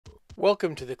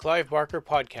Welcome to the Clive Barker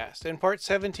Podcast and part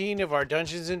 17 of our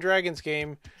Dungeons & Dragons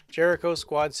game, Jericho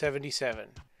Squad 77.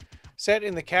 Set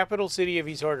in the capital city of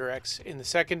Yzordderrex in the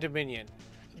Second Dominion,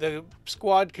 the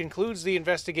squad concludes the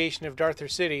investigation of Dearther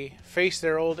City, face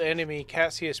their old enemy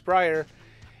Cassius Briar,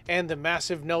 and the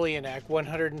massive Nullianac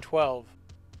 112,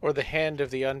 or the Hand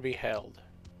of the Unbeheld.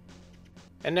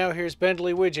 And now here's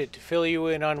Bentley Widget to fill you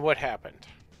in on what happened.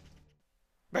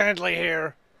 Bentley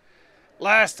here.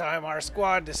 Last time, our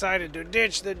squad decided to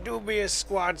ditch the dubious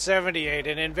Squad 78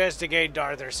 and investigate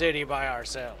Dearther City by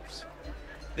ourselves.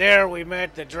 There we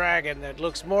met the dragon that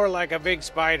looks more like a big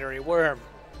spidery worm.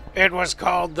 It was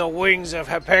called the Wings of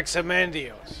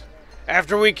Hapexamendios.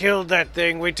 After we killed that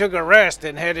thing, we took a rest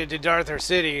and headed to Dearther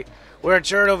City, where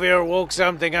Chur Do Vir woke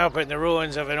something up in the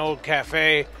ruins of an old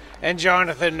café, and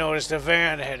Jonathan noticed a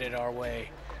van headed our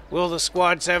way. Will the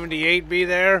Squad 78 be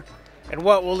there? And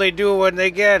what will they do when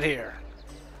they get here?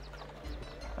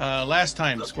 Last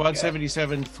time, Squad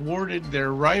 77 thwarted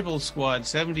their rival Squad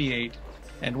 78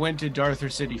 and went to Dearther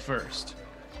City first.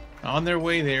 On their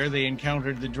way there, they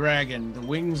encountered the dragon, the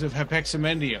Wings of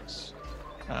Hapexamendios.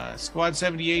 Squad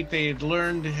 78, they had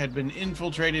learned, had been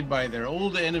infiltrated by their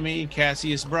old enemy,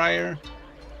 Cassius Briar,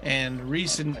 and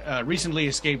recently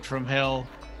escaped from hell,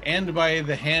 and by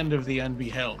the Hand of the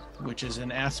Unbeheld, which is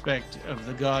an aspect of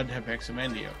the god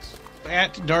Hapexamendios.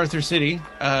 At Dearther City,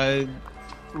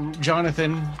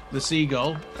 Jonathan, the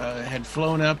seagull, had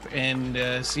flown up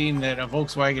and seen that a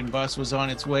Volkswagen bus was on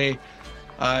its way,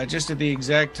 just at the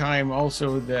exact time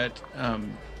also that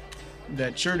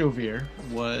Chur Do Vir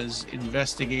was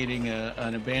investigating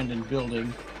an abandoned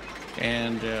building,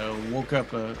 and woke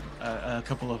up a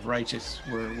couple of righteous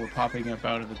were popping up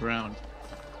out of the ground,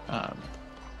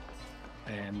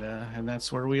 and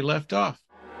that's where we left off.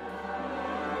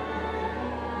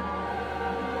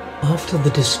 After the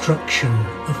destruction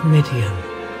of Midian,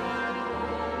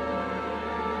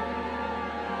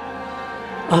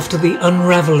 after the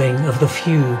unraveling of the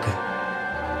fugue,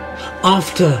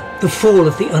 after the fall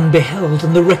of the Unbeheld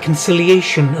and the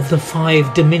reconciliation of the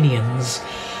 5 dominions,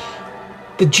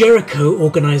 the Jericho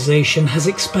organization has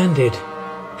expanded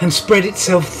and spread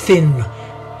itself thin,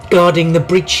 guarding the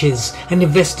breaches and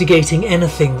investigating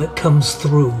anything that comes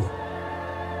through.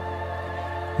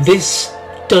 This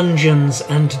Dungeons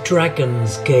and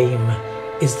Dragons game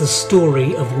is the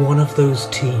story of one of those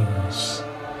teams.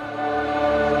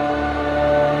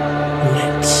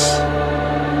 Let's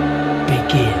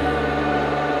begin.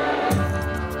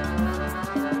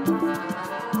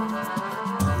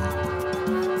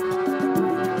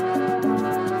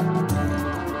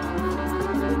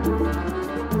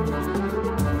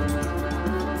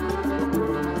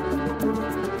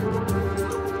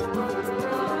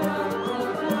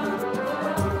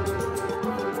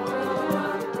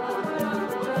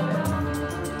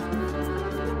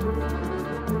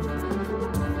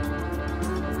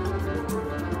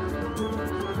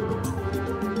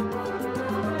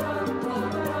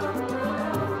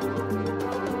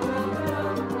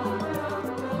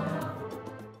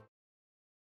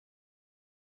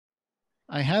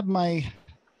 I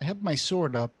have my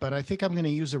sword up, but I think I'm going to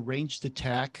use a ranged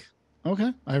attack.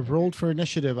 Okay, I've rolled for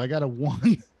initiative. I got a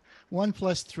 1. 1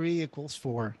 plus 3 equals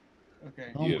 4.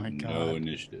 Okay. Oh you my have god. no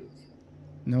initiative.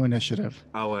 No initiative.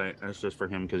 Oh wait, that's just for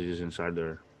him because he's inside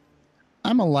there.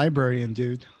 I'm a librarian,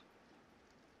 dude.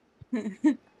 I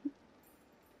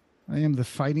am the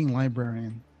fighting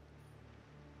librarian.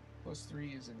 Plus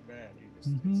 3 isn't bad.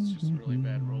 It's just a really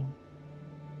bad roll.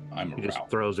 I'm a He just Ralph.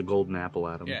 throws a golden apple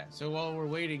at him. Yeah, so while we're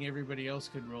waiting, everybody else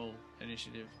could roll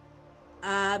initiative.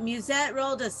 Musette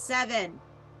rolled a 7.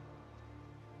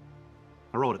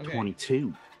 I rolled a Okay.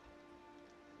 22.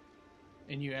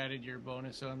 And you added your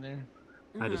bonus on there?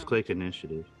 I just clicked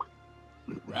initiative.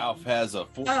 Ralph has a Oh,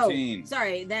 14.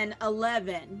 sorry, then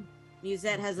 11.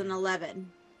 Musette has an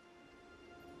 11.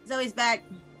 Zoe's back.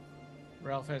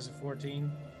 Ralph has a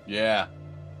 14? Yeah.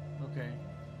 Okay.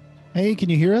 Hey, can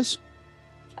you hear us?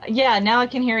 Yeah, now I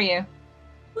can hear you.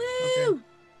 Woo! Okay.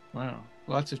 Wow.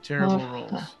 Lots of terrible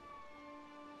rolls.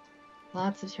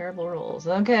 Lots of terrible rolls.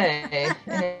 Okay.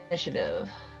 Initiative.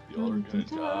 Y'all are gonna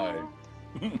die.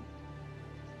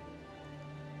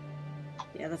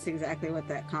 Yeah, that's exactly what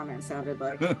that comment sounded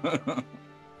like.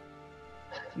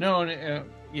 No,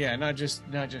 yeah, not just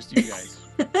you guys.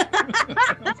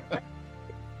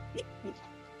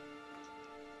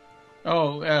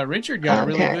 Oh, Richard got a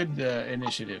really good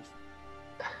initiative.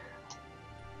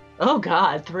 Oh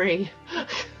God, 3.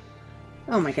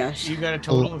 Oh my gosh. You got a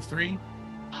total of 3?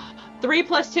 3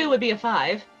 plus 2 would be a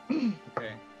 5.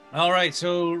 Okay. All right,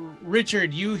 so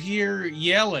Richard, you hear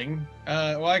yelling.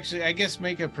 Well, actually, I guess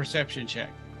make a perception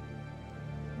check.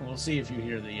 we'll see if you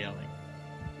hear the yelling.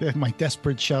 My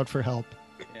desperate shout for help.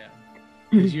 Yeah.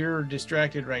 Because you're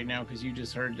distracted right now because you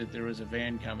just heard that there was a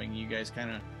van coming. You guys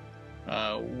kind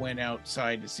of went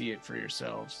outside to see it for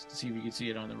yourselves, to see if you could see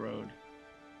it on the road.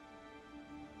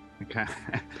 Okay.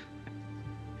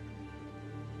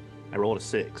 I rolled a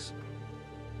 6.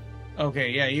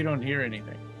 Okay, yeah, you don't hear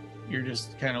anything. You're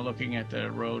just kind of looking at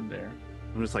the road there.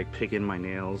 I'm just like picking my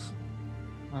nails.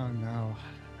 Oh no.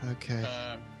 Okay.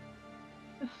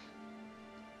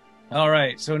 All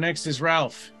right, so next is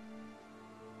Ralph.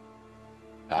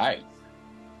 Hi.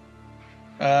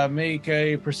 Make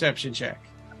a perception check.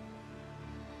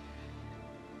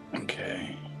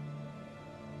 Okay.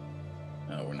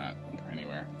 No, we're not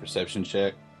anywhere. Perception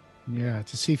check. Yeah,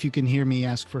 to see if you can hear me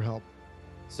ask for help.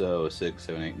 So 6,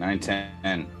 7, 8, 9,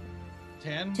 10.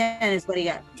 10? 10 is what he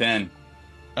got. 10.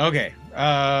 Okay,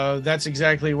 that's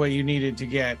exactly what you needed to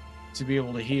get to be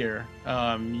able to hear.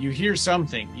 You hear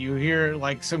something. You hear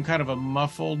like some kind of a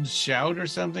muffled shout or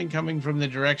something coming from the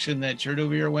direction that Chur Do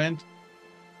Vir went.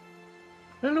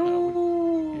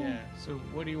 Hello. Yeah, so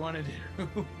what do you want to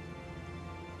do?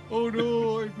 Oh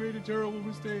no, I made a terrible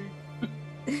mistake.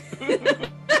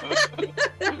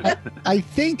 I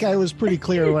think I was pretty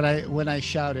clear when I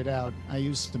shouted out. I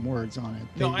used some words on it.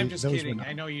 No, I'm just those were kidding. not-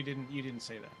 I know you didn't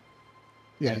say that.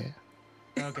 Yeah.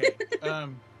 Okay.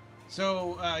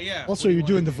 So yeah. Also, what do you're you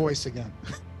doing wanna the do? voice again.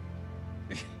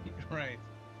 Right.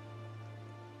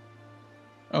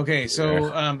 Okay,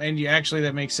 so and you actually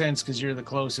that makes sense because you're the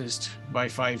closest by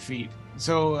 5 feet.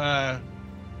 So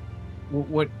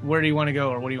where do you want to go,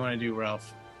 or what do you want to do,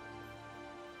 Ralph?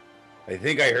 I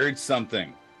think I heard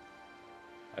something.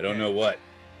 I don't know what.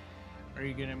 Are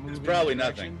you gonna move? It's in probably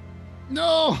that direction?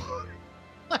 No.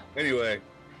 Anyway.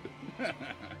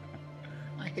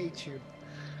 I hate you.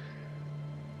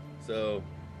 So,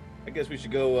 I guess we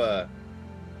should go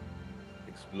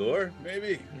explore,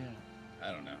 maybe? Yeah.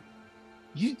 I don't know.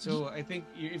 So I think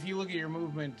if you look at your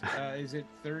movement, is it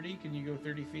 30? Can you go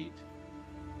 30 feet?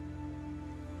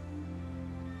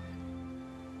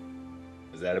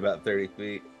 Is that about 30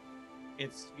 feet?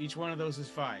 It's each one of those is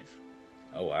 5.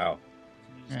 Oh, wow.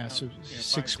 You just Yeah, count, so 5,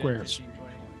 6 10, squares. 15,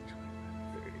 20.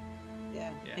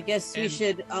 Yeah. Yeah. I guess we And-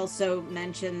 should also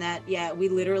mention that, yeah, we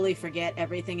literally forget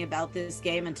everything about this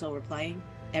game until we're playing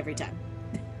every time.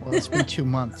 Well, it's been 2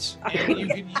 months.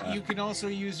 And you can also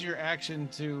use your action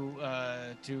to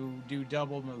do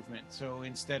double movement. So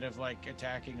instead of like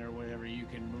attacking or whatever, you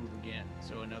can move again.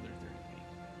 So another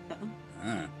 30 feet.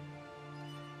 Huh.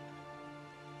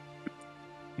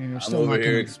 And you're I'm still over not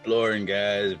here gonna- exploring,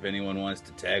 guys, if anyone wants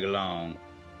to tag along.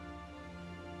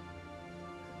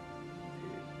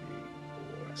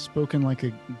 Spoken like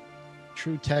a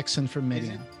true Texan from Is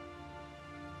Midian.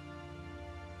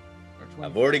 Or 20.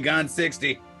 I've already gone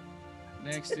 60.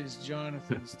 Next is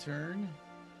Jonathan's turn.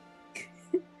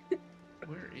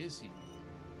 Where is he?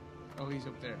 Oh, he's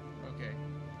up there. Okay.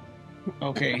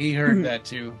 Okay, he heard that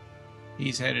too.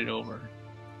 He's headed over.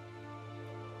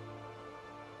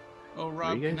 Oh,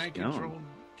 Rob, you can guys I going? control?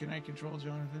 Can I control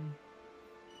Jonathan?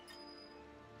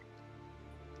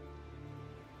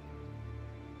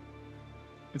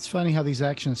 It's funny how these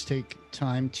actions take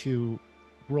time to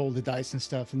roll the dice and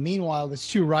stuff. And meanwhile, the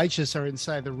 2 righteous are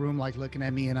inside the room, like looking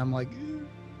at me, and I'm like,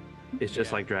 It's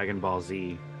just Yeah. like Dragon Ball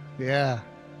Z. yeah,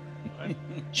 What?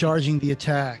 charging the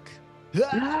attack.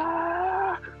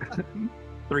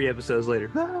 3 episodes later.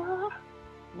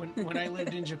 When I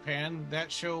lived in Japan, that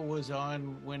show was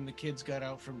on when the kids got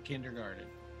out from kindergarten.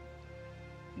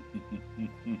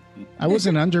 I was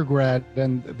an undergrad,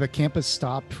 and the campus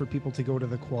stopped for people to go to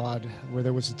the quad where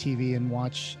there was a TV and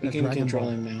watch You can Dragon control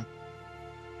Ball. him now.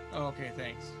 Oh, okay,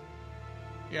 thanks.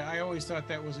 Yeah, I always thought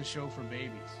that was a show for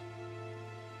babies.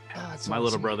 Ah, it's My little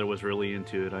awesome. brother was really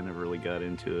into it. I never really got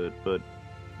into it, but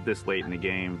this late in the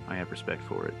game, I have respect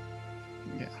for it.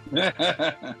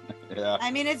 Yeah.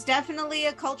 I mean, it's definitely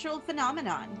a cultural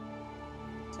phenomenon.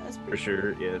 So that's For pretty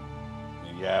sure, yeah.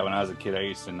 Yeah, when I was a kid, I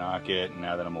used to knock it, and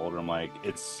now that I'm older, I'm like,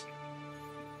 it's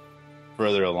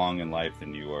further along in life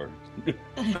than you are.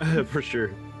 For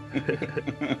sure.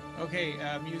 Okay,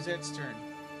 Musette's turn.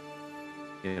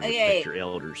 Yeah, Okay. respect your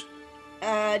elders.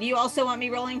 Do you also want me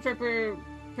rolling for Yeah,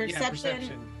 perception?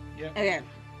 perception. Yeah. Okay.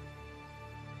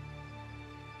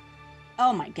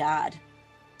 Oh my god.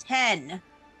 10.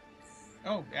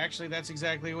 Oh, actually, that's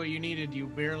exactly what you needed. You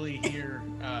barely hear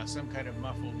some kind of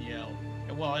muffled yell.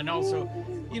 Well, and also,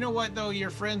 you know what, though? Your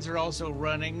friends are also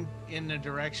running in the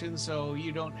direction, so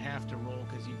you don't have to roll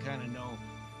because you kind of know,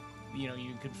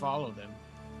 you can follow them.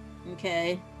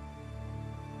 Okay.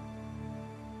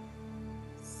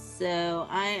 So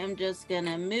I am just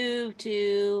gonna move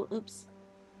to, oops,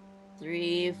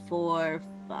 3, 4,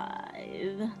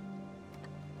 5.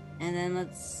 And then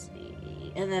let's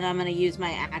see. And then I'm going to use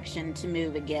my action to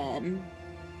move again.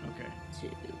 Okay. 2,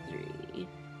 3,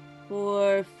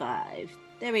 4, 5.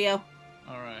 There we go.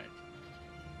 All right.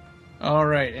 All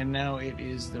right, and now it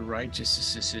is the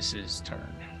Righteous's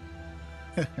turn.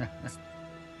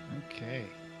 Okay.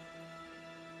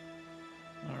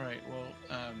 All right, well,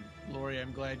 Lori,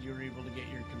 I'm glad you were able to get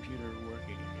your computer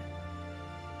working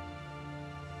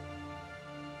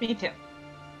again. Me too.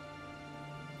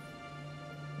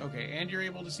 Okay, and you're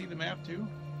able to see the map too?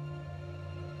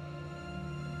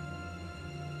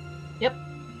 Yep.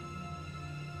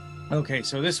 Okay,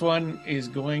 so this one is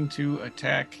going to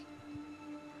attack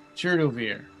Chur Do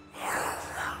Vir.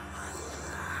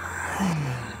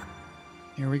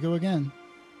 Here we go again.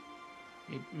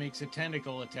 It makes a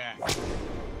tentacle attack.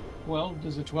 Well,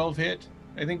 does a 12 hit?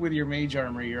 I think with your mage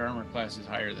armor, your armor class is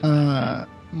higher than that.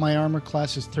 My armor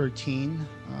class is 13.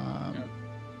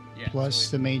 Yeah, plus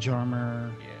so the mage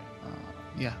armor. Yeah.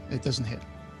 Yeah, it doesn't hit.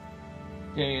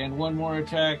 Okay, and one more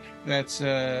attack. That's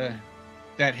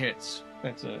that hits.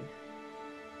 That's a.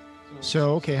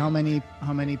 So okay, how many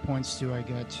points do I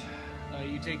get?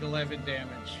 You take 11 damage.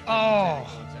 from the Oh.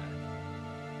 tentacle attack.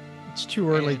 It's too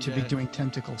early And, to be doing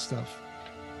tentacle stuff.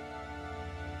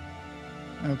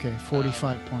 Okay,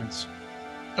 45 points.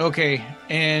 Okay,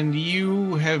 and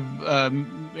you have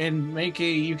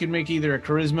you can make either a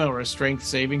charisma or a strength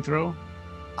saving throw.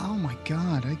 Oh my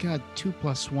god, I got 2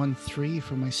 + 1, 3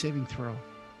 for my saving throw.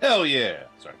 Hell yeah!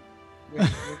 Sorry. Wait,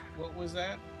 what was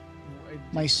that?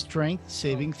 My strength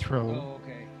saving throw Oh,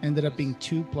 okay. ended up being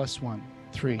 2 + 1,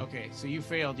 3. Okay, so you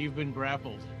failed. You've been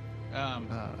grappled,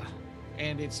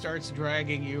 and it starts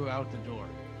dragging you out the door.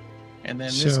 And then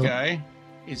this So- guy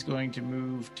is going to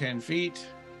move 10 feet.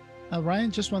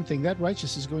 Ryan, just one thing. That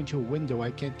righteous is going to a window.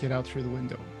 I can't get out through the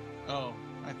window. Oh,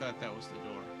 I thought that was the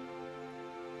door.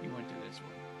 He went to this one.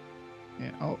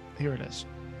 Yeah. Oh, here it is.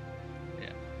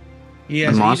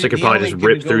 Yeah. The monster could probably just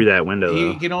rip through that window.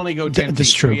 He Though. can only go 10 feet. That's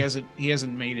So true. he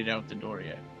hasn't made it out the door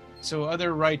yet. So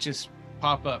other righteous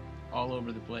pop up all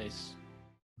over the place.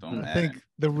 Don't I think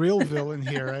the real villain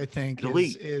here, I think,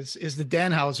 Delete. is the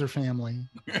Danhauser family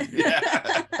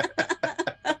Yeah.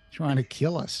 trying to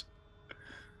kill us.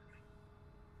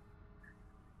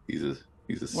 He's a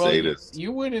Well, sadist.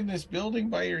 you went in this building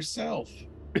by yourself.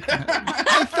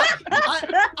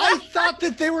 I thought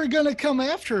that they were going to come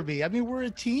after me. I mean, we're a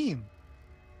team.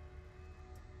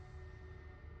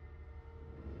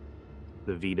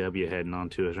 The VW heading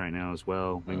onto us right now as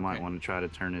well. We might Okay. want to try to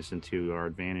turn this into our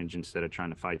advantage instead of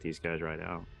trying to fight these guys right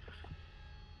out.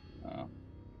 Oh.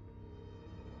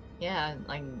 Yeah,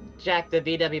 like jack the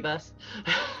VW bus.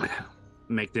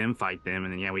 Make them fight them,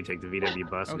 and then we take the VW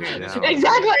bus and Okay, get this out. one-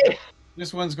 Exactly.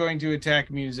 This one's going to attack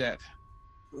Musette.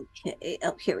 Okay.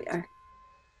 Oh, here we are.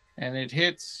 And it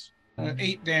hits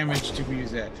 8 damage to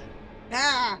Musette.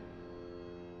 Ah!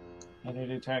 And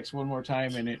it attacks one more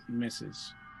time and it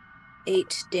misses.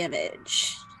 8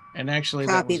 damage. And actually,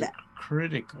 Copy that was that. a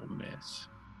critical miss.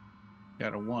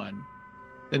 Got a 1.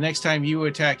 The next time you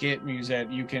attack it,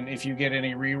 Musette, you can, if you get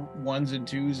any 1s and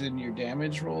 2s in your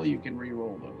damage roll, you can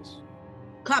re-roll those.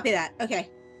 Copy that. Okay.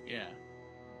 Yeah.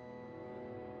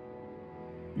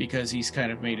 Because he's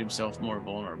kind of made himself more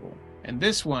vulnerable. And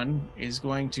this one is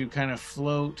going to kind of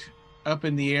float up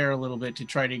in the air a little bit to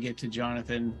try to get to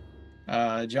Jonathan.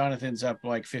 Jonathan's up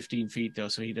like 15 feet, though,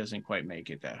 so he doesn't quite make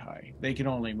it that high. They can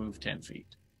only move 10 feet.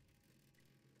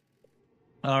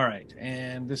 All right,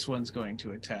 and this one's going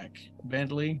to attack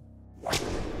Bentley.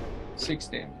 6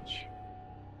 damage.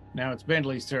 Now it's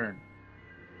Bentley's turn.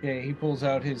 Okay, he pulls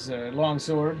out his long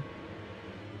sword.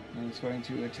 And he's going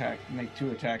to make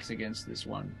 2 attacks against this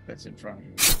one that's in front of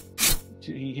him.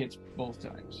 He hits both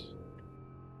times.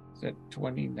 Is that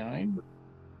 29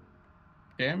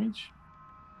 damage?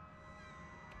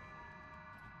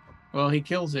 Well, he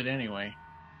kills it anyway.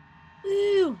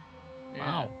 Woo! Yeah,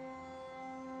 Wow.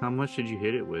 How much did you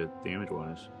hit it with,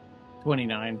 damage-wise?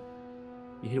 29.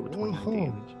 You hit it with 29 Whoa.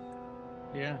 damage.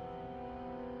 Yeah.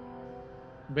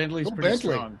 Bentley's Go pretty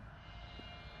Bentley. strong.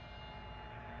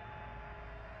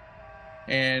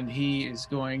 And he is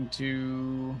going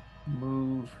to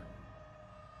move.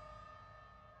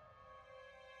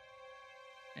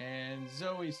 And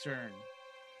Zoe's turn.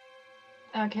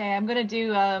 Okay, I'm gonna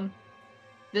do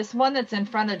this one that's in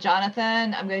front of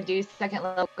Jonathan. I'm gonna do second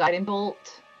level guiding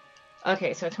bolt.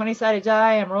 Okay, so 20-sided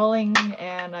die. I'm rolling,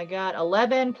 and I got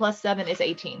 11 plus 7 is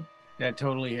 18. That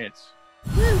totally hits.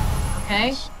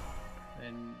 Okay,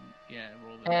 And yeah,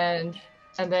 roll the and damage.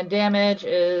 and then damage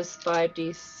is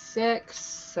 5d6,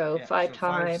 so Yeah, 5 so 5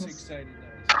 times. 6-sided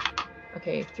dice.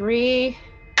 Okay, 3,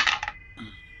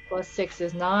 Plus 6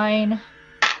 is 9.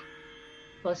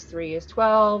 Plus 3 is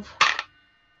 12.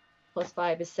 Plus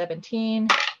 5 is 17.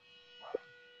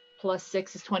 Plus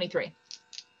 6 is 23.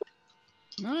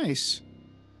 Nice.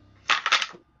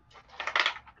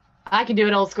 I can do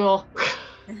it old school.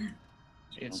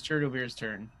 It's Chur Do Vir's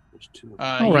turn.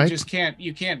 All you right. just can't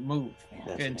move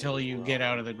until you get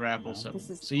out of the grapple zone.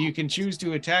 So you can choose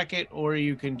to attack it, or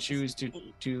you can choose to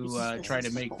try to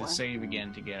make the save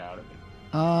again to get out of it.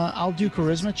 I'll do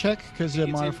charisma check because the It's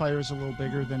in- modifier is a little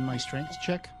bigger than my strength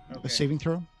check, Okay. the saving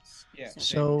throw. Yeah.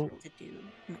 So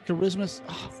charisma,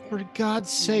 for God's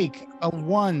sake, a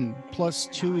 1 plus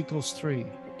 2 equals 3.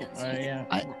 Yeah.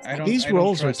 These I don't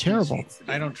rolls are trust terrible.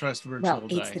 I don't trust virtual Well,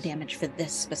 dice. it's the damage for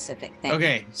this specific thing.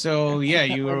 Okay, so yeah,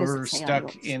 you What does were it say on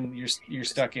stuck yours? in you're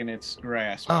stuck in its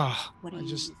grasp. Ah, What are I you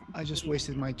just using?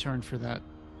 wasted my turn for that.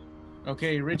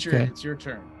 Okay, Richard, Okay. it's your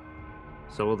turn.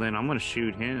 So then I'm going to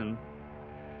shoot him.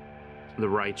 The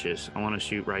righteous. I want to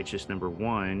shoot righteous number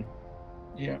 1.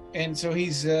 Yeah, and so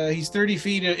he's 30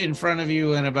 feet in front of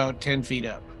you and about 10 feet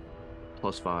up.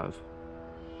 Plus 5.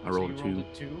 I So rolled you a 2. rolled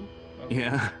a 2? Okay.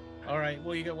 Yeah. All right.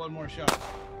 Well, you got one more shot.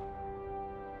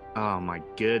 Oh my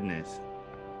goodness.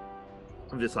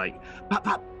 I'm just like, pop,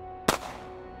 pop.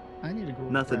 I need to go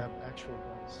Nothing. grab actual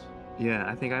dice. Yeah,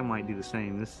 I think I might do the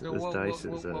same. This So this what, dice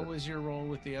what, is. what was your roll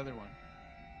with the other one?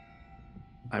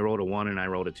 I rolled a 1 and I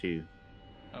rolled a 2.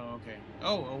 Oh, okay.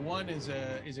 Oh, a 1 is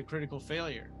a critical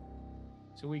failure.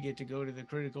 So we get to go to the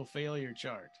critical failure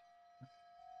chart.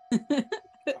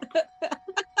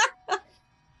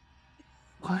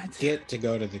 What? Get to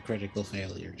go to the critical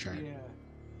failure chart.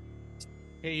 Yeah.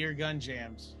 Hey, your gun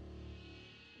jams.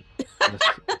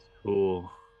 Cool.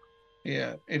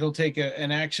 Yeah, it'll take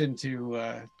an action to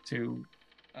Unjam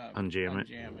it.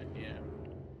 Unjam it. Yeah.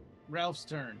 Ralph's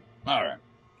turn. All right.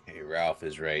 Okay, Ralph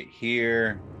is right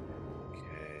here.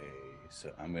 Okay,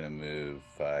 so I'm going to move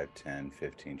 5, 10,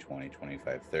 15, 20,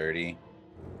 25, 30.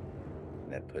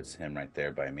 That puts him right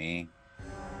there by me.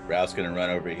 Ralph's going to run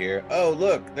over here. Oh,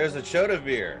 look, there's a Chur Do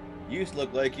Vir. You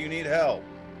look like you need help,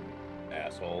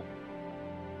 asshole.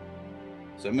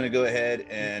 So I'm going to go ahead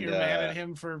and... You're mad at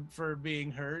him for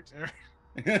being hurt?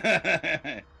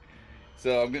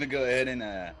 So I'm going to go ahead and...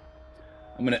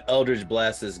 I'm going to Eldritch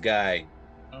Blast this guy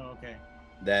Oh, okay.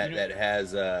 that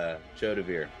has Chur Do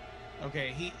Vir.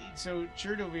 Okay, so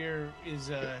Chur Do Vir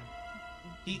is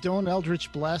Don't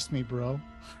Eldritch blast me, bro.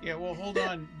 yeah, well hold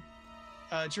on.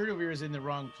 Chur Do Vir is in the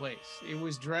wrong place. It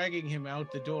was dragging him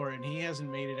out the door and he hasn't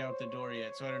made it out the door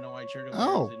yet, so I don't know why Chur Do Vir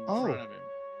is in front of him.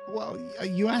 Well,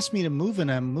 you asked me to move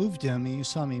and I moved him and you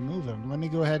saw me move him. Let me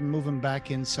go ahead and move him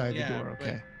back inside Yeah, the door, but-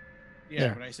 okay? Yeah,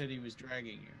 There. but I said he was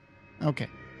dragging you. Okay,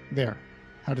 there.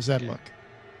 How does that Yeah. look?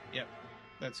 Yep.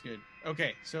 That's good.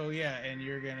 Okay, so yeah, and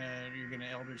you're gonna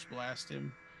Eldritch Blast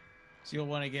him. So you'll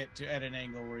want to get to at an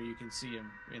angle where you can see him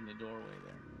in the doorway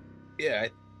there. Yeah,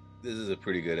 this is a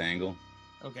pretty good angle.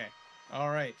 Okay. All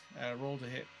right. Roll to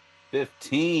hit.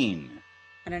 15.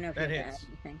 I don't know if That you hits.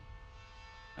 anything.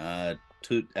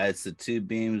 It's the 2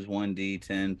 beams,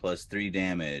 1d10 plus 3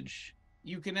 damage.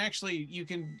 You can actually you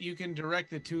can direct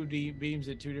the 2D beams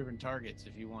at 2 different targets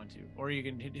if you want to, or you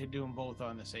can do them both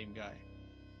on the same guy.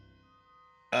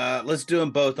 Let's do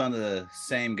them both on the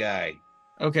same guy.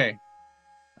 Okay.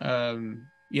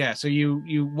 Yeah. So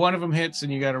you one of them hits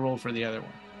and you got to roll for the other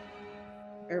one.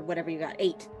 Or whatever you got.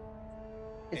 8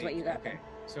 is 8, what you got okay. there.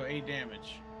 So 8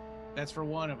 damage. That's for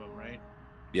one of them, right?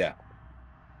 Yeah.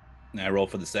 And I roll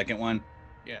for the second one.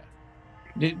 Yeah.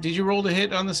 Did you roll to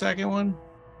hit on the second one?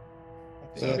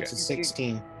 So it's a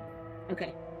 16.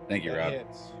 Okay. Thank you, That Rob.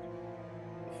 hits.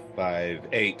 5,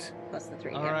 8. Plus the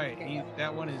 3. All yeah. right. Okay.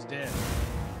 That one is dead.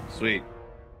 Sweet.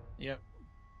 Yep.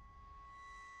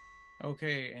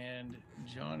 Okay, and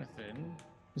Jonathan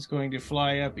is going to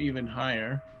fly up even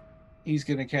higher. He's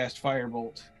going to cast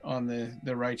Firebolt on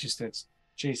the righteous that's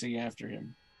chasing after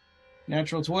him.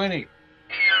 Natural 20.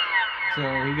 So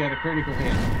he got a critical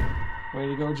hit. Way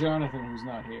to go, Jonathan, who's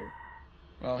not here.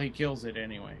 Well, he kills it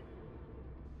anyway.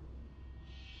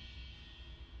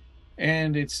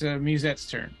 And it's Musette's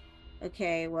turn.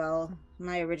 Okay, well,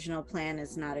 my original plan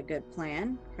is not a good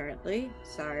plan currently.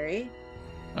 Sorry.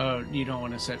 Oh, you don't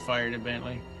want to set fire to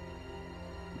Bentley?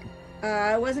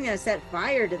 I wasn't going to set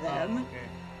fire to Oh, them. okay.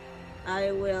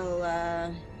 I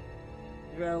will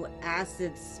throw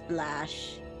acid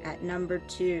splash at number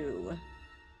 2.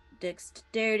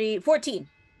 Dexterity 14.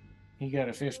 He got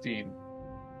a 15.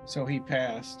 So he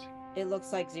passed. It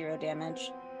looks like 0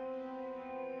 damage.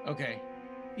 Okay.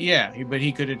 Yeah, but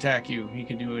he could attack you. He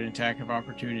could do an attack of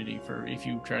opportunity for if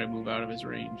you try to move out of his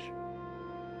range.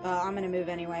 I'm going to move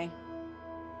anyway.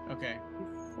 Okay.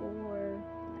 4.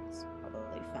 That's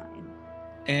probably fine.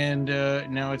 And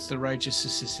now it's the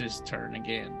Righteous's turn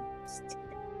again.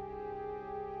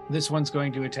 This one's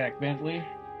going to attack Bentley.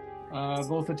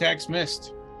 Both attacks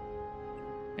missed.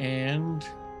 And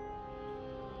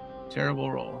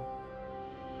terrible roll.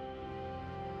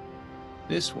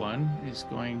 This one is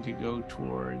going to go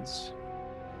towards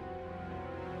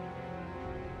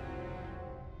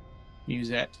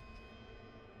Musette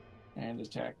and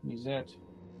attack Musette.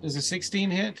 Does a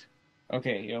 16 hit?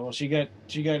 Okay, yeah, well she got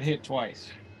hit twice.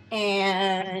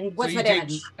 And what's so my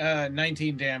damage?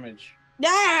 19 damage.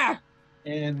 Ah!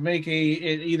 And make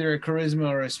either a charisma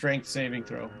or a strength saving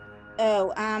throw.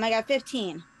 Oh, I got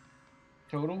 15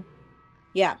 total.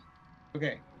 Yeah.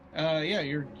 Okay. Yeah,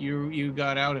 you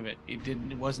got out of it.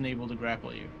 It wasn't able to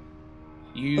grapple you.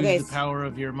 Use the power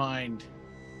of your mind.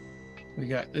 We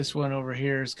got this one over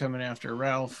here is coming after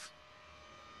Ralph.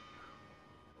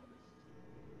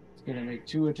 It's gonna make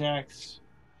 2 attacks.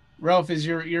 Ralph, is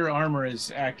your armor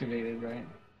is activated, right?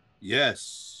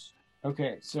 Yes.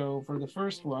 Okay, so for the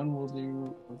first one, we'll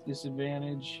do with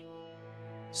disadvantage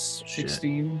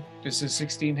 16. This is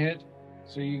 16 hit,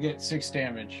 so you get 6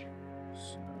 damage.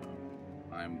 So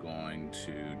I'm going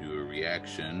to do a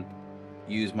reaction.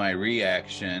 Use my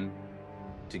reaction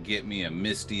to get me a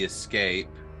misty escape.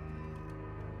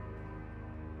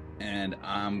 And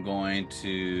I'm going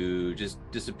to just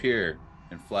disappear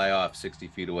and fly off 60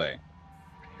 feet away.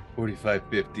 45,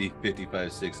 50,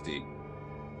 55, 60.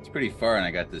 It's pretty far, and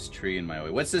I got this tree in my way.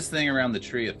 What's this thing around the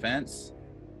tree? A fence?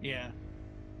 Yeah.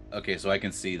 Okay, so I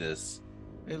can see this.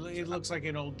 It looks like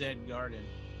an old dead garden.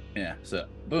 Yeah, so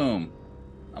boom.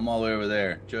 I'm all the way over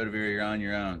there. Chur Do Vir, you're on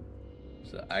your own.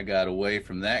 So I got away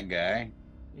from that guy.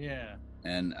 Yeah.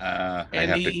 And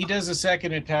he does a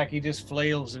second attack. He just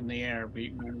flails in the air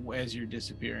as you're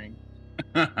disappearing.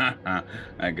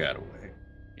 I got away.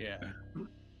 Yeah.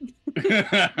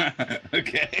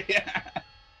 Okay.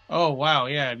 Oh, wow.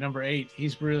 Yeah, number 8.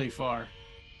 He's really far.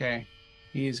 Okay.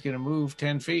 He is going to move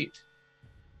 10 feet.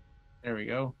 There we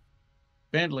go.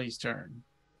 Bentley's turn.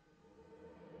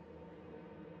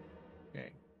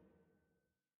 Okay.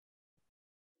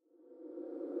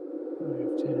 5,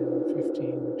 10,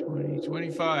 15, 20,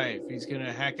 25. He's going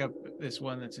to hack up this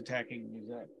one that's attacking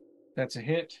Musette. That's a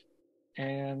hit.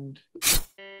 And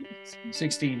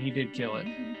 16, he did kill it.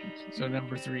 So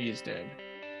number 3 is dead.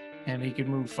 And he can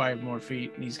move 5 more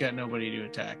feet, and he's got nobody to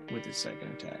attack with his second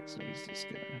attack, so he's just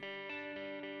going to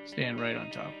stand right on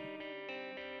top.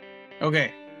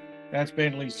 Okay, that's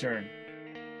Bentley's turn.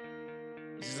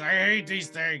 He says, I hate these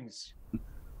things.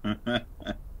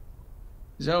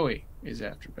 Zoe is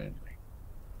after Bentley.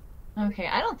 Okay,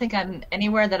 I don't think I'm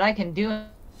anywhere that I can do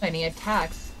any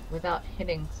attacks without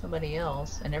hitting somebody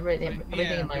else, and everything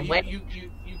in my way. You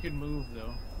can move,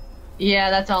 though.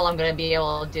 Yeah, that's all I'm going to be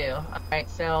able to do. All right,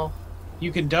 so...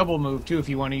 You can double move, too, if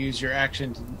you want to use your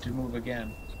action to move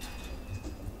again.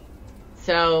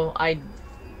 So,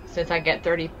 since I get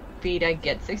 30 feet, I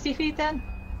get 60 feet then?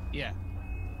 Yeah.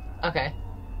 Okay.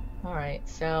 All right,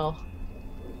 so...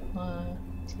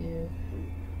 1, 2...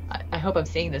 I hope I'm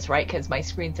seeing this right, because my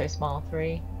screen's so small.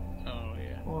 3... Oh,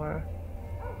 yeah. 4...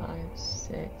 5,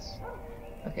 6...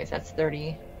 Okay, so that's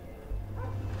 30...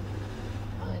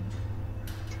 1...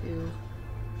 2,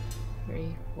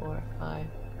 3, 4, 5. I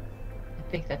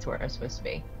think that's where I'm supposed to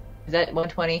be. Is that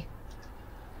 120?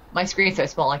 My screen's so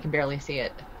small I can barely see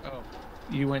it. Oh,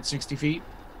 you went 60 feet?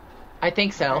 I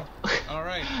think so. All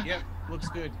right. Yep, looks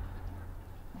good.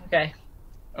 Okay.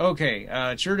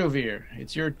 Okay, Chur Do Vir,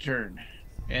 it's your turn,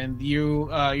 and you've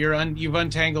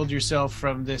untangled yourself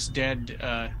from this dead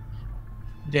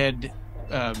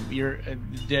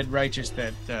righteous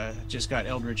that just got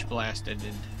eldritch blasted.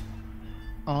 And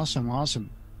Awesome.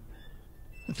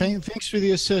 Thanks for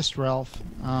the assist, Ralph.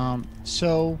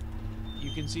 So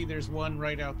you can see there's one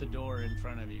right out the door in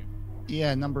front of you.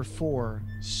 Yeah, number 4.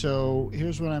 So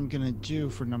here's what I'm going to do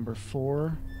for number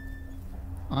 4.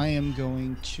 I am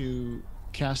going to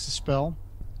cast a spell.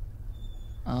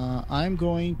 I'm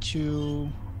going to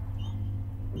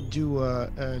do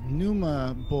a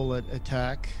Pneuma bullet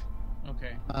attack.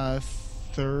 Okay.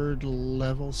 3rd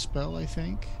level spell, I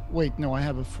think. Wait, no, I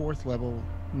have a 4th level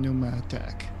Pneuma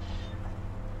attack.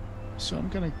 So I'm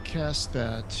going to cast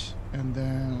that, and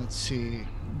then let's see.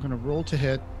 I'm going to roll to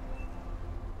hit.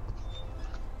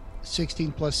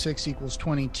 16 plus 6 equals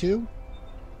 22.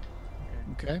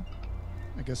 Okay.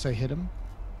 I guess I hit him.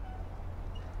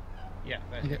 Yeah,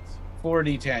 that hits.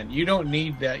 4d10. You don't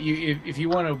need that. If you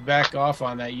want to back off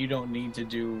on that, you don't need to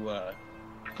do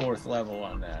 4th level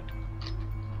on that.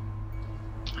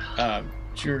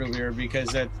 Chur Do Vir,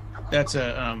 because that's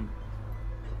a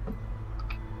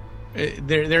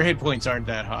their hit points aren't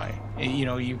that high. You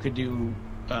know, you could do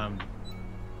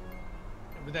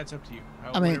But that's up to you.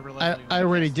 I mean, Whatever level I you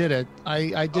already want. did it.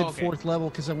 I did okay. 4th level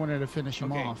because I wanted to finish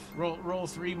him Okay, off. roll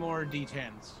 3 more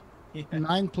d10s. Yeah.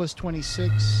 9 plus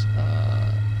 26.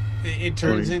 It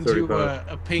turns 30, into 35.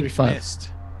 a pink 35.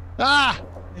 mist. Ah!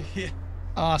 Yeah.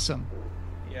 Awesome.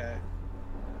 Yeah.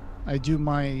 I do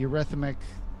my Eurythmic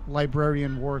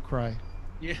librarian war cry.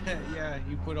 Yeah, yeah.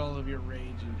 You put all of your rage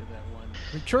into that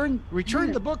one.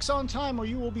 Return the books on time or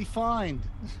you will be fined.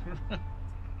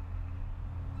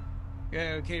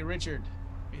 Yeah, okay, Richard.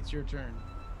 It's your turn.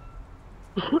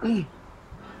 Okie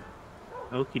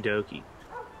dokie.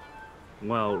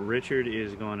 Well, Richard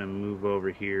is going to move over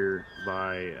here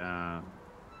by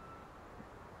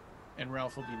And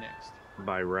Ralph will be next.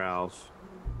 Ralph,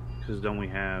 because don't we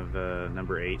have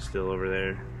number 8 still over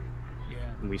there? Yeah.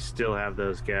 We still have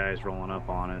those guys rolling up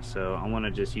on us, so I want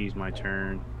to just use my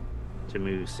turn to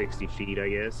move 60 feet, I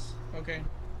guess. Okay.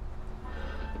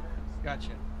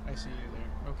 Gotcha. I see you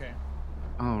there. Okay.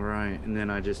 All right, and then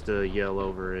I just yell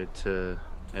over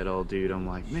at old dude. I'm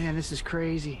like, man, this is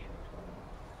crazy.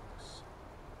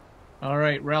 All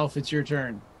right, Ralph, it's your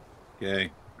turn.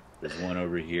 Okay. There's one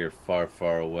over here far,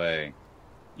 far away.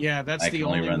 Yeah, that's I the can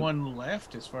only only run- one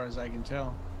left as far as I can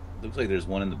tell. Looks like there's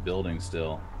one in the building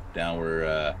still, down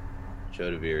where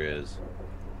Chur Do Vir is.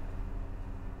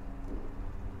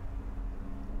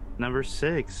 Number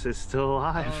 6 is still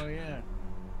alive. Oh, yeah.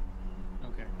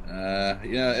 Okay.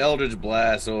 You know, Eldritch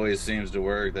Blast always seems to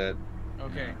work. That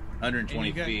Okay. 120 And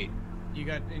you got- feet.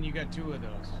 You got 2 of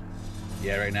those.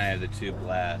 Yeah, right now I have the 2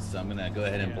 blasts. So I'm gonna go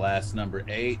ahead and Yeah. blast number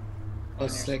 8.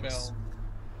 Plus on your 6. spell.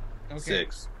 Okay.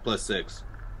 6 plus 6.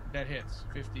 That hits.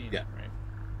 15. Yeah. Right.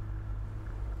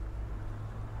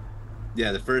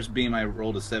 Yeah, the first beam I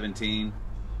rolled a 17.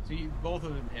 So both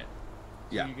of them hit.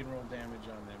 So Yeah. you can roll damage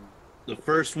on them. The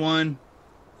first one,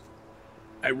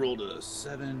 I rolled a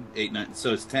 7, 8, 9.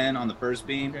 So it's 10 on the first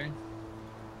beam. Okay.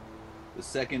 The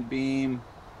second beam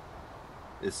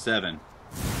is 7.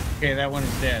 Okay, that one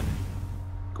is dead.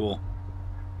 Cool.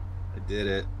 I did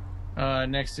it.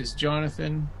 Next is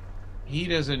Jonathan. He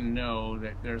doesn't know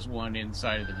that there's one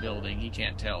inside of the building. He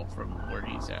can't tell from where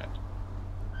he's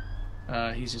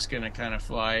at. He's just gonna kind of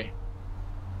fly.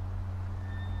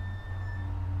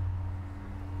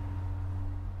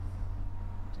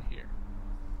 To here.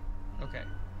 Okay.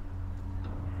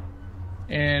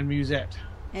 And Musette.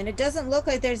 And it doesn't look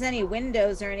like there's any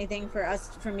windows or anything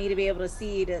for me to be able to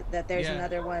see that there's Yeah.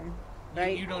 another one,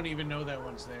 right? You don't even know that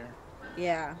one's there.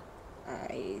 Yeah.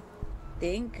 I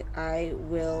think I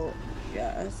will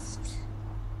just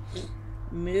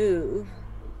move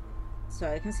so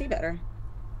I can see better.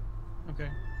 Okay.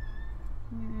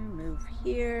 Move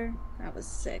here. That was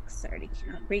 6. I already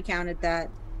recounted that.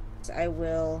 So I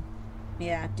will,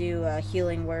 do a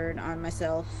healing word on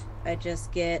myself. I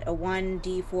just get a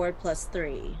 1d4 plus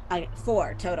 3. I get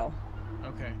 4 total.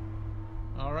 Okay.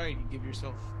 All right. You give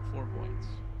yourself 4 points.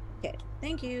 Okay.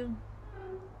 Thank you.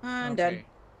 I'm done.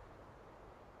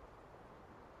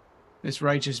 This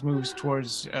righteous moves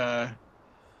towards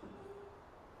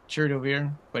Chur Do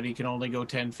Vir, but he can only go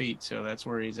 10 feet, so that's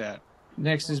where he's at.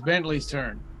 Next is Bentley's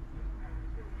turn.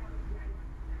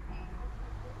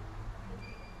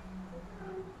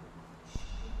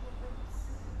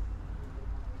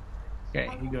 Okay,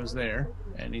 he goes there,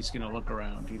 and he's going to look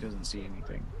around. He doesn't see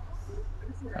anything.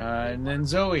 And then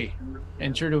Zoe,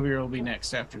 and Chur Do Vir will be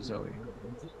next after Zoe.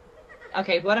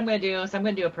 Okay, what I'm going to do is I'm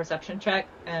going to do a perception check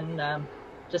and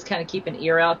just kind of keep an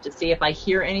ear out to see if I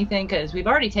hear anything, because we've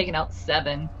already taken out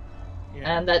 7.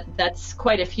 Yeah. And that's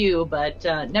quite a few, but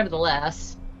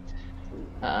nevertheless,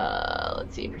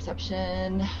 let's see,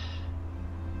 perception,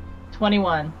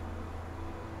 21.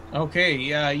 Okay,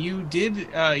 yeah, you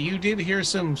did hear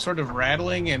some sort of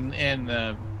rattling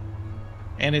and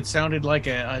it sounded like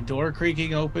a door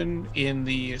creaking open in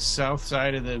the south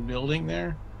side of the building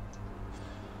there.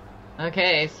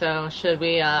 Okay, so should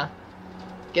we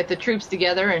get the troops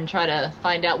together and try to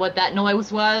find out what that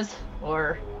noise was,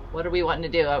 or what are we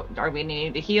wanting to do? Are we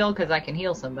needing to heal? Because I can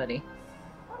heal somebody.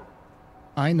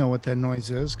 I know what that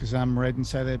noise is because I'm right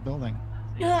inside that building.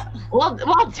 Well,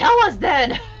 tell us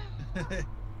then.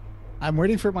 I'm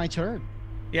waiting for my turn.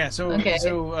 Yeah. So Okay.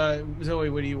 Zoe,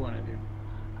 what do you want to do?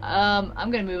 I'm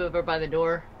gonna move over by the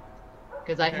door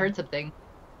because I Okay. heard something.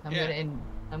 I'm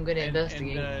gonna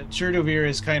investigate. And Chur Do Vir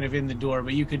is kind of in the door,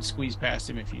 but you could squeeze past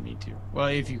him if you need to. Well,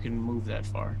 if you can move that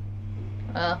far.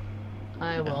 I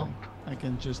will. I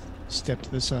can just step to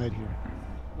the side here.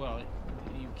 Well,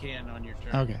 you can on your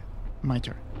turn. Okay, my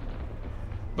turn.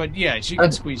 But yeah, she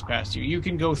can squeeze past you. You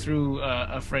can go through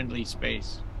a friendly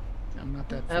space. I'm not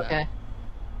that fat. Okay.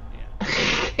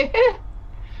 Yeah.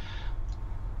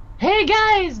 Hey, Hey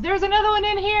guys, there's another one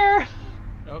in here.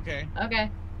 Okay. Okay.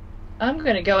 I'm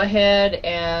gonna go ahead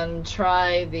and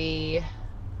try the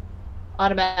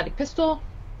automatic pistol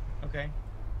Okay.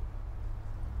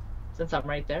 since I'm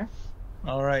right there.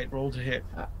 All right. Roll to hit.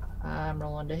 I'm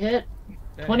rolling to hit.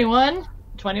 21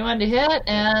 to hit,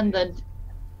 and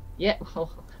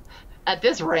at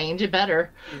this range it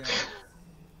better. Yeah.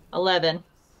 11.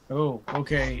 Oh,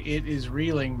 okay. It is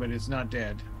reeling, but it's not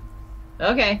dead.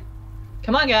 Okay,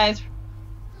 come on guys.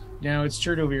 Now it's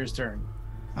Chur Do Vir's turn.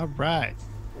 All right.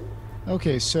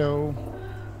 Okay, so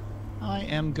I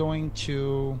am turning,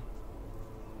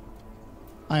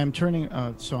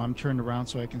 so I'm turned around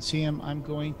so I can see him. I'm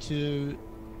going to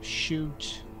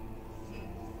shoot.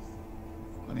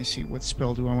 Let me see, what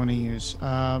spell do I want to use?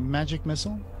 Magic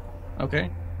Missile?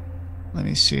 Okay. Let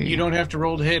me see. You don't have to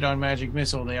roll to hit on Magic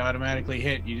Missile. They automatically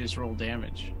hit. You just roll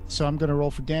damage. So I'm going to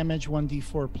roll for damage,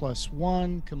 1d4 plus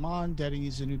 1. Come on, Daddy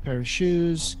needs a new pair of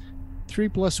shoes. 3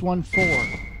 plus 1, 4.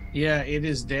 Yeah, it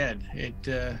is dead. It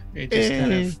just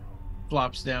kind of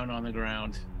flops down on the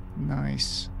ground.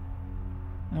 Nice.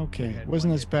 Okay,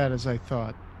 wasn't as bad as I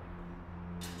thought.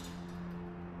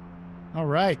 All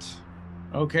right.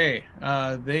 Okay,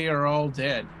 they are all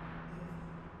dead.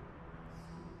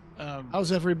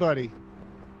 How's everybody?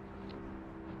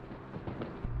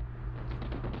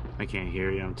 I can't hear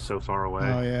you. I'm so far away.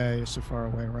 Oh yeah, you're so far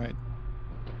away, right?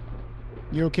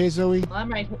 You okay, Zoe? Well,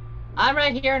 I'm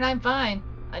right here and I'm fine.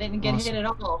 I didn't get hit at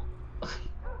all.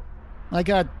 I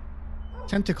got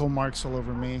tentacle marks all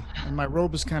over me, and my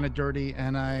robe is kind of dirty,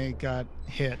 and I got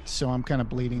hit, so I'm kind of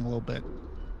bleeding a little bit.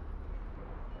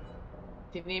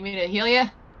 Do you need me to heal you?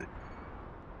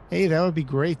 Hey, that would be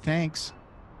great, thanks.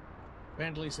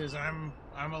 Bentley says, I'm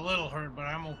a little hurt, but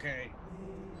I'm okay.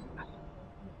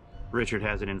 Richard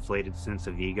has an inflated sense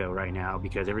of ego right now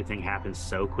because everything happens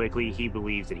so quickly. He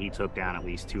believes that he took down at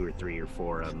least 2 or 3 or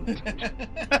 4 of them.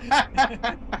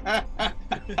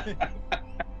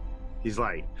 He's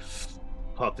like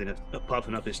puffing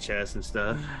up his chest and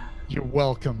stuff. You're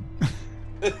welcome.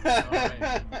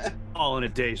 All in a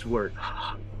day's work.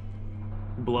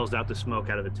 Blows out the smoke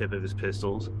out of the tip of his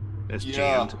pistols. That's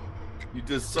jammed. You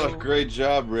did such a great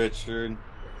job, Richard.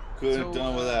 Couldn't have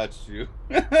done without you.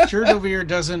 Chur Do Vir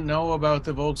doesn't know about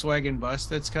the Volkswagen bus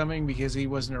that's coming because he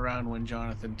wasn't around when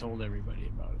Jonathan told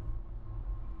everybody about it.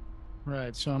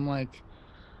 Right, so I'm like,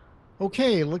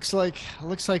 okay, looks like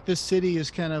this city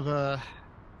is kind of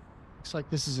looks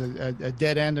like this is a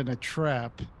dead end and a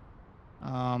trap.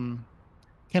 Can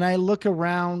I look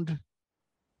around?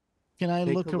 Can I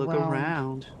look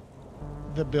around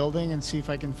the building and see if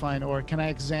I can find, or can I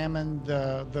examine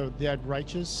the dead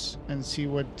righteous and see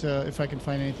what if I can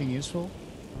find anything useful?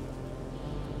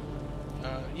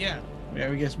 Yeah,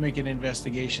 I guess make an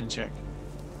investigation check.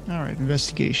 All right,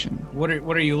 investigation. What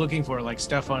are you looking for? Like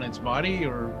stuff on its body,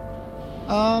 or?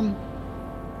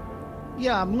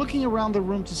 Yeah, I'm looking around the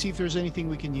room to see if there's anything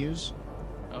we can use.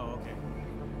 Oh, okay.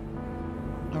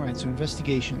 All right, so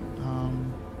investigation.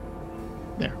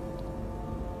 There.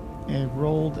 It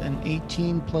rolled an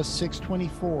 18 plus 6,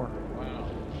 24.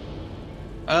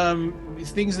 Wow.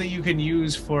 Things that you can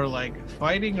use for like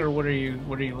fighting, or what are you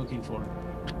looking for?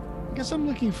 I guess I'm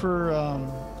looking for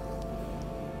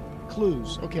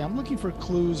clues. Okay, I'm looking for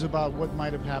clues about what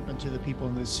might have happened to the people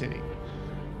in this city.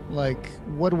 Like,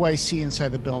 what do I see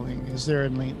inside the building? Is there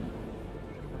any?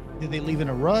 Did they leave in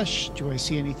a rush? Do I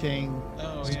see anything?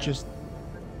 Oh, Is it just?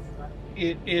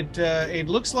 It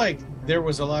looks like there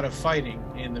was a lot of fighting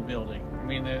in the building. I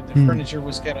mean, the furniture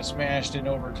was kind of smashed and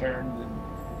overturned.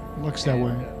 Looks that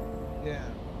way. Yeah.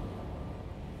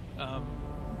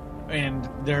 And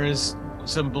there is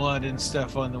some blood and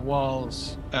stuff on the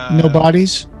walls. No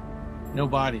bodies? No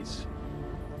bodies.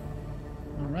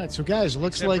 All right, so guys,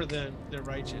 looks Except like for the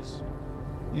righteous.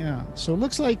 Yeah, so it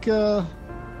looks like I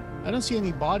don't see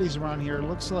any bodies around here. It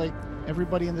looks like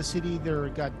everybody in the city either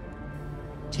got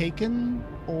taken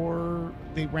or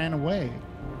they ran away.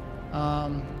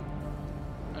 I'm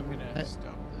gonna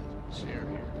stop the share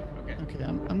here. Okay. Okay,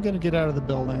 I'm gonna get out of the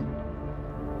building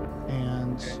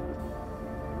and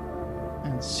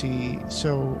see.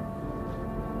 So,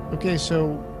 okay,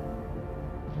 so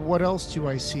what else do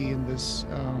I see in this?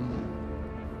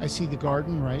 I see the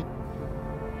garden, right?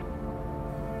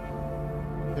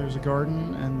 There's a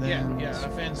garden, and then a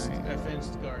fenced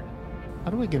garden. How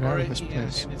do I get out of this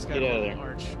place? And it's got a little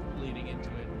arch leading into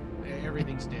it. Yeah,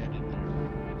 everything's dead in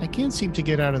there. I can't seem to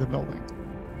get out of the building.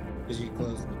 Because you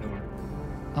closed the door.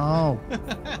 Oh.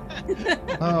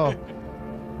 Oh.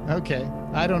 Okay.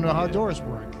 I don't know how doors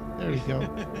work. There you go.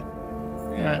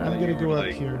 All right, I'm gonna go up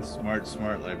here. Smart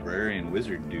librarian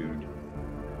wizard dude.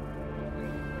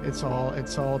 It's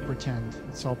all pretend.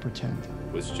 It's all pretend.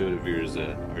 What's Chur Do Vir's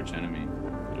arch enemy?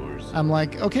 Doors. I'm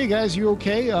like, okay, guys, you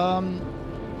okay?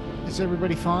 Is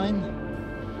everybody fine?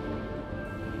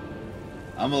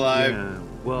 I'm alive. Yeah.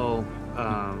 Well,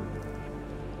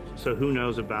 so who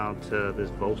knows about this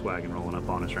Volkswagen rolling up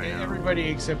on us right now? Everybody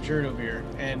except Chur Do Vir.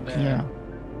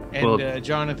 And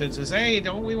Jonathan says, hey,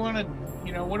 don't we want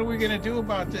to, what are we going to do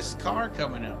about this car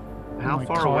coming up? How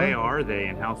far away are they,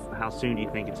 and how soon do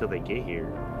you think until they get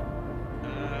here?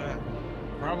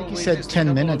 Probably he said just 10 a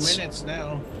couple minutes. Of minutes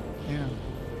now. Yeah.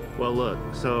 Well, look,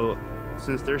 so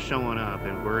since they're showing up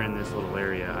and we're in this little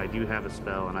area, I do have a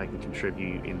spell and I can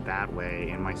contribute in that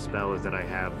way. And my spell is that I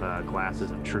have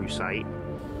glasses of true sight.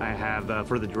 I have,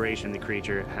 for the duration, the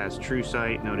creature has true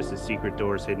sight, notices secret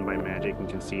doors hidden by magic, and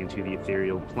can see into the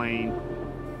ethereal plane.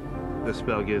 The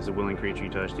spell gives a willing creature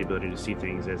you touch the ability to see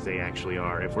things as they actually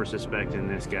are. If we're suspecting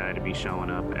this guy to be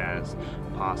showing up as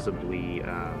possibly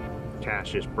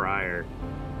Cassius Briar,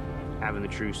 having the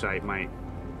true sight might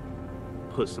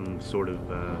put some sort of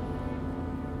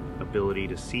ability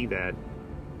to see that,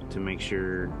 to make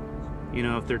sure,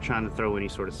 if they're trying to throw any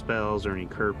sort of spells or any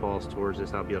curveballs towards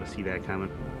us, I'll be able to see that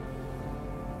coming.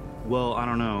 Well, I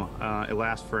don't know. It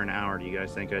lasts for an hour. Do you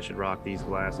guys think I should rock these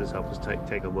glasses? Help us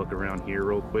take a look around here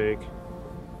real quick.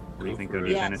 Do you think that'd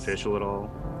be beneficial at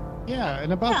all? Yeah,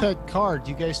 and about that car,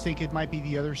 do you guys think it might be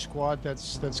the other squad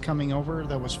that's coming over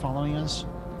that was following us?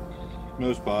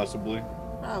 Most possibly.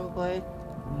 Probably.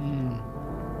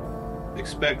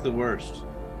 Expect the worst.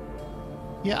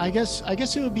 Yeah, I guess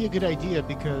it would be a good idea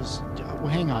because, well,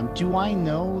 hang on. Do I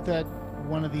know that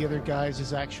one of the other guys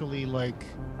is actually like?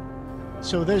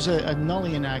 So there's a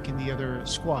Nullianac in the other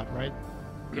squad, right?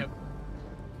 Yep.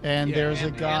 And there's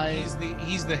a guy. And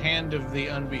he's the hand of the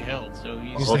Unbeheld, so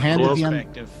he's the hand of the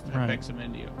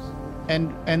Hapexamendios.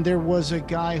 And there was a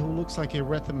guy who looks like a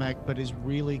Yzordderrex, but is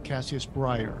really Cassius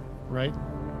Briar, right?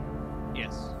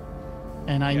 Yes.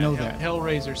 And I know that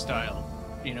Hellraiser style.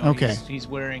 Okay. He's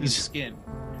wearing his skin.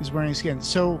 He's wearing skin.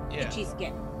 So Itchy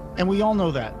skin. And we all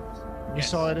know that. We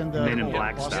saw it in the Men in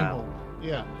Black style.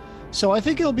 Yeah. So I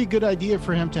think it'll be a good idea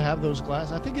for him to have those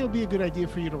glasses. I think it'll be a good idea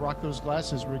for you to rock those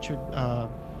glasses, Richard,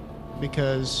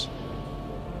 because,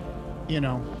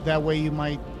 that way you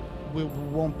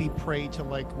won't be prey to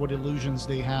like what illusions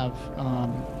they have.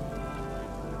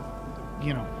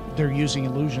 They're using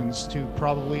illusions to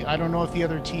probably, I don't know if the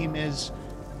other team is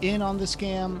in on the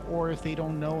scam or if they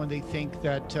don't know and they think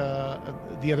that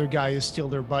the other guy is still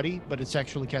their buddy, but it's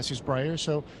actually Cassius Briar.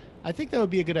 So I think that would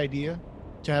be a good idea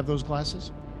to have those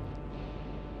glasses.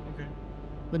 Okay.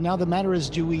 But now the matter is,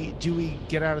 do we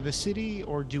get out of the city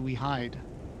or do we hide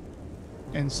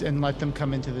and let them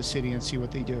come into the city and see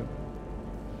what they do?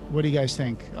 What do you guys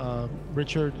think?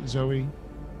 Richard, Zoe,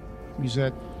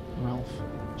 Musette, Ralph?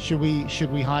 Should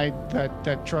we hide?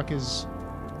 That truck is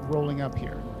rolling up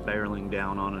here. Barreling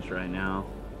down on us right now.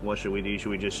 What should we do? Should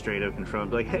we just straight up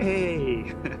confront, like,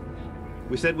 hey,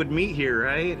 we said we'd meet here,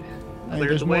 right?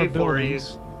 Clear the way for you.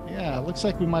 Yeah, it looks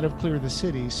like we might have cleared the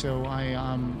city, so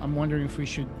I'm wondering if we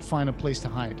should find a place to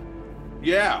hide.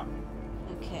 Yeah.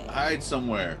 Okay. Hide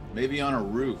somewhere, maybe on a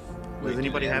roof. Does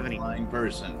anybody have any flying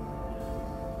person?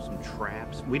 Some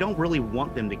traps? We don't really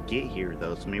want them to get here,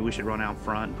 though, so maybe we should run out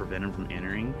front and prevent them from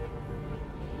entering.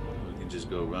 We can just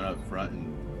go run up front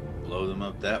and blow them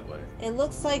up that way. It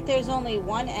looks like there's only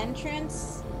one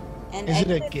entrance and Is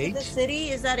it a exit gate? to the city.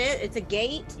 Is that it? It's a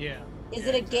gate? Yeah. Is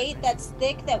it a gate that's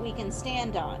thick that we can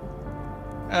stand on?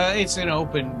 It's an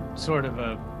open sort of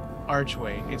a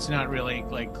archway. It's not really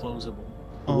like closable.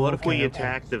 What if we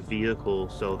attack the vehicle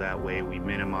so that way we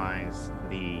minimize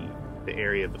the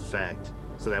area of effect?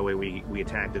 So that way we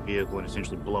attack the vehicle and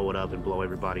essentially blow it up and blow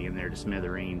everybody in there to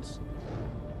smithereens.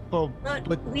 Well,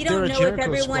 But we they're don't a know if Jericho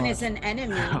everyone squad. is an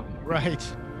enemy.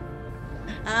 Right.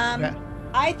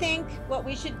 I think what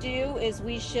we should do is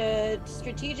we should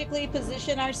strategically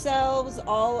position ourselves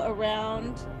all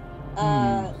around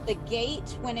the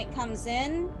gate when it comes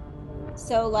in.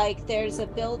 So like there's a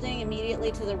building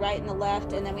immediately to the right and the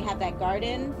left, and then we have that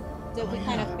garden. So if we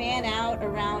kind of fan out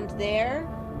around there,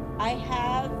 I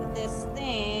have this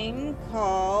thing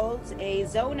called a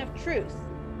zone of truth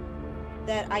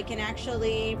that I can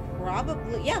actually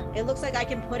it looks like I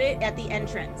can put it at the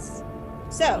entrance.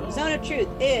 So, Zone of Truth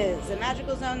is a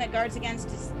magical zone that guards against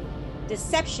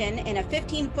deception in a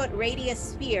 15-foot radius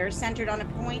sphere centered on a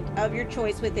point of your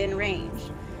choice within range.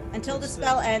 Until the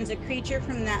spell ends, a creature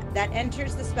from that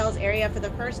enters the spell's area for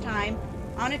the first time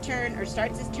on a turn or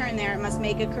starts its turn there must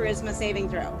make a charisma saving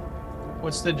throw.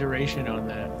 What's the duration on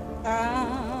that?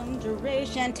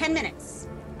 Duration 10 minutes.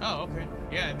 Oh, okay.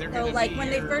 Yeah, they're So gonna like be when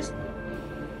here. they first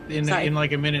in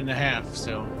like a minute and a half.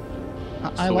 So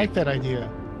I like that idea.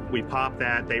 We pop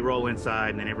that, they roll inside,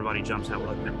 and then everybody jumps out. We're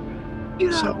like,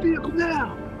 get out of the vehicle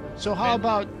now! So how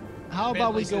about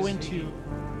we go says into?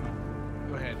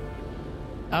 Go ahead.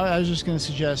 I was just going to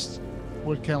suggest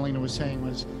what Catalina was saying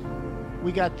was,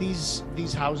 we got these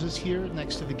houses here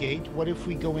next to the gate. What if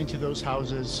we go into those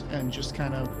houses and just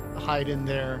kind of hide in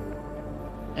there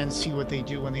and see what they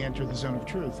do when they enter the zone of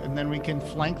truth, and then we can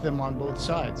flank them on both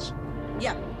sides.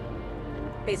 Yeah.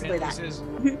 Basically that. Says,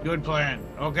 good plan.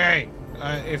 Okay.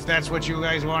 If that's what you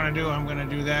guys want to do, I'm gonna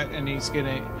do that. And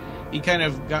he kind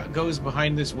of goes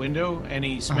behind this window and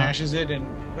he smashes it, and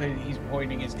he's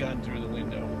pointing his gun through the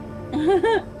window.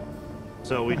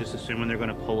 So we just assuming they're going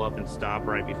to pull up and stop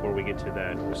right before we get to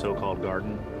that so-called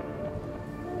garden?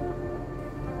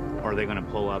 Or are they going to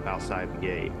pull up outside the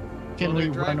gate? Can we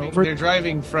run over? They're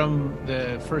driving from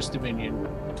the First Dominion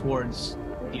towards,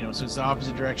 so it's the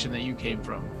opposite direction that you came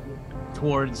from,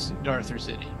 towards Dearther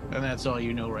City. And that's all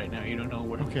you know right now. You don't know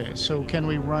where. Okay, so can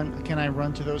I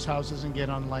run to those houses and get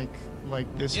on like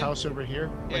this house over here?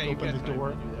 Like open the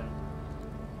door,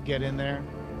 get in there?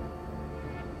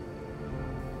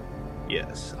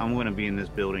 Yes, I'm going to be in this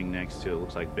building next to it.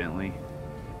 Looks like Bentley.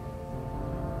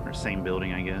 Or same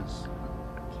building, I guess.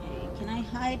 Okay, can I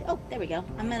hide? Oh, there we go.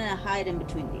 I'm going to hide in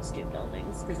between these two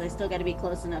buildings because I still got to be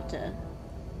close enough to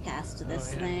cast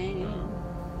this thing.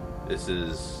 This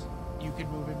is you can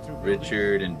move in through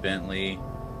Richard and Bentley.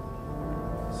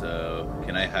 So,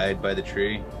 can I hide by the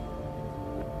tree?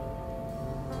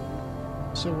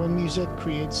 So when Musette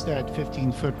creates that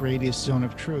 15-foot radius zone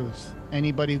of truth,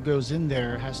 anybody who goes in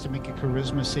there has to make a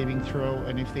charisma saving throw,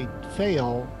 and if they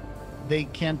fail, they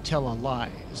can't tell a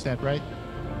lie. Is that right?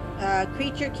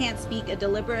 Creature can't speak a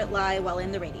deliberate lie while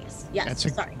in the radius. Yes,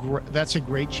 that's a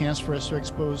great chance for us to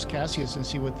expose Cassius and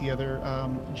see what the other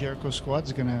Jericho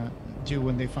Squad's going to do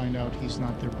when they find out he's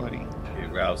not their buddy. Okay,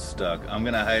 Ralph's stuck. I'm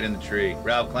going to hide in the tree.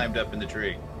 Ralph climbed up in the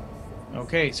tree.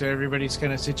 Okay, so everybody's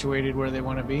kind of situated where they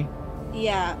want to be?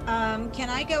 Yeah. Can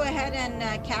I go ahead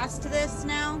and cast this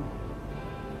now?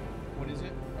 What is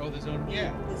it? Oh, the zone.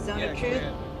 Yeah. The zone of truth.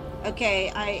 Okay.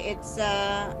 I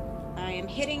am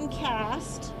hitting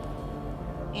cast,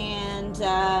 and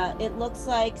it looks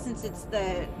like since it's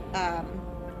the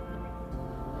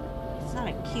it's not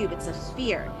a cube, it's a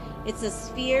sphere. It's a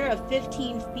sphere of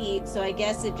 15 feet, so I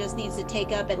guess it just needs to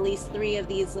take up at least 3 of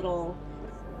these little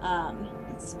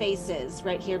spaces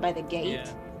right here by the gate.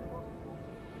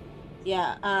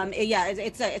 Yeah.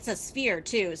 It's a sphere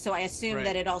too, so I assume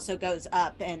that it also goes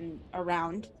up and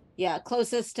around. Yeah,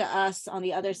 closest to us on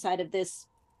the other side of this,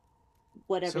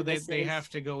 whatever. So they have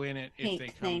to go in it if they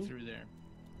come through there.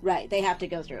 Right, they have to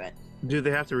go through it. Do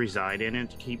they have to reside in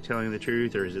it to keep telling the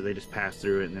truth, or is it they just pass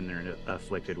through it and then they're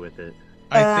afflicted with it?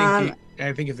 I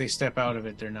think if they step out of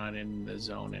it, they're not in the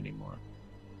zone anymore.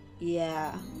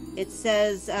 Yeah. It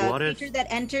says creature that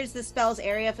enters the spell's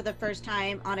area for the first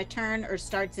time on a turn or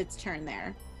starts its turn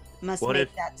there must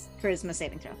make that charisma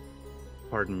saving throw.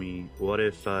 Pardon me. What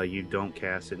if you don't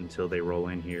cast it until they roll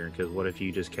in here? Because what if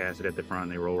you just cast it at the front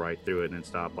and they roll right through it and then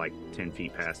stop like 10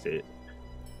 feet past it?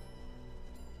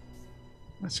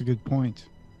 That's a good point.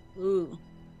 Ooh.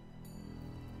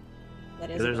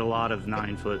 That is there's a lot of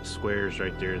 9-foot squares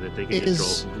right there that they can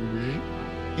just roll.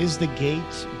 Is the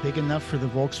gate big enough for the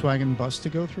Volkswagen bus to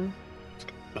go through?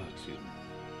 Oh, excuse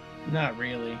me. Not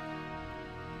really.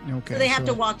 Okay. So they have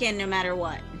to walk in no matter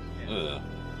what. Ugh.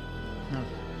 Okay.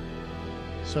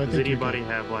 So does anybody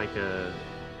have like a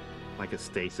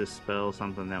stasis spell,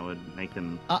 something that would make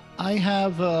them? I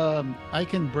have. I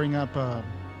can bring up a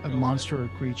monster or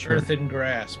creature. Earthen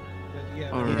grasp.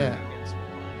 Yeah.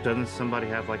 Doesn't somebody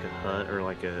have like a hut or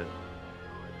like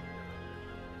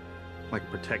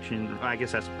protection? I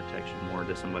guess that's protection more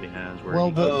that somebody has. Where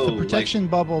well, the protection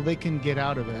bubble, they can get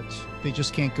out of it. They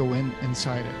just can't go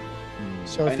inside it.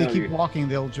 So if they keep walking,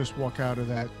 they'll just walk out of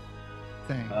that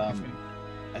thing.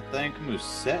 I think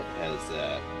Musette has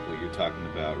that. What you're talking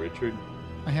about, Richard?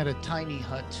 I had a tiny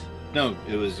hut. No,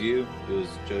 it was you. It was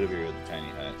Chur Do Vir with the tiny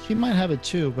hut. She might have it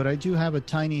too, but I do have a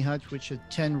tiny hut, which is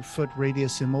a 10-foot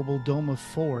radius immobile dome of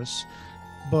force.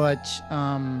 But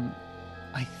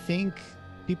I think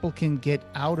people can get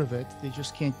out of it. They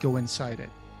just can't go inside it.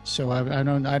 So I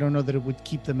don't know that it would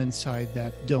keep them inside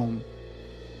that dome.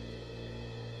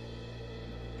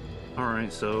 All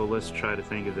right, so let's try to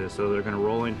think of this. So they're going to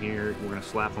roll in here. We're going to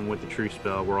slap them with the true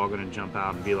spell. We're all going to jump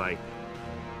out and be like,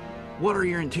 what are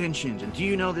your intentions? And do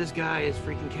you know this guy is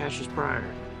freaking Cassius Briar?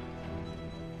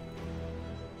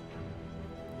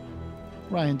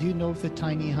 Ryan, do you know if the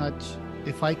tiny hut,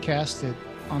 if I cast it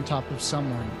on top of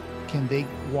someone, can they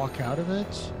walk out of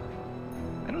it?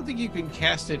 I don't don't think you can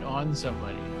cast it on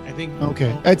somebody. I think.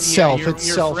 Okay, it's self. Your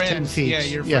It's self. friends, 10 feet. Yeah,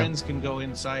 your friends can go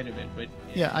inside of it, but.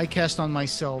 Yeah, I cast on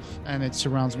myself, and it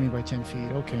surrounds me by 10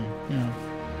 feet. Okay, yeah.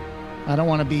 I don't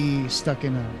want to be stuck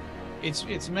in a.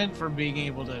 It's meant for being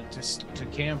able to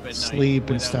camp at Sleep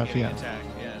night and stuff, getting yeah. attacked,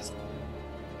 yeah.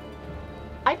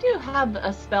 I do have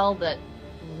a spell that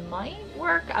might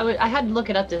work. I had to look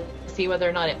it up to see whether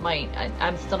or not it might.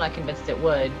 I'm still not convinced it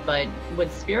would, but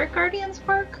would Spirit Guardians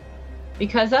work?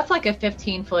 Because that's like a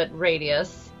 15-foot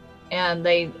radius, and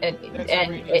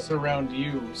It's around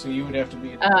you, so you would have to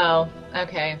be. Oh,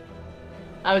 okay.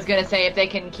 I was gonna say if they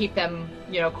can keep them,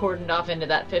 cordoned off into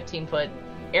that 15-foot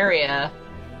area.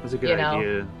 That's a good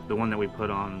idea. The one that we put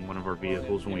on one of our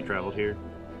vehicles when we traveled here.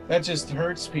 That just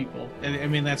hurts people. I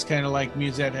mean, that's kind of like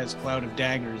Musette has Cloud of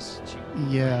Daggers.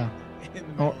 Yeah.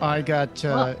 Oh, I got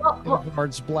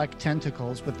Guard's black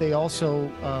tentacles, but they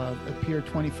also appear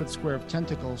 20-foot square of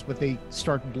tentacles, but they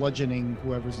start bludgeoning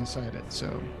whoever's inside it.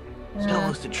 So. Tell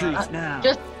us the truth now.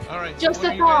 All right. Just so what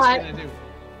a are you guys thought. gonna do?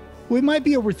 We might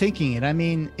be overthinking it. I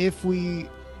mean, if we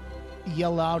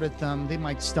yell out at them, they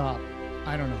might stop.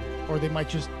 I don't know. Or they might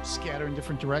just scatter in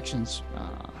different directions.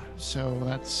 So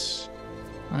that's...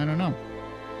 I don't know.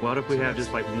 What if we have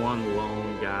just like one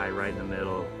lone guy right in the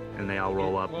middle, and they all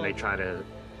roll up and they try to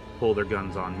pull their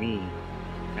guns on me,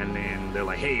 and then they're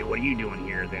like, hey, what are you doing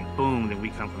here? Then boom, then we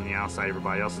come from the outside,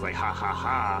 everybody else is like, ha ha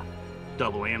ha,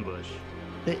 double ambush.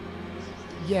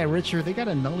 Yeah, Richard, they got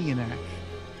a Nullianac.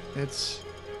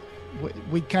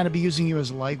 We'd kind of be using you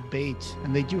as live bait,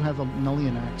 and they do have a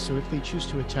Nullianac, so if they choose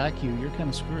to attack you, you're kind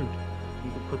of screwed.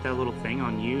 You can put that little thing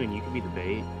on you, and you can be the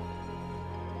bait.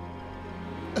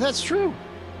 That's true.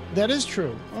 That is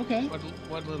true. Okay.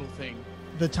 What little thing?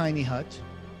 The tiny hut.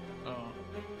 Oh.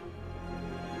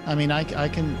 I mean, I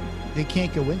can... They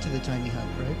can't go into the tiny hut,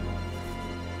 right?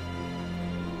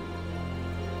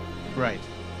 Right.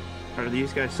 Are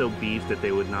these guys so beefed that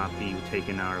they would not be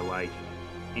taking our, like,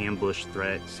 ambush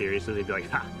threat seriously? They'd be like,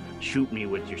 ha, shoot me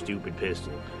with your stupid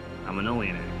pistol. I'm an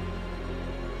Nullianac.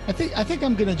 I think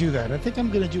I'm going to do that. I think I'm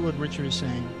going to do what Richard is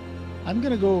saying. I'm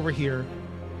going to go over here,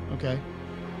 okay?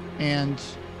 And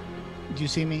do you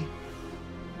see me?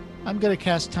 I'm going to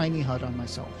cast Tiny Hut on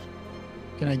myself.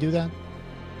 Can I do that?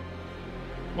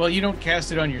 Well, you don't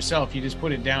cast it on yourself. You just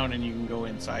put it down and you can go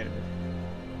inside of it.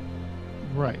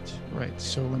 Right.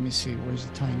 So let me see. Where's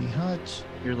the Tiny Hut?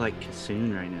 You're like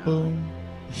Kassoon right now. Boom.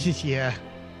 Yeah.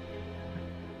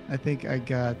 I think I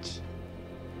got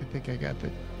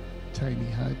the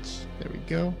Tiny Hut. There we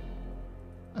go.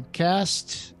 I've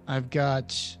cast. I've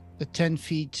got a 10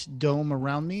 feet dome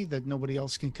around me that nobody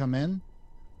else can come in.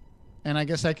 And I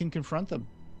guess I can confront them.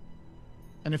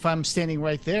 And if I'm standing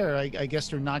right there, I guess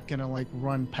they're not going to like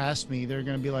run past me. They're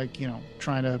going to be like,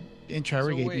 trying to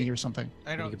interrogate me or something.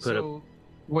 I don't. So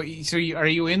are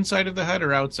you inside of the hut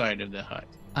or outside of the hut?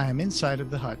 I am inside of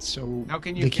the hut, so how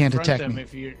can you they can't confront attack them me.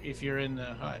 if you're in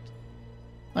the hut?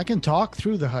 I can talk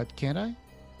through the hut, can't I?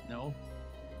 No.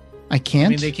 I can't? I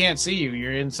mean, they can't see you.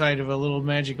 You're inside of a little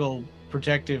magical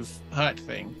protective hut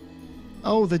thing.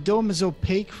 Oh, the dome is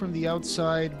opaque from the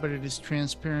outside, but it is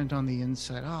transparent on the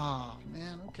inside. Oh,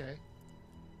 man, okay.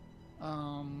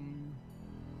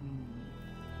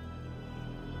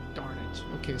 Darn it.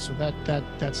 Okay, so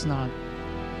that's not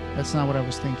what I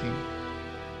was thinking.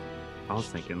 I was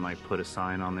thinking, like, put a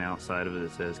sign on the outside of it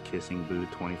that says Kissing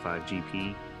Booth 25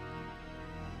 GP.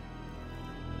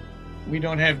 We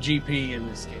don't have GP in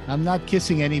this game. I'm not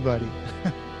kissing anybody.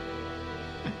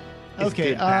 It's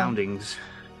Okay. good poundings.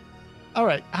 All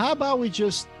right. How about we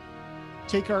just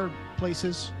take our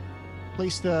places,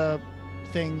 place the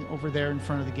thing over there in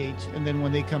front of the gate, and then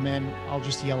when they come in, I'll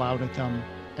just yell out at them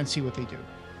and see what they do.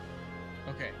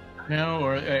 Okay. Now,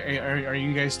 or are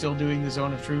you guys still doing the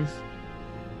Zone of Truth?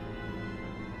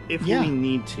 If we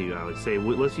need to, I would say,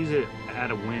 let's use it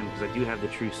at a whim, because I do have the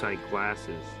True Sight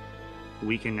glasses.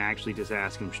 We can actually just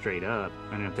ask them straight up,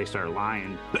 and if they start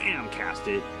lying, bam, cast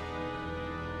it.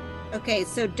 Okay,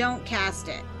 so don't cast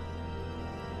it.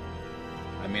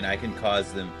 I mean, I can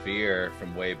cause them fear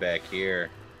from way back here.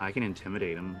 I can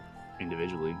intimidate them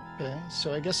individually. Okay,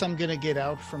 so I guess I'm gonna get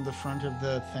out from the front of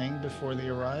the thing before they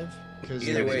arrive. Because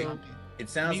Either way, it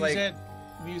sounds like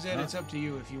Musette, it's up to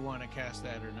you if you want to cast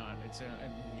that or not.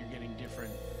 You're getting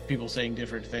different people saying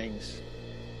different things.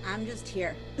 I'm just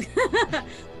here.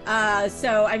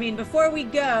 So I mean, before we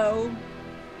go,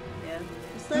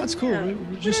 that's cool.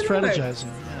 We're just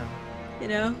strategizing.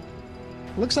 Yeah.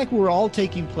 Looks like we're all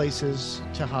taking places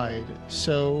to hide.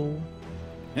 So.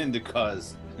 And to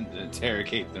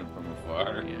interrogate them from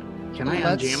afar. Yeah. Can I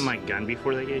unjam my gun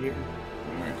before they get here?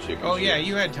 Oh yeah,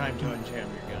 you had time to unjam your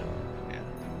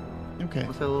gun. Okay.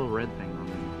 What's that little red thing on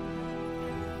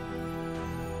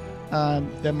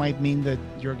there? That might mean that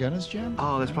your gun is jammed?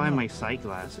 Oh, that's I don't probably know. my sight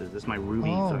glasses. That's my ruby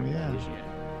yeah.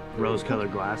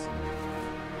 rose-colored glasses.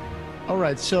 All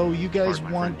right, so you guys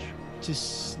Pardon my want French.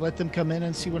 to let them come in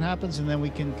and see what happens, and then we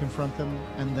can confront them.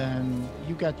 And then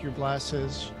you got your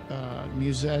glasses,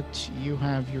 Musette. You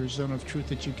have your zone of truth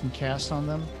that you can cast on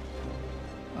them.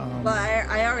 Well,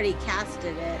 I already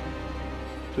casted it.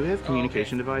 Do we have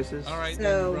communication devices? All right,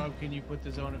 So- then, Rob, can you put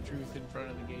the zone of truth in front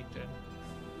of the gate then?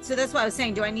 So that's what I was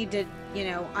saying. Do I need to,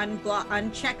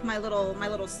 uncheck my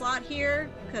little slot here?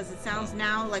 Because it sounds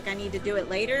now like I need to do it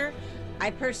later. I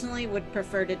personally would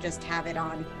prefer to just have it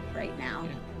on right now,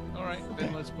 Yeah. All right,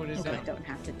 then let's put it so I down. don't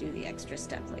have to do the extra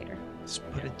step later. Let's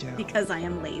put it down. Because I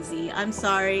am lazy. I'm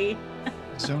sorry.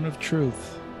 Zone of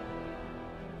truth.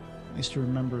 I used to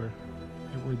remember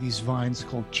there were these vines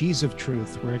called Cheese of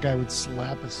Truth, where a guy would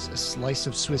slap a slice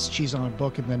of Swiss cheese on a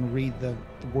book and then read the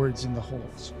words in the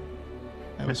holes.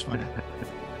 That was funny.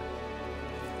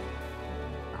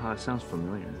 Oh, that sounds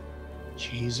familiar.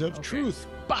 Cheese of Truth.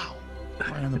 Bow.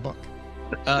 Right on the book.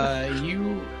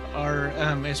 You are,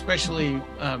 especially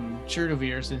Chur Do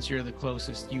Vir, since you're the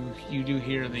closest. You do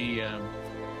hear the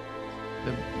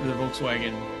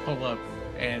Volkswagen pull up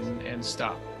and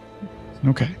stop.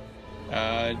 Okay.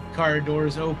 Car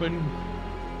doors open.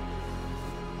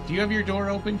 Do you have your door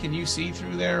open? Can you see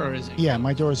through there, or is it? Yeah,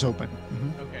 my door is open.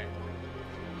 Mhm. Okay.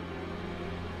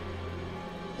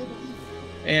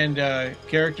 And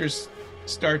characters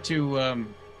start to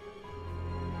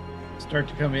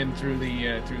come in through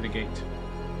the gate.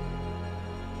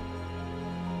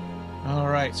 All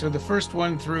right. So the first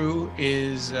one through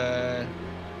is a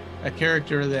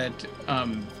character that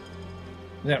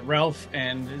Ralph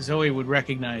and Zoe would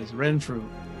recognize, Renfrew.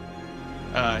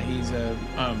 He's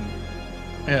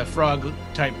a frog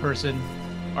type person,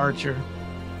 archer,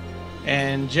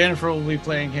 and Jennifer will be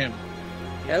playing him.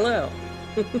 Hello.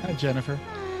 Hi, Jennifer.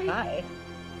 Hi.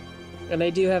 And I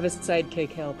do have a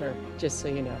sidekick helper, just so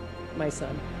you know. My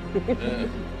son.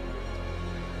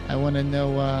 I want to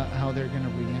know how they're going to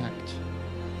react.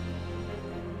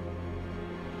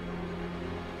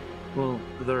 Well,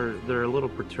 they're a little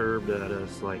perturbed at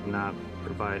us, like not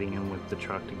providing him with the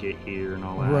truck to get here and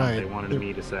all that. Right. They wanted to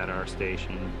meet us at our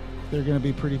station. They're going to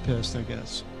be pretty pissed, I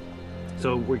guess.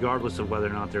 So regardless of whether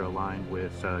or not they're aligned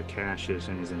with Cassius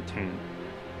and his intent,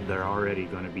 they're already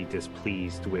going to be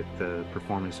displeased with the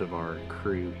performance of our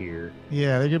crew here.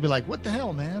 Yeah, they're going to be like, what the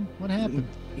hell, man? What happened?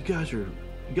 You guys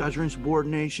are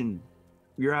insubordination.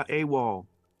 You're out AWOL.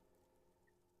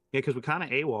 Yeah, because we're kind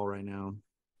of AWOL right now.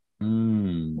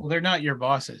 Well, they're not your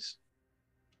bosses.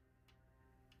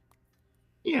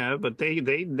 Yeah, but they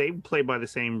play by the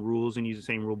same rules and use the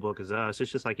same rule book as us.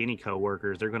 It's just like any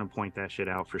coworkers. They're going to point that shit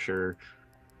out for sure.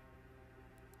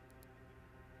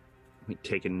 Like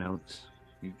taking notes.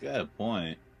 You got a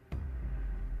point.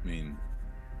 I mean,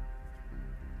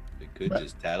 they could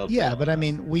just tattle. Yeah, but I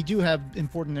mean, we do have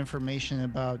important information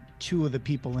about two of the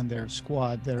people in their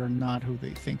squad that are not who they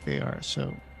think they are.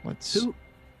 So let's...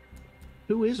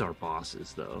 Who is our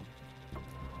bosses, though?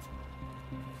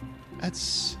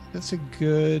 That's a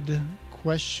good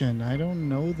question. I don't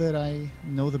know that I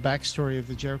know the backstory of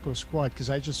the Jericho Squad because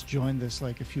I just joined this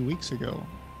like a few weeks ago,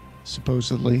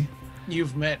 supposedly.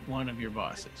 You've met one of your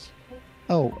bosses.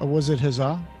 Oh, was it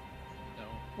Huzzah? No.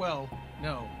 Well,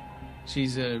 no.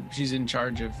 She's in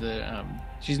charge of the.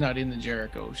 She's not in the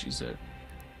Jericho.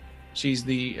 She's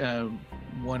the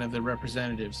one of the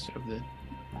representatives of the.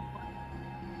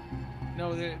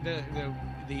 No, the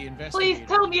investigator. Please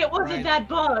tell me it wasn't Right. that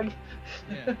bug.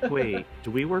 Yeah. Wait,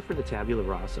 do we work for the Tabula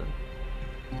Rasa?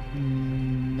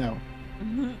 No.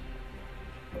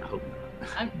 I hope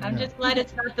not. I'm No. just glad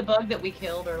it's not the bug that we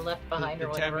killed or left behind The or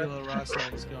whatever. tabula rasa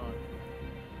is gone.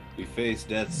 We faced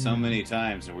death so many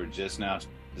times, and we're just now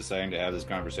deciding to have this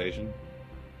conversation.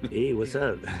 Hey, what's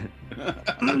up?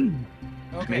 Okay.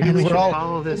 Maybe And we we're should all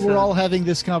follow this. we're all having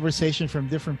this conversation from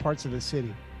different parts of the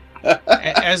city.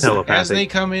 As Telepathic. they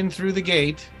come in through the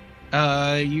gate,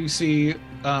 you see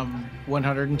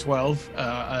 112,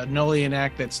 a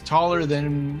Nullianac that's taller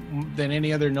than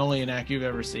any other Nullianac you've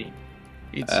ever seen.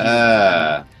 It's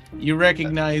you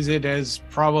recognize it as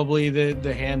probably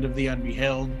the hand of the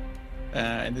Unbeheld,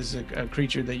 and this is a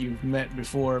creature that you've met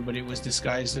before, but it was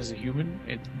disguised as a human.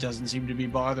 It doesn't seem to be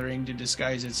bothering to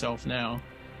disguise itself now.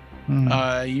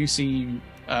 You see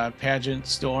Pageant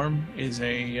Storm is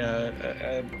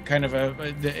a kind of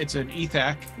it's an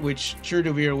Ethak, which Chur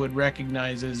Do Vir would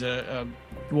recognize as a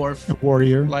dwarf A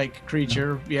warrior. like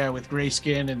creature, with gray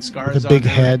skin and scars a big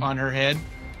head. on her head.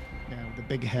 Yeah, with the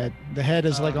big head. The head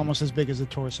is like almost as big as the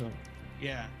torso.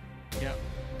 Yeah.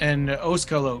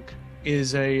 Oskalok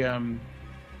is a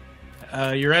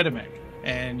Yzordderrex,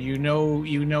 and you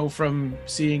know from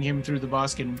seeing him through the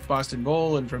Boston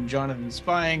Bowl and from Jonathan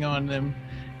spying on them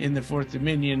in the Fourth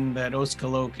Dominion that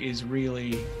Oskalok is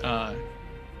really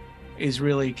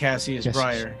Cassius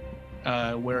Briar,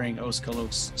 wearing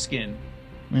Oskalok's skin.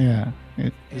 Yeah,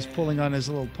 he's pulling on his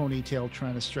little ponytail,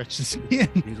 trying to stretch his skin.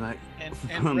 He's like, and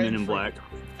Men in Black.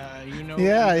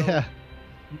 Yeah.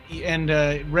 And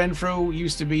Renfrew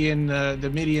used to be in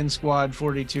the Midian Squad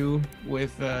 42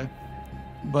 with,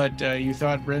 but you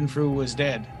thought Renfrew was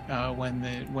dead when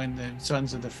the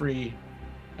Sons of the Free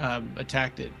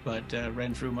attacked it, but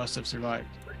Renfrew must have survived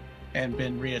and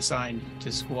been reassigned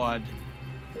to Squad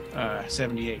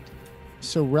 78.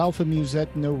 So Ralph and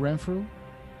Musette know Renfrew?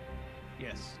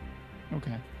 Yes.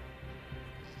 Okay.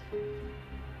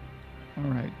 All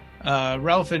right.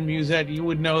 Ralph and Musette, you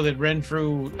would know that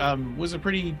Renfrew was a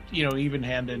pretty,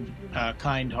 even-handed,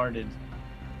 kind-hearted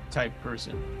type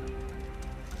person.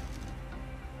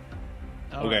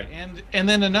 Okay. And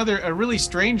then a really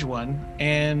strange one,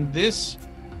 and this,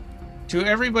 to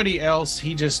everybody else,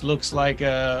 he just looks like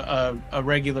a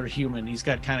regular human. He's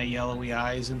got kind of yellowy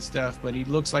eyes and stuff, but he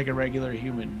looks like a regular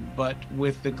human. But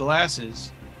with the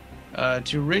glasses,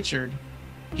 to Richard,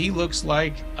 he looks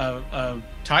like a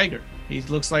tiger. He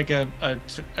looks like a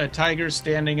tiger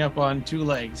standing up on two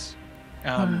legs.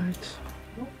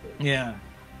 Yeah.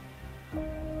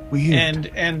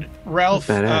 Weird. And Ralph,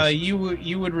 you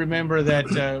would remember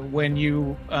that when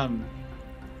you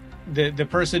the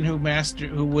person who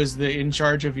was in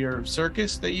charge of your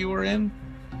circus that you were in,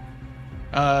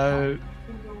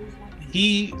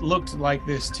 he looked like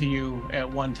this to you at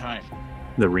one time.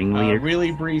 The ringleader.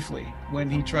 Really briefly, when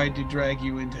he tried to drag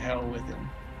you into hell with him.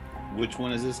 Which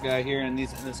one is this guy here in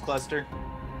this cluster?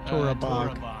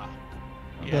 Torabog.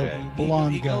 Yeah, The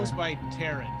blonde he guy. goes by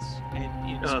Terrence in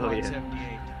Squad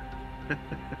 78.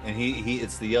 And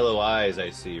it's the yellow eyes I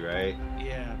see, right?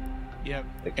 Yeah. Yep.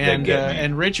 That And get me.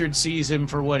 and Richard sees him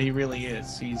for what he really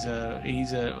is. He's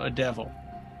a devil.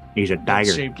 He's a That's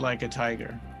tiger. shaped like a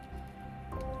tiger.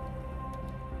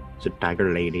 It's a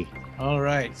tiger lady. All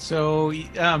right. So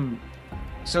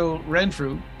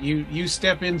Renfrew, you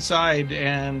step inside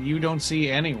and you don't see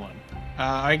anyone.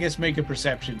 I guess make a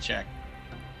perception check.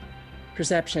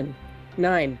 Perception.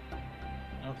 9.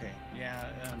 Okay. Yeah.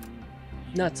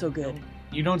 Not so good.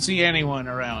 You don't see anyone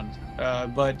around,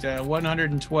 but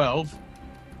 112.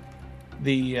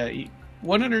 The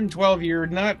 112.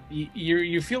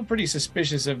 You feel pretty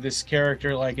suspicious of this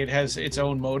character, like it has its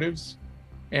own motives,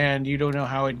 and you don't know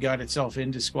how it got itself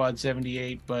into Squad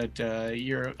 78, but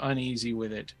you're uneasy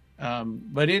with it.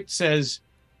 But it says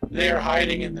they're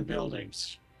hiding in the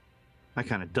buildings. I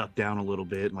kind of duck down a little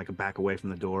bit and back away from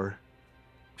the door.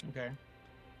 Okay.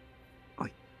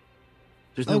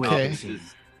 There's no way. Okay.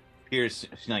 Pierce,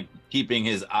 keeping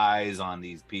his eyes on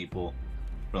these people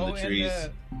from the trees.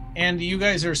 And you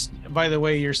guys are, by the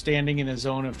way, you're standing in a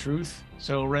zone of truth.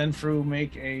 So Renfrew,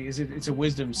 make it's a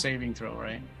wisdom saving throw,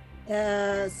 right?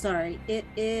 Sorry. It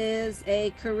is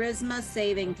a charisma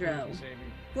saving throw.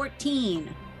 14.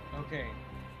 Okay.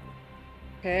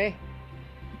 Okay.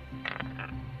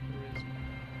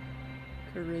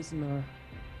 Charisma.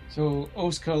 So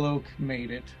Oskalok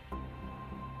made it.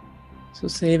 So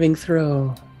saving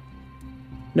throw.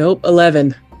 Nope,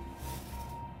 11.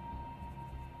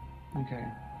 Okay.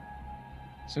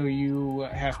 So you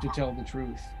have to tell the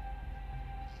truth.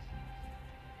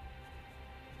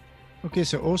 Okay,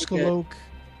 so Oskalok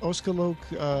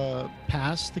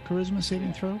passed the charisma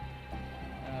saving throw,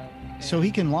 so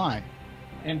he can lie.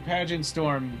 And Pageant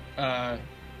Storm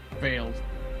failed.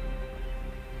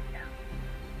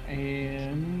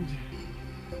 And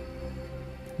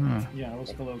yeah,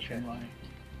 Oskalok can lie.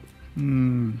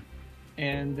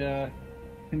 And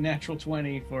natural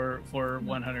 20 for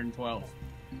 112.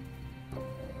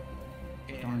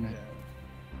 Darn it.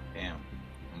 Damn,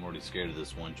 I'm already scared of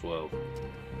this 112.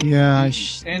 Yeah,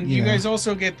 you guys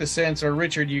also get the sense, or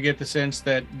Richard, you get the sense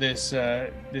that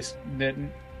that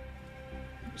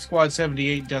Squad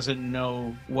 78 doesn't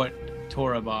know what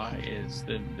Torabah is,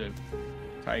 the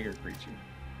tiger creature.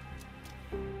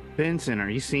 Benson, are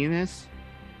you seeing this?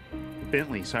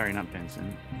 Bentley, sorry, not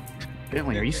Benson.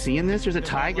 Bentley, are you seeing this? There's a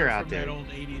tiger out there. That old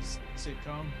 80s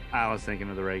sitcom. I was thinking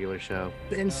of the regular show.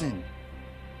 Benson.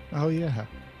 Oh yeah,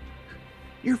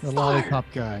 You're the fired. lollipop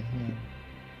guy.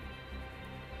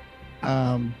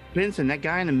 Yeah. Benson, that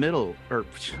guy in the middle, or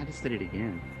I just did it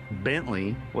again.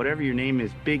 Bentley, whatever your name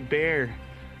is, Big Bear.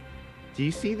 Do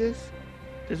you see this?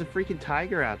 There's a freaking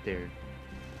tiger out there.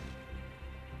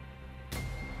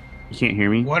 You can't hear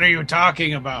me? What are you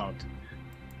talking about?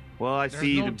 Well, I There's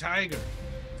see no tiger.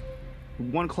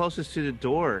 one closest to the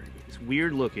door. It's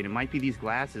weird looking. It might be these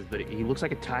glasses, but he looks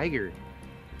like a tiger.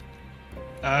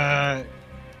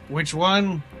 Which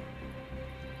one?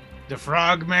 The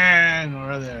Frogman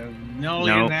or the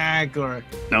Nullianac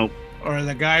Nope. Or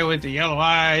the guy with the yellow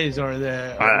eyes or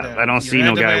I don't see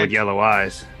no guy with yellow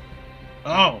eyes.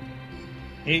 Oh.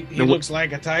 He looks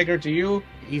like a tiger to you?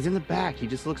 He's in the back. He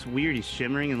just looks weird. He's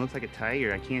shimmering and looks like a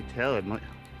tiger. I can't tell.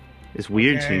 It's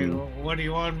weird to me. What do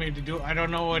you want me to do? I don't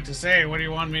know what to say. What do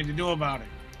you want me to do about it?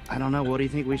 I don't know. What do you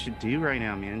think we should do right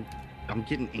now, man? I'm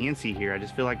getting antsy here. I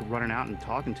just feel like running out and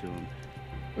talking to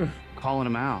him. Calling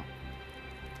him out.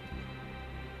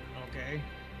 Okay.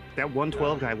 That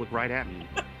 112 guy looked right at me.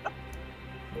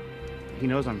 He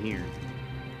knows I'm here.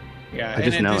 Yeah, I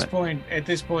just and know at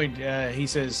this point, he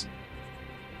says,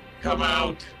 "Come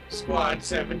out, Squad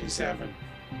 77."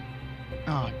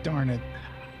 Oh, darn it.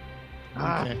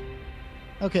 Okay.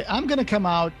 Okay, I'm going to come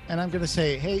out and I'm going to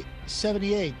say, hey,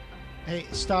 78, hey,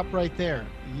 stop right there.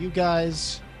 You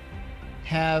guys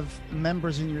have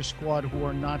members in your squad who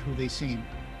are not who they seem.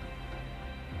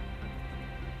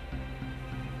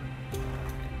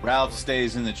 Ralph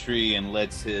stays in the tree and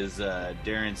lets his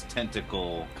Darren's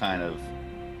tentacle kind of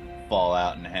fall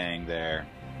out and hang there,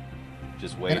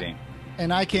 just waiting.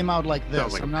 And I came out like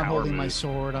this. Like I'm not holding my move.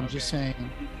 sword. I'm just saying,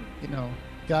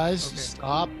 guys,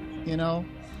 stop, All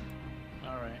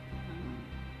right.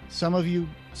 Some of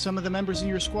the members in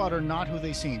your squad are not who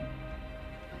they seem.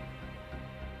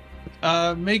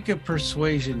 Make a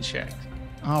persuasion check.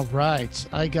 All right.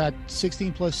 I got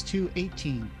 16 plus 2,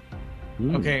 18.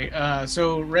 Okay,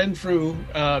 so Renfrew,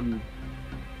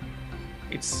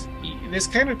 this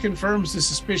kind of confirms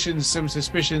some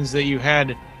suspicions that you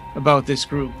had about this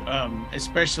group,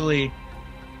 especially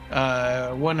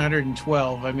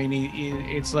 112. I mean,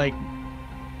 it's like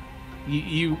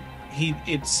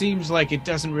it seems like it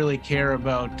doesn't really care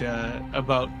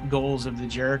about goals of the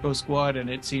Jericho Squad, and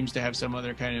it seems to have some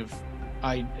other kind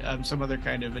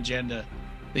of agenda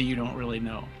that you don't really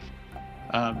know.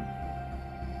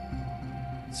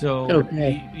 So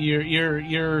Okay.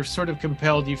 you're sort of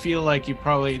compelled. You feel like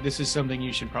this is something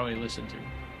you should probably listen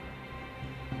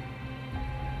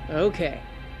to. Okay.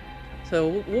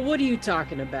 So what are you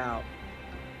talking about?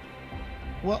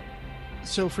 Well,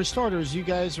 so for starters, you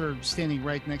guys are standing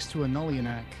right next to a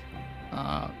Nullianac.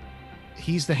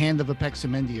 He's the hand of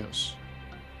Hapexamendios.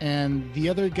 And the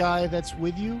other guy that's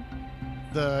with you,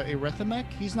 the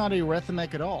Yzordderrex, he's not a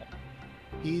Yzordderrex at all.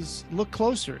 Look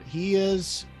closer.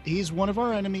 He's one of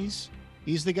our enemies.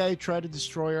 He's the guy who tried to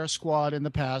destroy our squad in the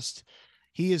past.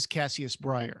 He is Cassius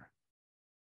Briar.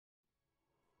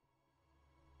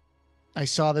 I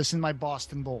saw this in my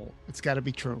Boston Bowl. It's got to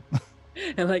be true.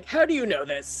 And like, how do you know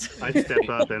this? I step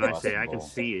up and I say, I can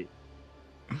see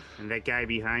it. And that guy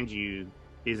behind you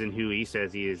isn't who he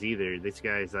says he is either. This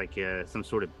guy's like some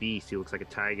sort of beast. He looks like a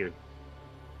tiger.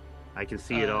 I can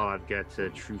see it all. I've got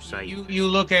true sight. You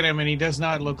look at him and he does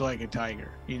not look like a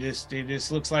tiger. He just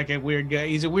looks like a weird guy.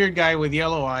 He's a weird guy with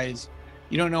yellow eyes.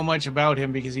 You don't know much about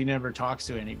him because he never talks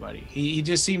to anybody. He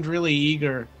just seemed really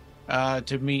eager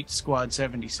to meet Squad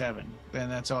 77, and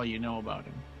that's all you know about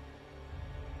him.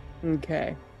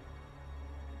 Okay.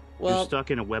 You're Well,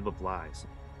 stuck in a web of lies.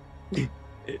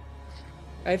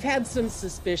 I've had some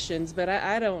suspicions, but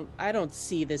I don't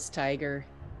see this tiger.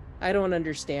 I don't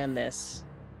understand this.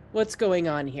 What's going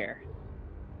on here?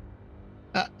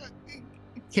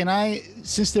 Can I,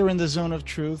 since they're in the zone of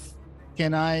truth,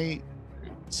 can I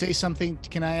say something?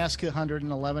 Can I ask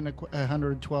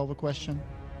 112 a question?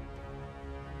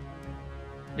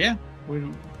 Yeah.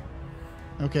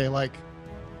 Okay, like,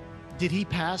 did he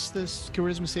pass this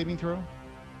charisma saving throw?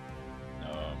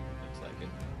 Looks like it.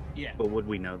 Yeah. But would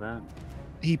we know that?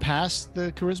 He passed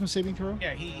the charisma saving throw?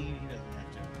 Yeah, he doesn't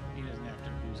have to. He doesn't have to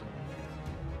lose it.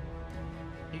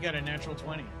 He got a natural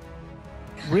 20.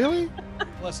 Really?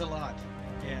 Plus a lot.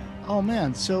 Yeah. Oh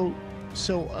man, so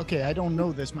okay, I don't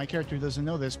know this. My character doesn't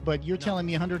know this, but you're telling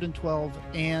me 112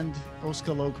 and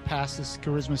Oskalok passed this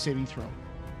charisma saving throw.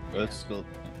 Let's go.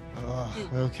 Oh,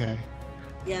 okay.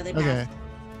 Yeah, they Okay. passed.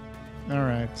 All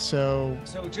right. So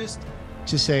So just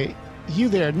say, you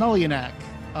there, Nullianac,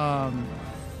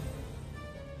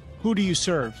 who do you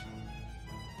serve?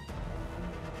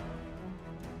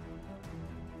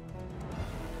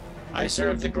 I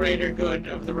serve the greater good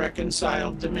of the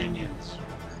reconciled dominions.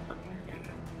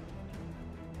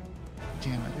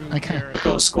 Damn it. I can't.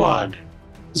 Jericho Squad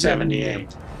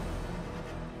 78.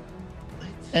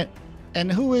 And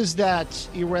who is that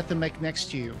Yzordderrex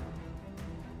next to you?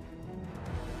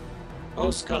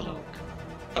 Oskalok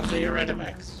of the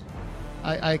Yzordderrex.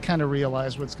 I kind of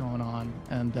realize what's going on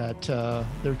and that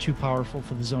they're too powerful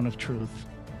for the zone of truth.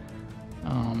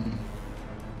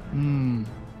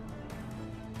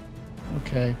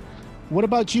 Okay. What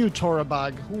about you,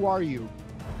 Torabog? Who are you?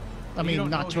 I mean, don't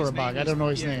not know his Torabog. name. I don't know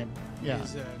his name. Yeah.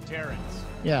 Is Terrence.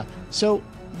 Yeah. So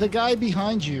the guy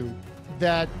behind you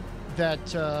that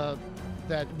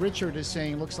Richard is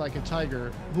saying looks like a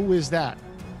tiger, who is that?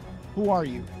 Who are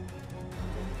you?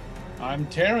 I'm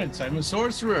Terrence. I'm a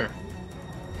sorcerer.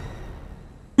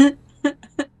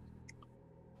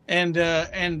 and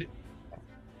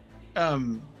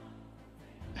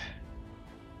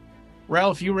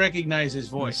Ralph, you recognize his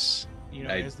voice. You know,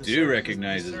 I as the do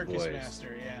recognize his circus voice.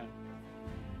 Master, yeah.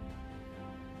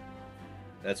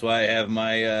 That's why I have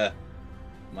my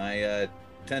my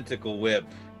tentacle whip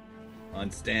on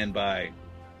standby.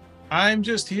 I'm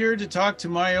just here to talk to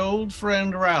my old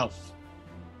friend Ralph.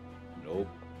 Nope.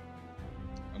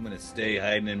 I'm gonna stay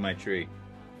hiding in my tree.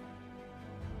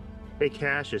 Hey,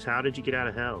 Cassius, how did you get out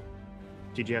of hell?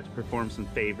 Did you have to perform some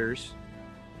favors?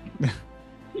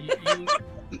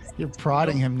 You're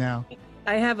prodding him now.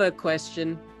 I have a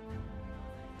question.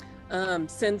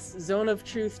 Since Zone of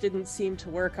Truth didn't seem to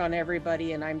work on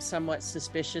everybody and I'm somewhat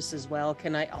suspicious as well,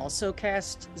 can I also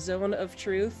cast Zone of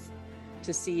Truth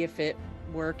to see if it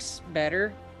works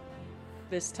better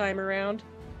this time around?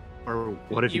 Or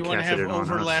what if you want to casted have it on us?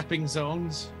 overlapping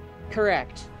zones?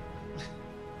 Correct.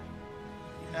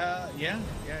 Yeah,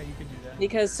 you could do that.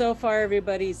 Because so far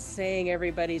everybody's saying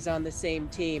everybody's on the same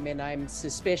team and I'm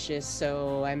suspicious,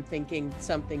 so I'm thinking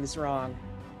something's wrong.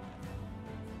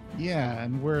 Yeah,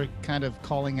 and we're kind of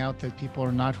calling out that people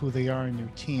are not who they are in your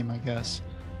team, I guess.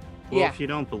 Well, Yeah. if you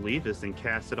don't believe us, then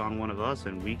cast it on one of us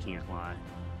and we can't lie.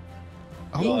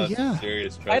 You'll Oh have yeah.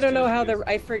 serious I don't know how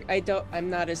issues. I'm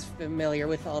not as familiar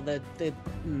with all the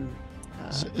Zone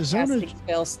of- casting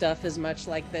spell stuff as much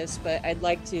like this, but I'd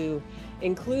like to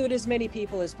include as many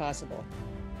people as possible.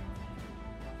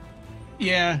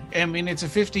 Yeah, I mean, it's a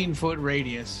 15-foot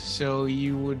radius, so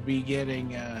you would be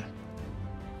getting...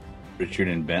 Richard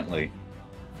and Bentley.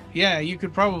 Yeah, you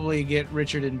could probably get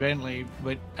Richard and Bentley,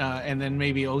 but and then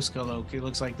maybe Oskalok. It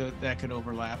looks like that could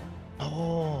overlap.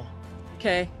 Oh.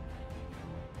 Okay.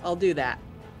 I'll do that.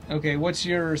 Okay, what's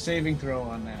your saving throw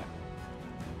on that?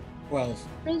 12.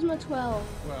 Charisma 12.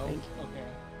 Well, Thank okay.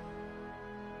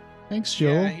 Thanks,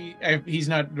 Joe. Yeah, he's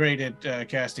not great at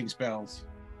casting spells.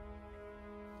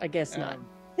 I guess not.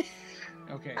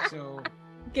 Okay, so...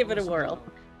 Give it a whirl.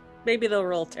 Maybe they'll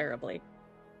roll terribly.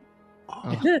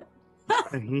 Oh.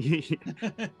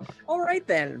 All right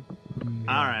then.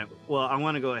 All right. Well, I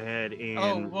want to go ahead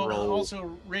and roll.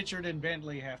 Also, Richard and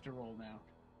Bentley have to roll now.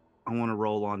 I want to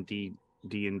roll on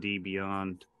D&D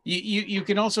Beyond. You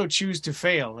can also choose to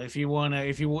fail if you want to.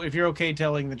 If you're okay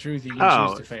telling the truth, you can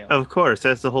choose to fail. Of course,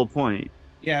 that's the whole point.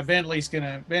 Yeah, Bentley's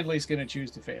gonna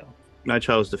choose to fail. I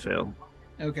chose to fail.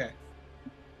 Okay.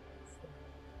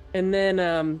 And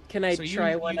then can I So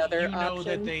try one other you know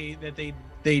option? that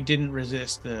they didn't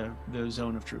resist the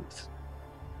Zone of Truth,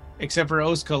 except for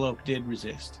Oskalok did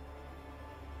resist.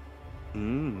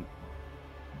 I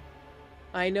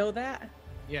know that.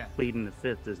 Yeah. Pleading the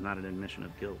fifth is not an admission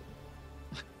of guilt.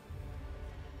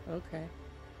 Okay.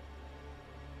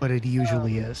 But it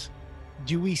usually is.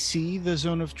 Do we see the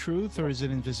Zone of Truth, or is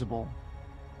it invisible?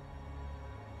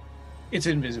 It's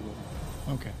invisible.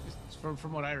 Okay.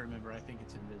 From what I remember, I think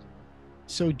it's invisible.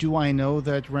 So do I know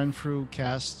that Renfrew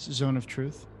casts Zone of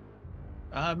Truth?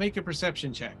 Make a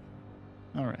perception check.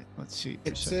 All right, let's see.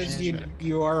 It Perception says check.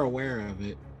 you are aware of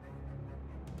it.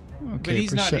 Okay, But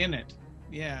he's not in it.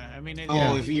 Yeah, I mean...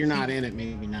 If you're not in it,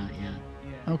 maybe not, yeah.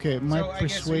 Okay, my So I guess we could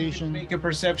persuasion... make a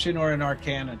perception or an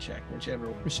arcana check, whichever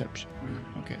one. Perception.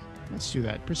 Okay, let's do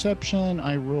that. Perception,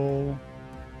 I roll...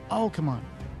 Oh, come on.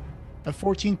 A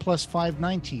 14 plus 5,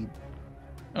 19.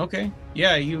 Okay.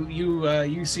 Yeah,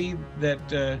 you see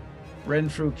that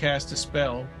Renfrew cast a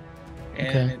spell, and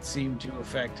Okay. it seemed to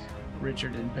affect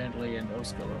Richard and Bentley and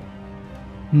Oskalok.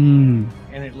 Hmm.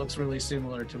 And it looks really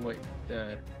similar to what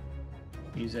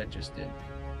Yzette just did.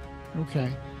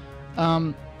 Okay.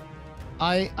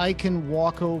 I can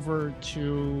walk over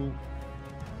to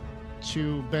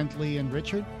Bentley and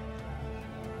Richard.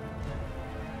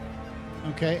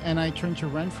 Okay, and I turn to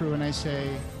Renfrew and I say,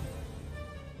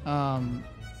 I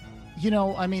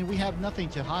mean, we have nothing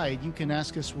to hide. You can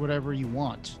ask us whatever you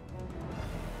want.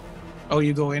 Oh,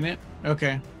 you go in it?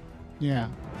 Okay. Yeah.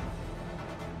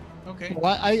 Okay.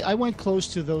 Well, I went close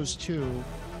to those two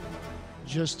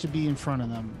just to be in front of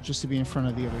them, just to be in front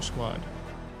of the other squad.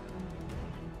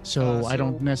 So I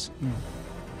don't necessarily...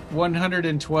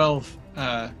 112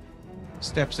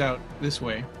 steps out this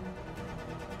way.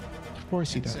 Of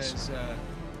course he It does. says,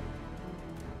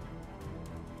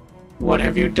 What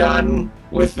have you done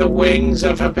with the Wings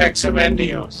of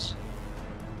Hapexamendios?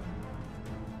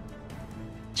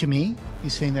 To me?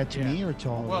 He's saying that to me or to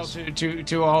all of Well, us?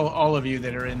 to all of you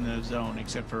that are in the zone,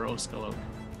 except for Oskalok.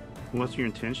 What's your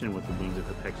intention with the Wings of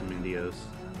Hapexamendios?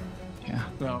 Yeah.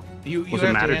 Well, you What's it have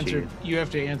to matter to answer. you? You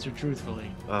have to answer truthfully.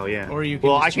 Oh yeah. Or you can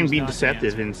Well, just I can choose be not to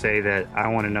deceptive answer. and say that I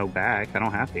want to know back. I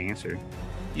don't have to answer.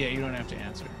 Yeah, you don't have to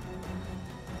answer.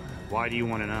 Why do you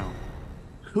want to know?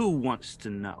 Who wants to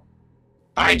know?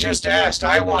 I just asked.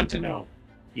 I want to know.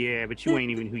 Yeah, but you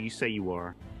ain't even who you say you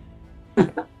are.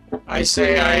 I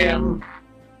say I am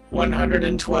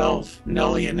 112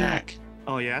 Nullianac.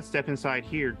 Oh yeah, step inside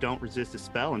here, don't resist a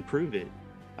spell, and prove it.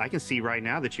 I can see right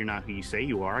now that you're not who you say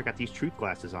you are. I got these truth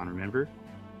glasses on, remember?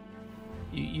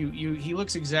 He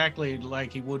looks exactly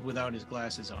like he would without his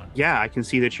glasses on. Yeah, I can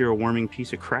see that you're a worming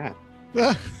piece of crap.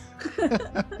 Wow.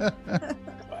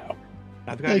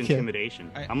 I've got Okay.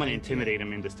 intimidation. I'm gonna intimidate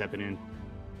him into stepping in.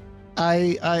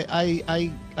 I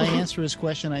answer his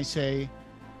question. I say,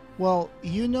 well,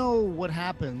 you know what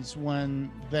happens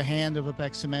when the hand of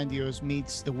Hapexamendios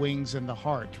meets the wings and the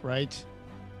heart, right?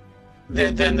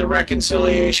 Then the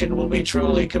reconciliation will be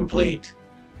truly complete.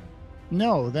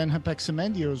 No, then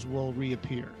Hapexamendios will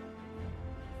reappear.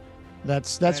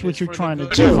 That's That what is you're for the trying to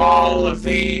good do. Of all of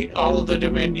the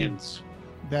dominions.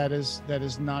 That is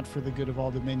not for the good of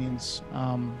all dominions.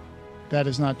 That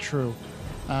is not true.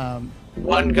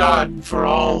 One God for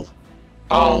all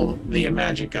the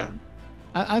Imagica.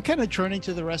 I'm kind of turning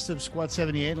to the rest of Squad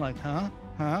 78 like, huh?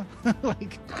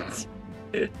 Like,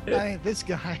 this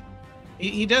guy.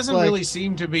 He doesn't Like- really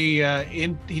seem to be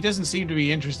he doesn't seem to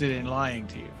be interested in lying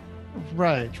to you.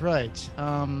 Right.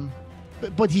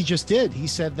 But he just did. He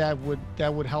said that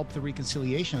would help the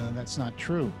reconciliation, and that's not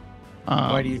true.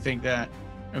 Why do you think that?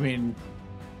 I mean,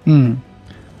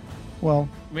 Well,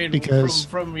 because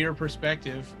from your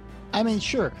perspective, I mean,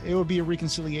 sure, it would be a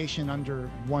reconciliation under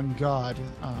one God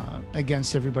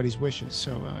against everybody's wishes.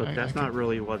 So, But that's not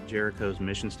really what Jericho's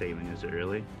mission statement is, it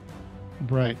really?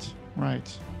 right.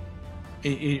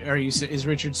 is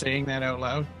Richard saying that out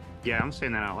loud? Yeah, I'm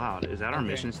saying that out loud. Is that our Okay.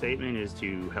 mission statement? Is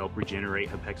to help regenerate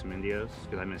Hapexamendios?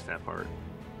 Because I missed that part.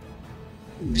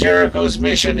 Jericho's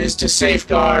mission is to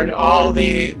safeguard all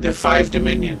the 5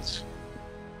 dominions.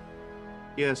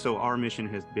 Yeah, so our mission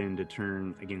has been to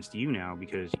turn against you now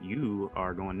because you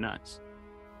are going nuts.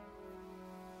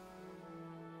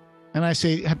 And I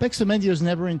say, Hapexamendios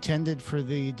never intended for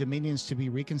the dominions to be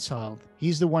reconciled.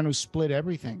 He's the one who split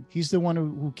everything. He's the one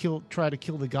who tried to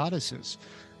kill the goddesses.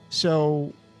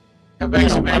 So,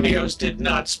 Hapexamendios did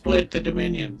not split the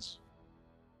dominions.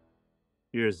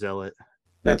 You're a zealot.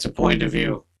 That's a point of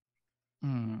view.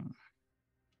 I'm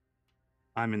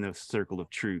in the circle of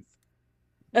truth.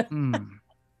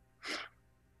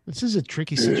 This is a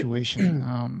tricky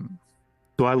situation.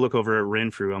 So I look over at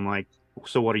Renfrew. I'm like,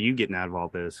 so what are you getting out of all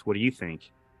this? What do you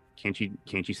think? Can't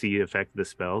you see the effect of the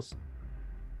spells?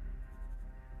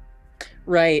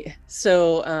 Right.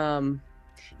 So,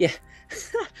 yeah,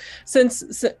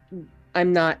 since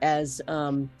I'm not as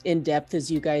in depth as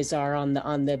you guys are on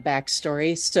the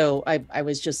backstory, so I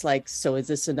was just like, so is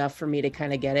this enough for me to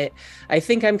kind of get it? I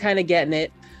think I'm kind of getting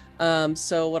it.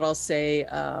 So what I'll say,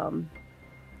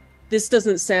 this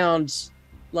doesn't sound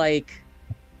like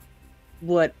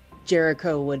what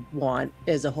Jericho would want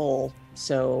as a whole.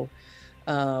 So,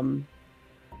 I'm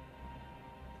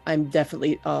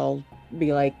definitely, I'll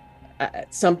be like,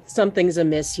 something's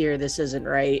amiss here. This isn't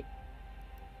right.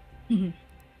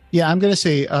 Yeah, I'm going to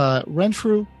say,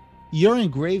 Renfrew, you're in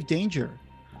grave danger.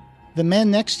 The man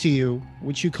next to you,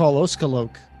 which you call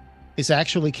Oskalok, is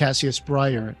actually Cassius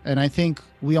Briar. And I think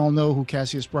we all know who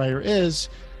Cassius Briar is.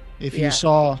 If you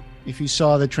saw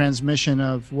the transmission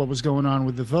of what was going on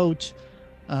with the vote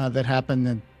that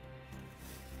happened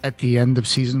at the end of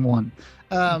season 1.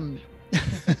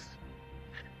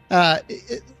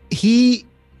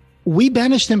 We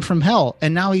banished him from hell,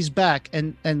 and now he's back.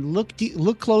 And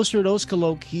look closer at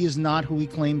Oskalok. He is not who he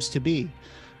claims to be.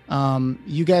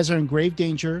 You guys are in grave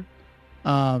danger.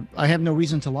 I have no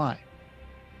reason to lie.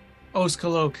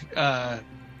 Oskalok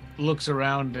looks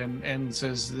around and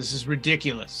says, "This is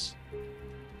ridiculous.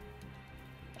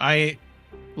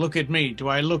 Look at me. Do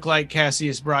I look like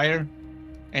Cassius Briar?"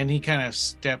 And he kind of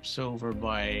steps over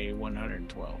by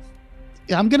 112.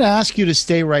 Yeah, I'm going to ask you to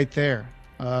stay right there.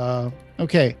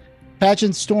 Okay.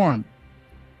 Pageant Storm.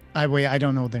 I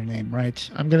don't know their name, right?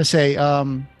 I'm going to say,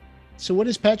 so what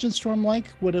is Pageant Storm like?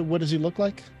 What does he look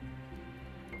like?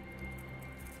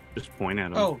 Just point at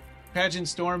him. Oh, Pageant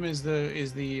Storm is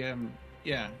the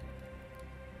yeah.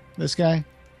 This guy?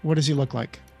 What does he look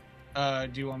like? Do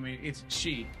you want me? It's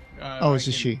she. It's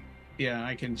a she. Yeah,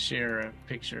 I can share a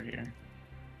picture here.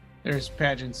 There's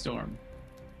Pageant Storm.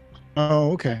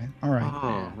 Oh, okay. All right.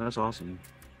 Oh, that's awesome.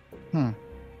 Hmm.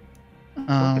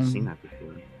 I've seen that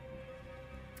before.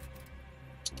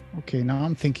 Okay, now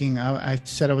I'm thinking. I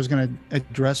said I was going to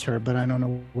address her, but I don't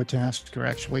know what to ask her.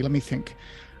 Actually, let me think.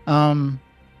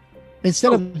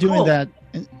 Instead of doing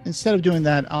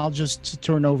that, I'll just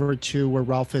turn over to where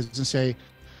Ralph is and say,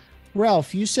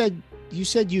 Ralph, you said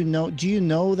you know. Do you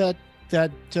know that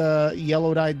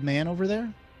yellow-eyed man over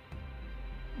there?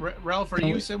 Ralph, are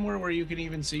you somewhere where you can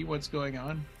even see what's going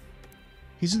on?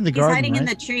 He's in the garden. He's hiding in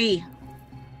right? the tree.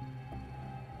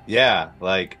 Yeah,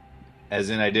 like, as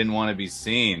in I didn't want to be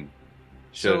seen.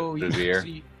 So Chur Do Vir.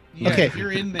 Yeah, Okay, if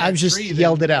you're in that I've just tree,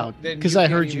 yelled then- it out then because you I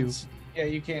can't heard even you. Yeah,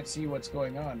 you can't see what's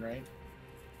going on, right?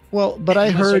 Well, but I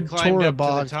Unless I heard climbed up to the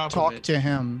Torabog top of talk it. to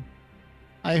him.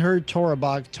 I heard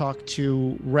Torabog talk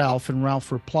to Ralph, and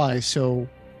Ralph reply. So,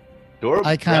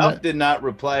 Ralph did not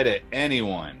reply to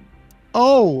anyone.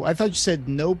 oh, I thought you said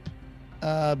nope,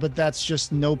 but that's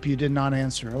just nope. You did not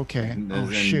answer. Okay. Oh As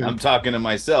in, shoot. I'm talking to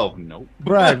myself. Nope.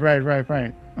 Right.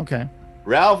 Okay.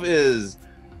 Ralph is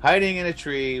hiding in a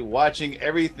tree, watching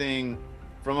everything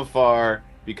from afar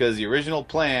because the original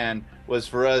plan was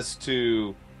for us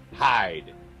to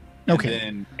hide Okay. and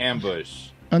then ambush.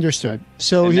 Understood.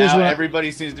 So And here's now what.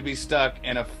 everybody seems to be stuck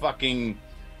in a fucking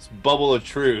bubble of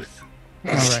truth.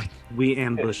 All right. We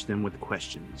ambushed them with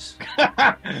questions.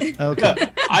 Okay.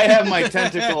 I have my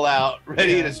tentacle out,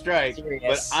 ready to strike, but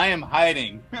Serious. I am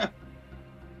hiding.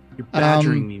 You're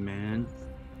badgering me, man.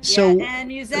 So yeah, and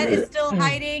Musette is still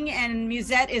hiding, and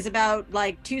Musette is about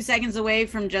like 2 seconds away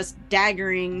from just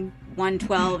daggering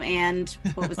 112 and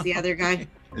what was the other guy?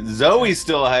 Zoe's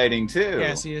still hiding too.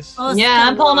 Cassius. Oh, Yeah,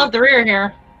 I'm pulling up the rear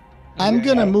here. I'm Okay.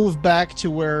 gonna move back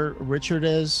to where Richard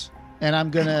is, and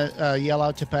I'm gonna yell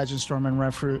out to Pageant Storm and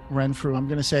Renfrew. I'm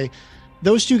gonna say,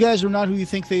 those two guys are not who you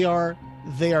think they are.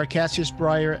 They are Cassius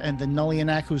Briar and the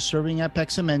Nullianac who's serving at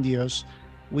Hapexamendios.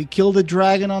 We killed a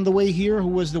dragon on the way here who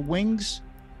was the Wings,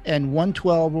 and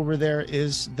 112 over there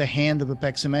is the hand of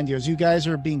Hapexamendios. You guys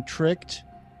are being tricked,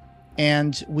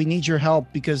 and we need your help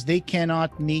because they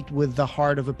cannot meet with the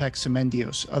heart of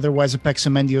Hapexamendios. Otherwise,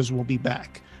 Hapexamendios will be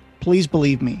back. Please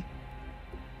believe me.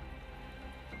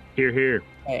 Here.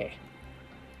 Okay.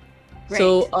 Great.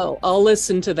 So I'll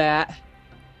listen to that.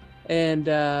 And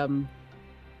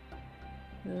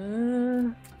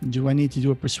Do I need to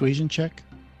do a persuasion check?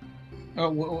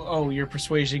 Oh, you're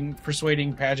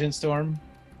persuading Pageant Storm.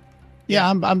 Yeah,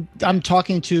 I'm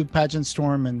talking to Pageant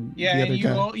Storm and the Yeah, other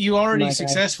guy. you already My bad.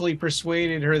 successfully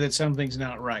persuaded her that something's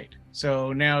not right.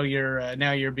 So now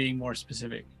you're being more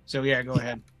specific. So yeah, go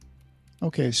ahead.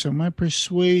 Okay, so my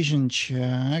persuasion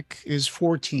check is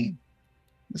 14.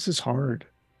 This is hard.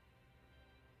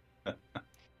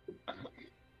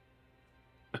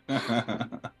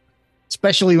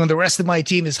 Especially when the rest of my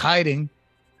team is hiding.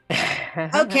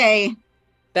 Okay.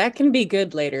 That can be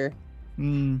good later.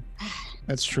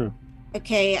 That's true.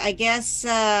 Okay, I guess you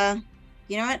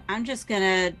know what? I'm just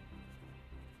gonna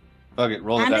Fuck it,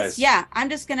 roll the dice. I'm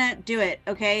just gonna do it.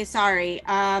 Okay, sorry.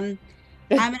 I'm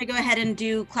gonna go ahead and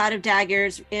do Cloud of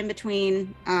Daggers in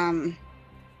between the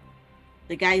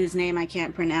guy whose name I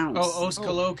can't pronounce. Oh,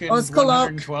 Oskalok and Oskalok.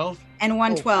 112. And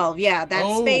 112. Yeah, that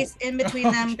Oh, space in between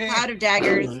them. okay. Cloud of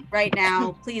Daggers right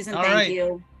now. Please and All thank right.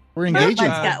 you. We're engaging.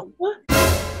 Let's go.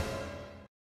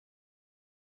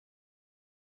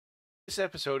 This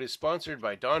episode is sponsored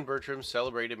by Don Bertram's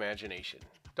Celebrate Imagination.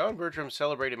 Don Bertram's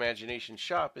Celebrate Imagination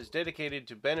shop is dedicated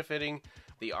to benefiting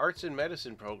the Arts and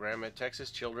Medicine program at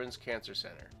Texas Children's Cancer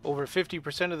Center. Over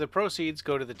 50% of the proceeds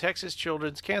go to the Texas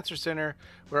Children's Cancer Center,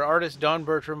 where artist Don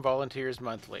Bertram volunteers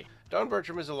monthly. Don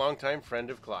Bertram is a longtime friend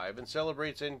of Clive and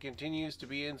celebrates and continues to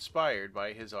be inspired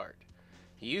by his art.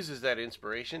 He uses that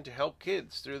inspiration to help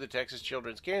kids through the Texas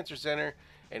Children's Cancer Center,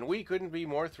 and we couldn't be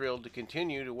more thrilled to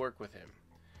continue to work with him.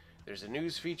 There's a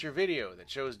news feature video that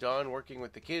shows Don working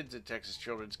with the kids at Texas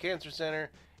Children's Cancer Center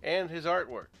and his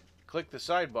artwork. Click the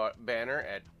side banner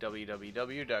at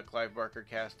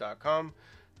www.clivebarkercast.com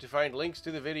to find links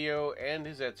to the video and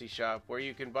his Etsy shop where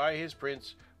you can buy his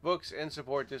prints, books, and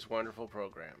support this wonderful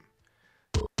program.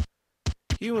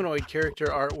 Humanoid character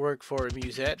artwork for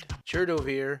Musette, Chur Do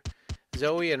Vir,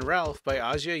 Zoe, and Ralph by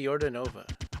Asia Yordanova.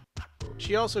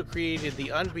 She also created the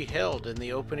Unbeheld in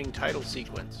the opening title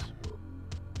sequence.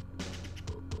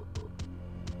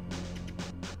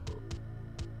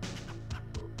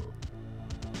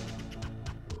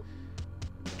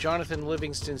 Jonathan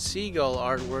Livingston Seagull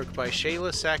artwork by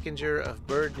Shayla Sackinger of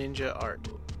Bird Ninja Art.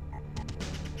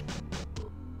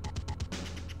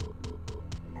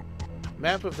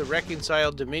 Map of the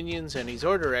Reconciled Dominions and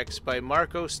Yzordderrex by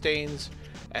Marco Staines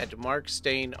at Mark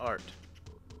Stain Art.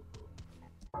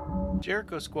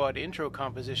 Jericho Squad intro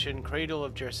composition Cradle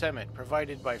of Jersemet,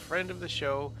 provided by friend of the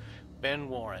show, Ben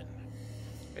Warren.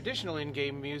 Additional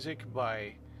in-game music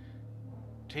by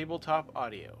Tabletop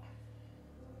Audio.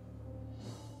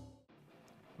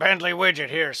 Bentley Widget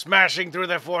here, smashing through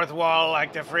the fourth wall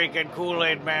like the freaking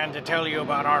Kool-Aid Man to tell you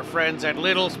about our friends at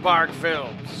Little Spark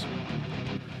Films.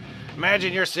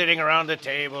 Imagine you're sitting around the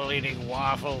table eating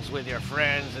waffles with your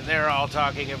friends and they're all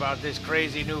talking about this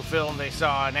crazy new film they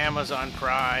saw on Amazon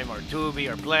Prime or Tubi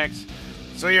or Plex.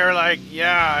 So you're like,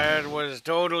 yeah, it was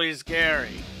totally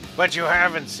scary. But you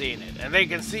haven't seen it, and they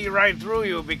can see right through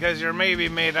you because you're maybe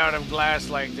made out of glass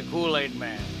like the Kool-Aid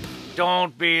Man.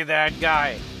 Don't be that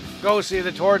guy. Go see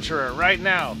The Torturer right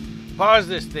now. Pause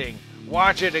this thing,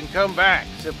 watch it, and come back.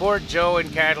 Support Joe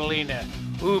and Catalina.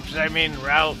 Oops, I mean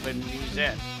Ralph and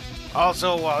Musette.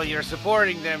 Also, while you're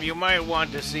supporting them, you might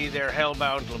want to see their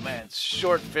Hellbound Laments,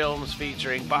 short films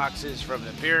featuring boxes from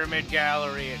the Pyramid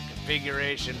Gallery and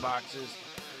configuration boxes.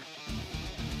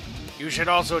 You should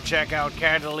also check out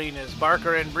Catalina's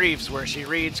Barker and Briefs, where she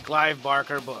reads Clive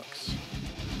Barker books.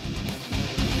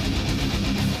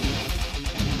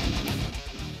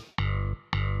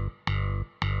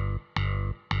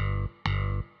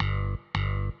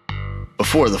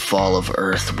 Before the fall of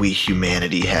Earth, we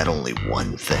humanity had only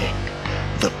one thing: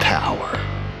 the power.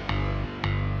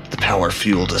 The power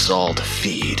fueled us all to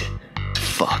feed, to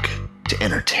fuck, to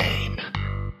entertain.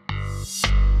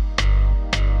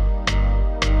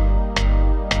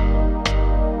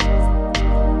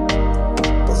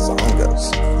 The song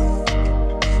goes.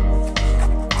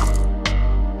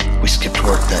 We skipped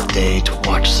work that day to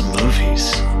watch some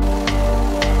movies.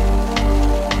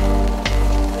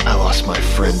 I lost my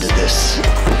friend to this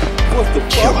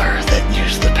killer that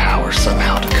used the power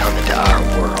somehow to come into our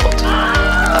world.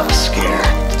 I was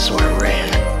scared, so I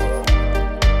ran.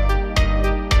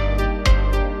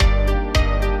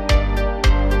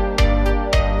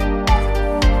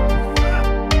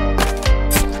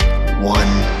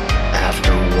 One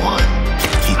after one,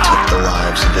 he took the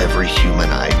lives of every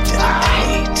human I didn't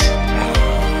hate.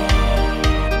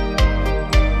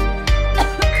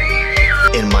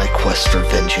 In my quest for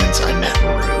vengeance, I met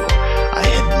Rue. I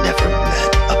had never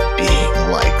met a being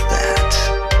like that.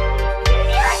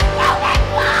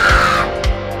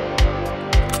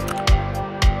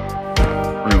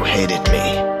 Rue hated me.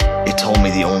 It told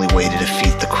me the only way to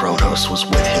defeat the Kronos was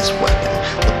with his weapon,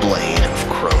 the Blade of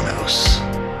Kronos.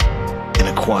 In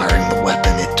acquiring the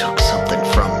weapon, it took something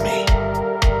from me.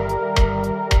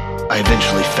 I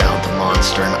eventually found the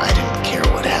monster, and I didn't care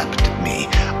what happened to me.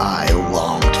 I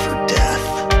longed for death.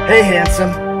 Hey,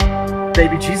 handsome.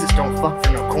 Baby Jesus don't fuck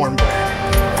for no cornbread.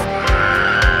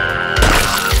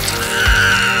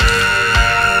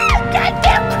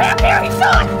 Goddamn cranberry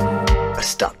sauce! I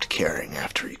stopped caring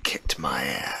after he kicked my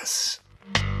ass.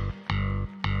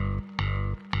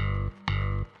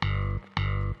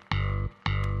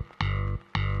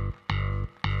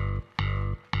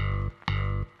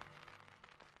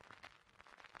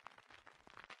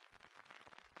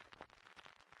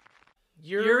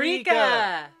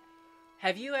 Eureka!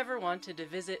 Have you ever wanted to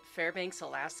visit Fairbanks,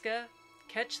 Alaska?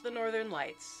 Catch the Northern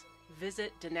Lights,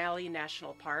 visit Denali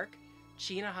National Park,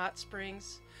 Chena Hot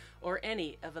Springs, or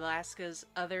any of Alaska's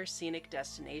other scenic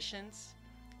destinations?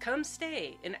 Come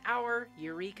stay in our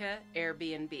Eureka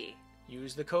Airbnb.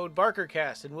 Use the code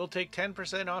BarkerCast and we'll take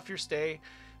 10% off your stay.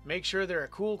 Make sure there are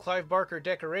cool Clive Barker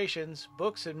decorations,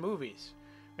 books, and movies.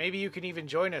 Maybe you can even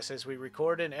join us as we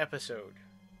record an episode.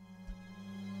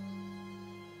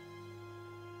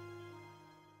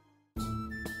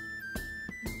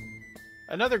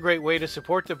 Another great way to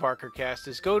support the BarkerCast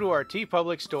is go to our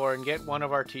TeePublic store and get one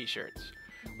of our t-shirts.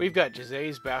 We've got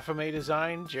Jose's Baphomet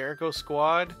design, Jericho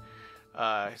Squad,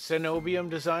 Cenobium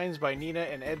designs by Nina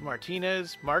and Ed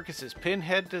Martinez, Marcus's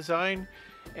Pinhead design,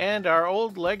 and our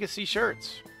old legacy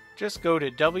shirts. Just go to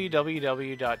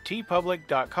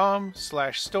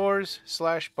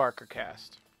www.teepublic.com/stores/BarkerCast.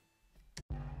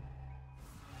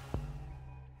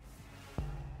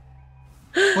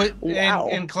 Wow.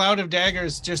 And Cloud of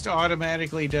Daggers just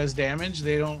automatically does damage.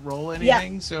 They don't roll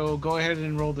anything, so go ahead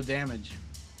and roll the damage.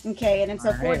 Okay, and it's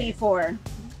a 4d4.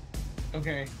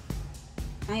 Okay.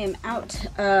 I am out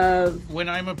of... When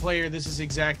I'm a player, this is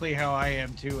exactly how I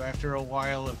am, too. After a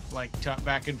while of, like,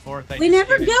 back and forth, we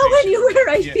never go anywhere,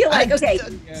 I feel like. Okay,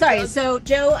 sorry. So,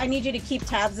 Joe, I need you to keep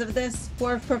tabs of this.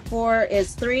 4 for 4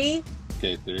 is 3.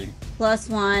 Okay, 3. Plus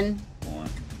 1. 4.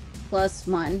 Plus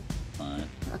 1. 5.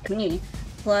 Fuck me.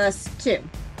 Plus 2.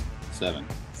 7.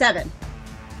 7.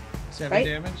 7 right?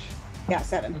 damage? Yeah,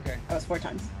 7. Okay. That was 4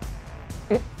 times.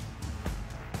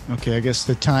 Okay, I guess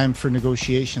the time for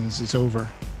negotiations is over.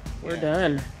 We're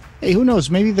done. Hey, who knows?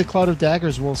 Maybe the Cloud of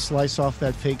Daggers will slice off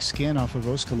that fake skin off of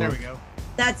Oskalok. There we go.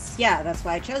 That's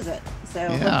why I chose it. So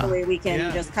Yeah. hopefully we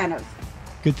can just kind of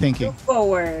Good thinking. move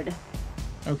forward.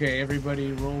 Okay,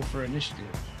 everybody roll for initiative.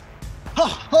 Ho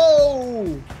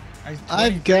ho! I've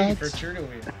 23 got for Chur Do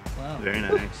Vir. Wow. Very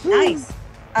nice.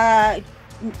 Nice.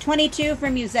 22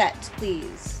 from Musette,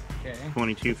 please. Okay.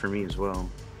 22 for me as well.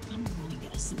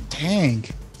 Dang.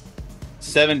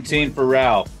 17 for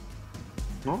Ralph.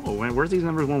 Oh, man, where's these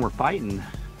numbers when we're fighting?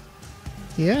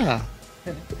 Yeah.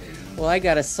 Well, I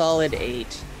got a solid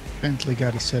 8. Bentley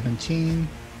got a 17.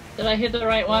 Did I hit the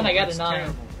right one? I got a 9.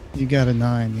 Terrible. You got a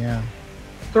 9, yeah.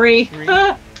 3. 3.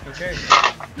 Okay.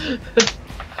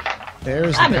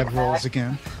 There's the I'm bad in rolls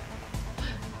again.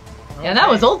 Yeah, that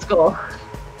was old school.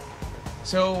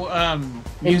 So,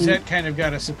 Musette kind of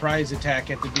got a surprise attack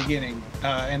at the beginning,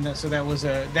 so that was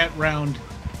that round.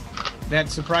 That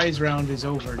surprise round is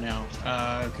over now,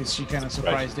 because she kind of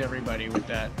surprised everybody with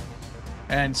that.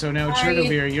 And so now, Chur Do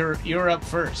Vir, you're up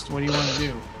first. What do you want to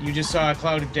do? You just saw a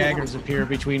cloud of daggers appear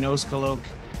between Oskalok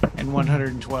and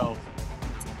 112.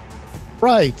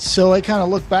 Right, so I kind of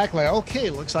look back like, okay,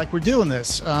 looks like we're doing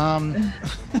this. I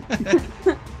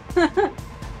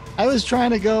was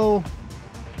trying to go...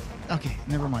 Okay,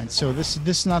 never mind. So this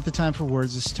is not the time for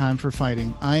words. This is time for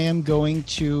fighting. I am going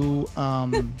to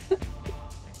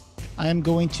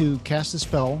cast a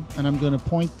spell, and I'm going to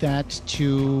point that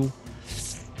to...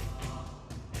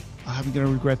 I'm going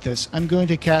to regret this. I'm going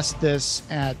to cast this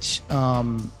at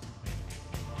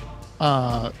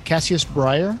Cassius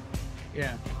Briar.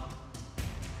 Yeah.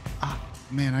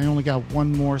 Man, I only got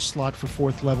one more slot for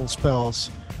 4th level spells.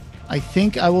 I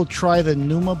think I will try the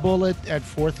Pneuma Bullet at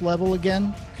 4th level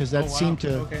again, because that seemed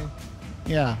to... Okay.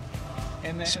 Yeah.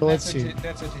 And so let's see.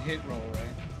 That's a hit roll, right?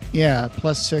 Yeah,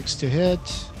 +6 to hit.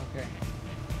 Okay.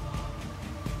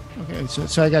 Okay,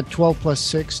 so I got 12 +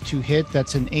 6 to hit.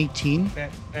 That's an 18.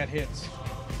 That hits.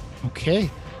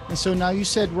 Okay. And so now you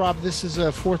said, Rob, this is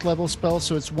a 4th level spell,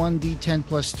 so it's 1d10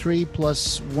 + 3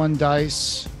 plus 1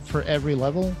 dice for every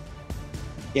level?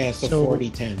 Yeah, so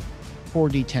 4d10.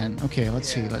 4d10. Okay, let's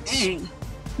see. Dang.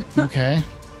 Okay.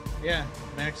 Yeah,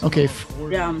 maximum. Okay.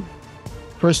 40.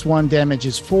 First one damage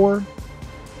is 4.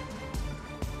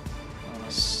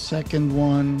 Second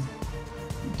one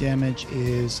damage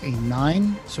is a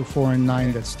 9. So 4 and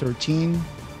 9, that's 13.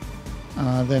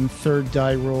 Then third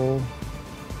die roll,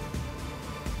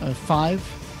 5.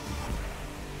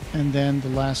 And then the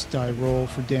last die roll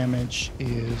for damage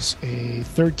is a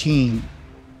 13.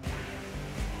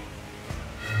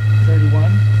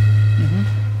 31. Mm-hmm.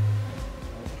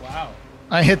 Wow.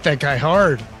 I hit that guy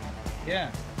hard.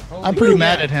 Yeah. I'm pretty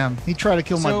mad at him. He tried to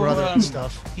kill my brother and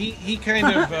stuff. He kind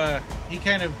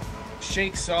of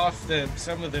shakes off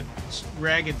some of the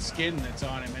ragged skin that's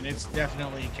on him, and it's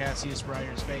definitely Cassius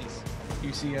Briar's face.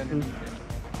 You see underneath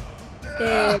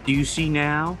it. Do you see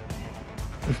now?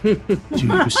 Do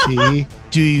you see?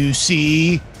 Do you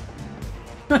see?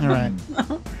 All right.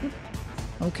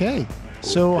 Okay.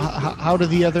 So how do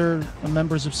the other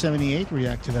members of 78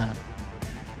 react to that?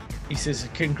 He says,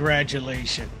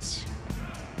 "Congratulations."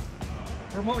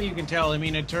 From what you can tell, I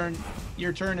mean,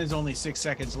 your turn is only 6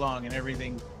 seconds long, and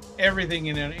everything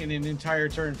in an entire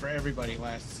turn for everybody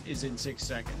is in 6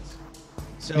 seconds.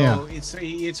 So yeah.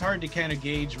 It's hard to kind of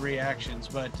gauge reactions,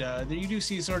 but you do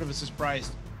see sort of a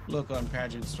surprised look on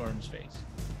Pageant Storm's face,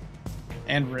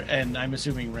 and I'm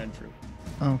assuming Renfrew.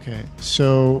 Okay,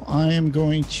 so I am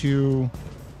going to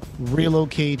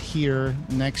relocate here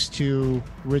next to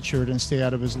Richard and stay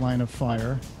out of his line of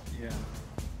fire. Yeah.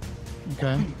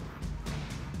 Okay.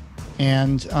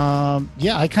 And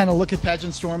yeah, I kind of look at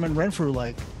Pageant Storm and Renfrew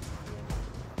like,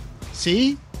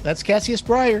 see, that's Cassius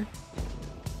Briar.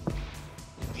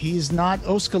 He's not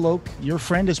Oskalok. Your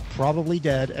friend is probably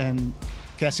dead, and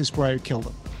Cassius Briar killed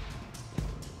him.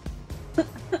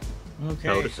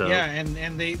 Okay. Yeah,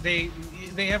 and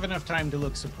they have enough time to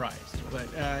look surprised. But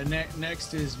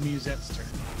next is Musette's turn.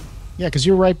 Yeah, because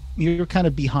you're right. You're kind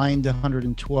of behind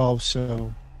 112,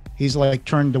 so he's like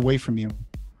turned away from you.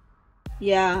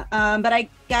 Yeah, but I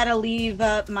gotta leave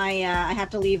up my. I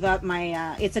have to leave up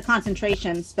my. It's a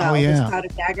concentration spell. Oh, yeah. This Cloud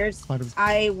of Daggers.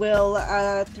 I will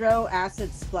throw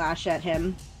acid splash at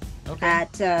him. Okay.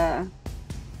 At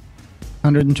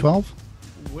 112.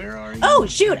 Where are you? Oh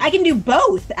shoot! I can do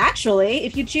both. Actually,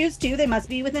 if you choose to, they must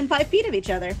be within 5 feet of each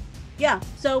other. Yeah,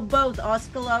 so both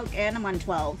Oskalok and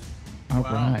 112. All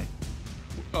right.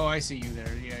 Oh, I see you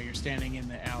there. Yeah, you're standing in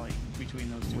the alley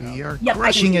between those two. We are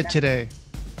crushing it today.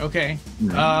 Okay.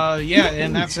 Yeah,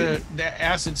 and that's the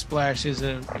acid splash is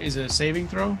a saving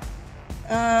throw.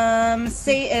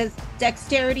 Say is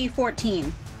dexterity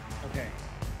 14. Okay.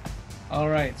 All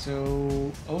right.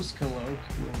 So Oskalok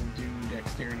will do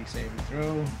dexterity saving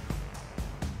throw.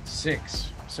 6.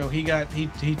 So he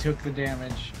took the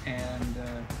damage and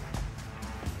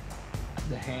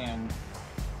the hand.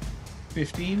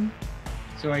 15.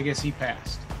 So I guess he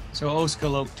passed. So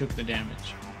Oskalok took the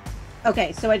damage.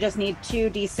 Okay, so I just need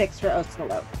 2d6 for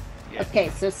Oskalok. Yeah. Okay,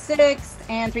 so 6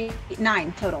 and 3,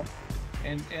 9 total.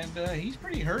 And he's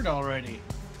pretty hurt already.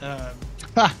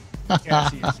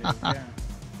 Cassius is, yeah.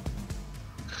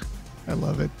 I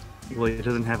love it. Well, he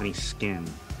doesn't have any skin.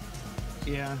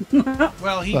 Yeah.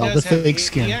 Well, he Well, does the have fake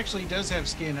skin. He actually does have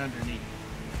skin underneath.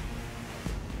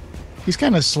 He's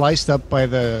kind of sliced up by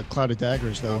the cloud of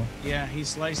daggers, though. Yeah, he's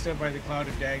sliced up by the cloud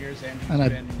of daggers, and he's And I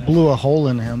been blew a hole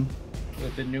in him.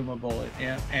 with the Numa bullet.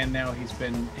 Yeah, and now he's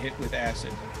been hit with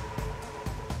acid.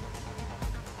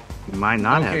 He might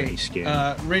not have any skin.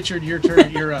 Richard, your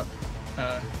turn. You're up.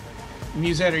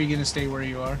 Musette, are you going to stay where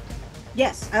you are?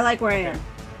 Yes, I like where I am.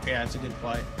 Yeah, it's a good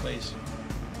place.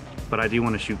 But I do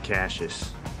want to shoot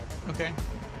Cassius. Okay.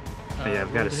 Yeah,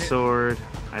 I've got a sword.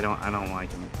 I don't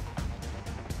like him.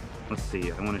 Let's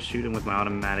see. I want to shoot him with my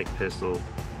automatic pistol.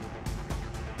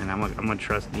 And I'm gonna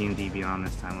trust D&D Beyond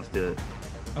this time. Let's do it.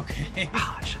 Okay.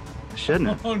 Oh, I shouldn't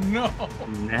have. Oh no.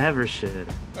 Never should.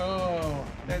 Oh,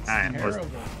 that's All right, terrible. let's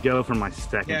go for my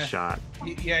second shot.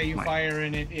 Yeah, you fire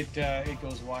and it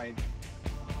goes wide.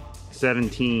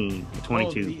 17,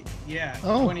 22. Yeah,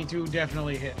 Oh. 22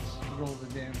 definitely hits. Roll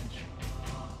the damage.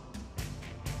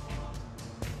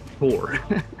 4.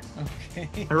 Okay.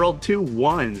 I rolled 2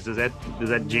 1s. Does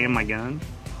that jam my gun,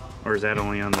 or is that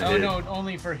only on the hit? No,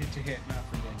 only for hit to hit, not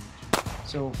for damage.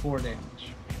 So 4 damage.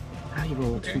 How do you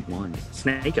roll 2 1s?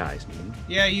 Snake eyes, man.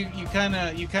 Yeah, you kind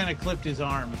of clipped his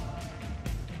arm.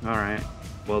 All right.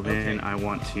 Well then, Okay. I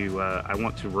want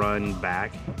to run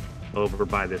back over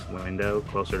by this window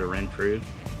closer to Renfrew,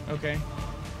 Okay.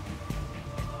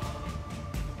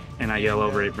 and I yell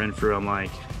over at Renfrew. I'm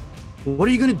like, "What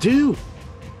are you gonna do?"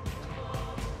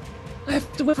 I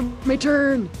have to wait for my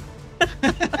turn.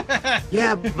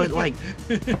 Yeah, but like,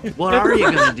 what are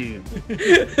you gonna do?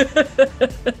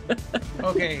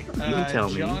 Okay, tell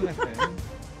me. Jonathan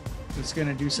is going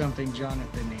to do something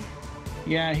Jonathan-y.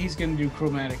 Yeah, he's going to do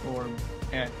Chromatic Orb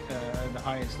at the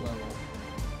highest level.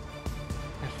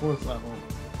 At 4th level.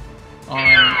 On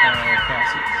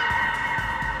Cassius.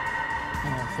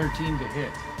 13 to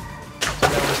hit. So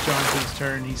that was Jonathan's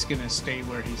turn. He's going to stay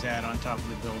where he's at on top of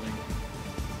the building.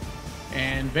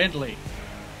 And Bentley.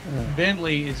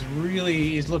 Bentley is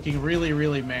looking really,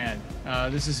 really mad.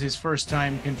 This is his first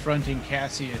time confronting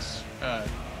Cassius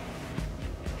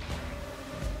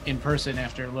in person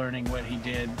after learning what he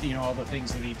did, all the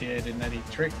things that he did, and that he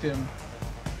tricked him.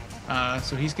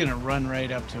 So he's going to run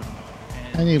right up to him.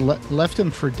 And he left him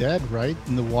for dead, right?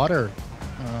 In the water.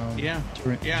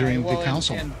 During the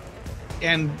council.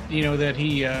 And that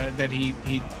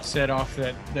he set off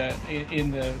that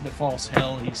in the false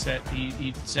hell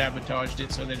he sabotaged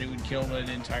it so that it would kill an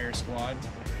entire squad.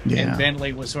 Yeah. And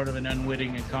Bentley was sort of an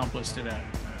unwitting accomplice to that.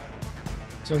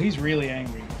 So he's really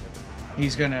angry.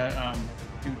 He's gonna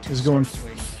do 2 He's going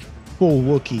swing. full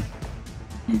Wookiee.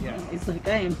 Yeah. He's like,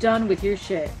 I am done with your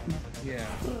shit. Yeah.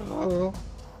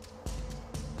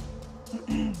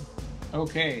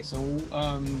 Okay, so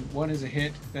 1 is a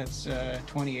hit. That's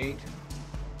 28.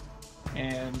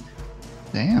 And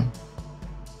Damn.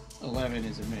 11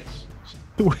 is a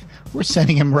miss. We're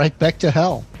sending him right back to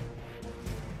hell.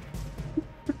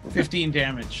 15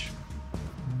 damage.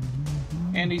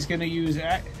 And he's going to use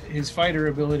his fighter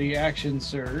ability, Action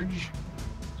Surge,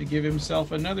 to give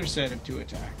himself another set of 2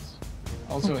 attacks.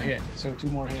 Also a hit, so 2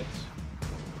 more hits.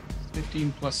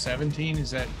 15 plus 17,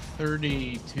 is that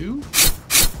 32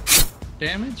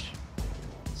 damage?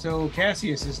 So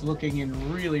Cassius is looking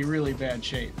in really, really bad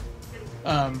shape.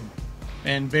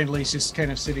 And Bentley's just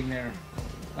kind of sitting there,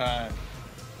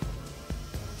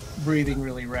 breathing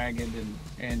really ragged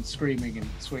and screaming and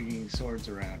swinging swords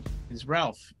around. Is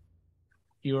Ralph?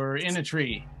 You're in a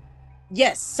tree.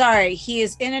 Yes, sorry. He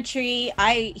is in a tree.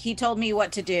 He told me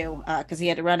what to do because he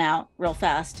had to run out real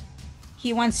fast.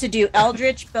 He wants to do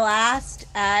Eldritch Blast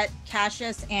at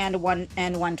Cassius and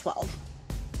 112.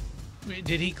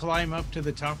 Did he climb up to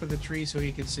the top of the tree so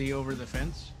he could see over the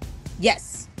fence?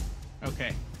 Yes.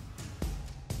 Okay.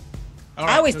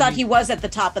 I always thought he was at the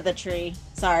top of the tree.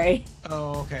 Sorry.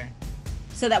 Oh, okay.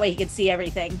 So that way he could see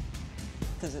everything.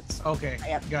 Because it's okay.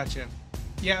 Gotcha.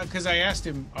 Yeah, because I asked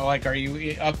him, are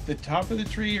you up the top of the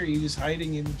tree, or are you just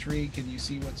hiding in the tree? Can you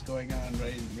see what's going on? But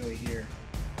I didn't really hear.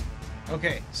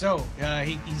 Okay, so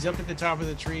he's up at the top of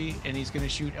the tree, and he's going to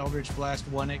shoot Eldritch Blast,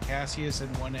 one at Cassius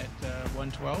and one at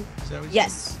 112. Is that what you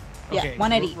Yes. said? Yeah, Okay,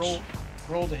 one at each.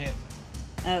 Roll to hit.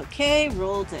 Okay,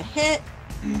 roll to hit.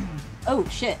 Oh,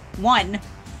 shit. 1.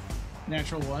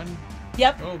 Natural 1.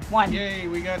 Yep, Oh, 1. Yay,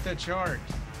 we got the chart.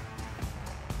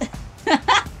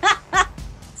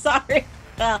 Sorry.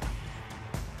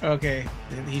 Okay,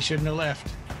 he shouldn't have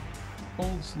left.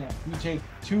 Cold snap. You take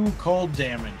 2 cold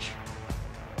damage.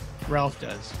 Ralph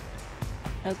does.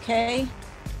 Okay.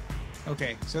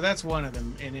 Okay, so that's one of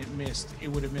them, and it missed. It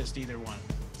would have missed either one.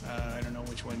 I don't know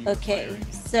which one you were Okay,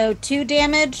 firing. so 2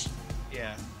 damage.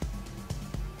 Yeah.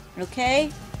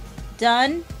 Okay.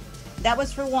 Done. That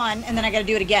was for 1, and then I gotta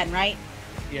do it again, right?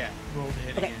 Yeah, roll to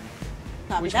hit Okay. again.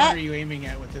 Copy Which that. one are you aiming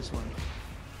at with this one?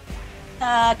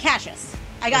 Cassius.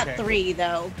 I got Okay. 3,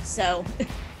 though, so...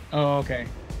 Oh, okay.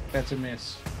 That's a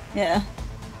miss. yeah.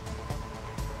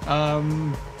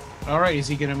 All right, is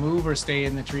he going to move or stay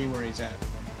in the tree where he's at?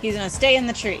 He's gonna stay in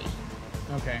the tree.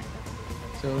 Okay.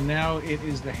 So now it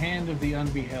is the hand of the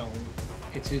Unbeheld.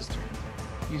 It's his turn.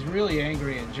 He's really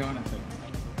angry at Jonathan,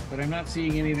 but I'm not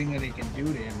seeing anything that he can do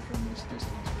to him from this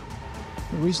distance.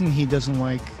 The reason he doesn't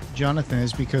like Jonathan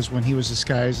is because when he was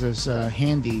disguised as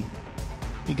Handy,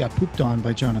 he got pooped on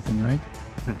by Jonathan, right?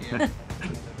 Yeah.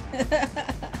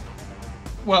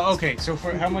 Well, okay, so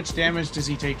for how much damage does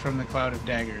he take from the Cloud of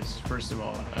Daggers, first of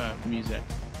all, Musette?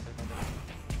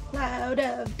 Cloud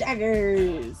of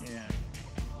daggers. Yeah.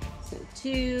 So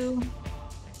 2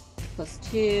 plus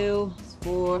 2 is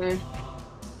 4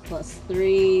 plus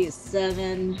 3 is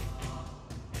 7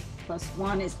 plus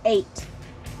 1 is 8.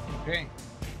 Okay.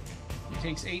 He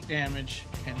takes 8 damage,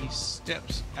 and he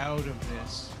steps out of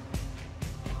this.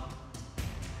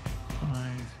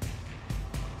 5,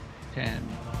 10,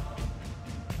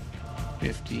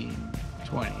 15,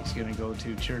 20. He's going to go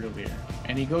to Chur Do Vir.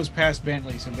 And he goes past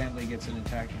Bentley, so Bentley gets an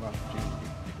attack of opportunity.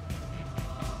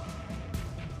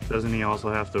 Doesn't he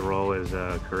also have to roll his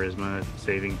charisma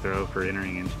saving throw for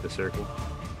entering into the circle?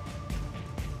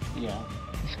 Yeah.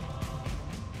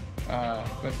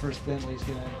 But first, Bentley's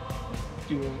going to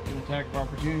do an attack of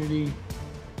opportunity.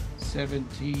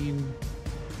 17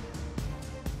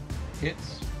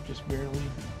 hits, just barely.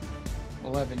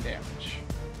 11 damage.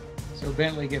 So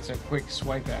Bentley gets a quick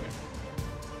swipe at him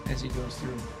as he goes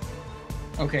through.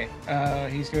 Okay,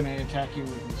 he's going to attack you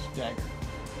with his dagger.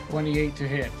 28 to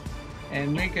hit.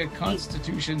 And make a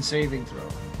Constitution saving throw.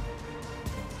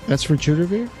 That's for Chur Do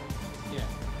Vir? Yeah.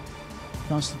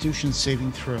 Constitution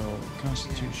saving throw.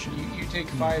 Constitution. You take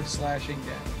 5 slashing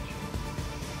damage.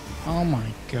 Oh my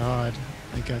god.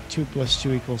 I got 2 plus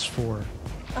 2 equals 4.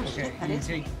 Oh, Okay, shit, that you is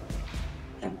take...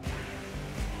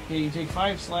 Okay, you take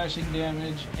 5 slashing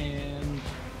damage and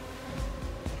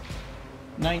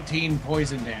 19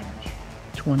 poison damage.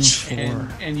 24.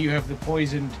 And you have the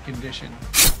poisoned condition.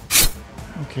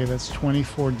 Okay, that's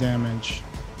 24 damage.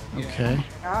 Yeah. Okay.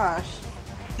 Gosh.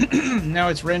 Now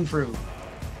it's Renfrew.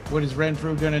 What is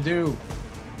Renfrew gonna do?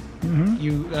 Mm-hmm.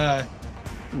 You,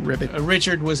 Ribbit.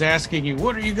 Richard was asking you,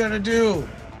 what are you gonna do?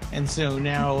 And so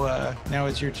now, now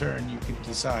it's your turn. You can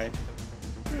decide.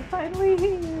 We're finally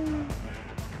here.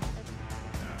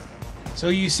 So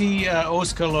you see,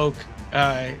 Oskalok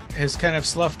has kind of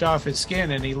sloughed off his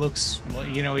skin, and he looks,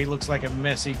 you know, he looks like a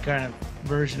messy kind of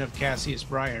version of Cassius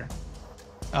Briar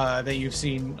that you've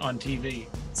seen on TV.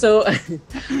 So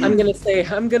I'm gonna say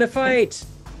I'm gonna fight,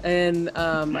 and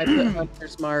I put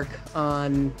Hunter's Mark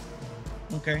on.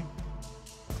 Okay.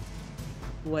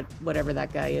 Whatever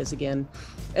that guy is again,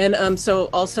 and so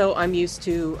also I'm used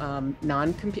to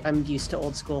I'm used to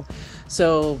old school,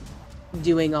 so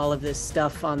doing all of this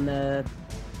stuff on the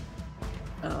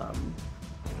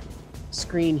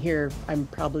screen here I'm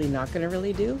probably not going to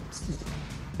really do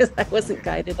because I wasn't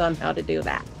guided on how to do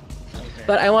that. Okay.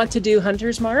 But I want to do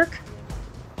Hunter's Mark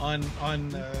on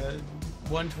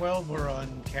 112 or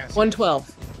on Cassius?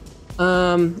 112,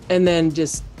 and then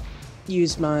just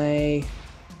use my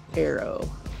arrow.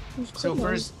 So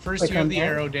first you have the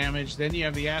arrow damage, then you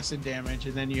have the acid damage,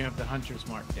 and then you have the Hunter's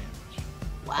Mark damage.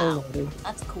 Wow,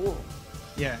 that's cool.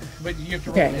 Yeah, but you have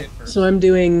to roll a Okay, hit first. so I'm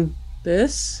doing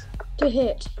this. To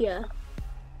hit, yeah.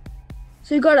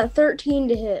 So you got a 13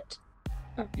 to hit.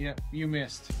 Yep, you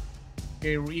missed.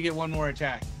 Okay, you get one more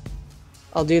attack.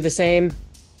 I'll do the same.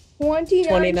 29.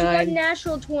 29. You got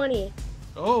natural 20.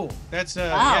 Oh, that's Wow.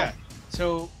 yeah.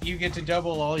 So you get to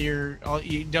double all your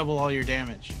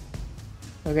damage.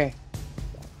 Okay.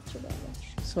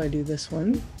 So I do this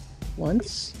one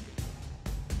once.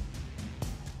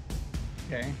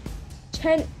 Okay.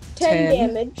 10 10.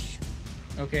 damage.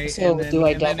 Okay. So do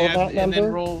I double that and then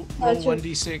number? roll That's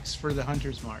 1d6 for the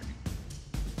Hunter's Mark.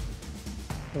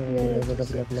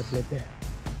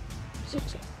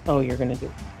 Oh, you're gonna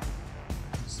do.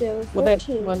 So Well, that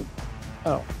 14. one.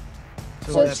 Oh,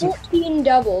 So 14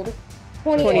 doubled.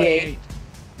 28.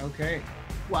 Okay.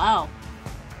 Wow.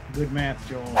 Good math,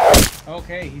 Joel.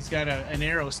 Okay, he's got an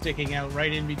arrow sticking out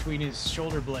right in between his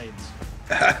shoulder blades.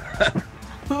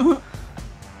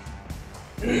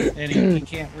 And he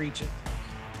can't reach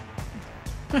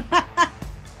it.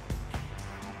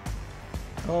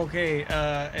 Okay,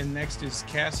 and next is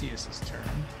Cassius's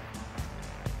turn.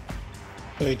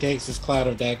 So he takes his cloud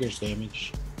of daggers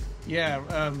damage. Yeah,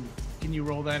 can you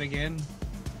roll that again?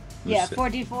 Yeah,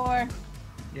 44.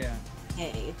 Yeah.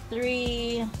 Okay,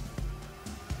 3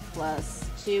 plus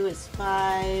 2 is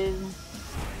 5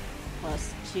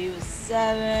 plus 2 is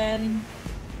 7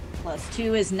 plus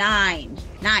 2 is 9.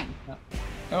 9.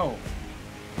 Oh,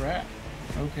 crap.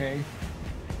 Okay.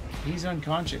 He's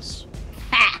unconscious.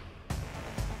 Ha!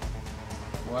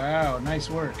 Wow, nice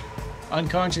work.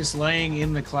 Unconscious, laying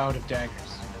in the cloud of daggers.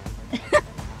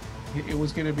 It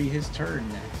was going to be his turn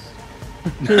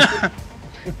next.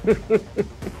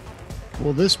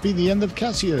 Will this be the end of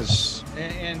Cassius?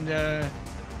 And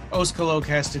Oskalok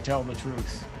has to tell the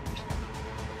truth.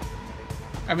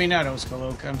 I mean, not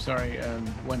Oskalok, I'm sorry,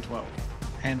 112.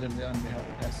 Hand of the Unbeheld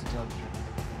has to tell the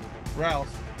truth.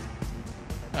 Ralph.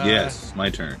 Yes, my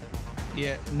turn.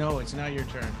 Yeah, no, it's not your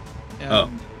turn. Oh.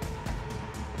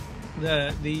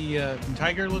 The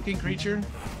tiger-looking creature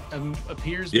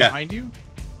appears behind you,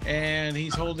 and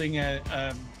he's holding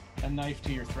a knife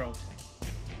to your throat.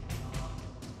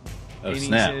 Oh, and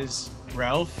snap. he says,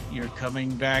 Ralph, you're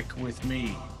coming back with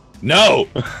me. No!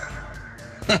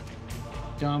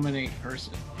 Dominate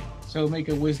person. So make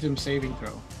a wisdom saving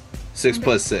throw. 6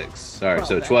 plus 6. Sorry,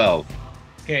 so 12.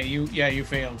 Okay, you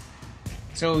failed.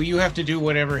 So you have to do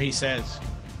whatever he says.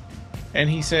 And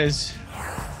he says,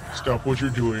 stop what you're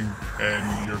doing,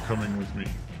 and you're coming with me.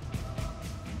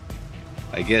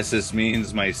 I guess this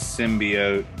means my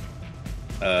symbiote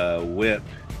whip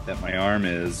that my arm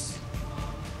is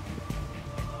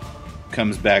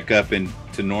comes back up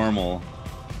into normal.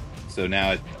 So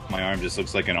now my arm just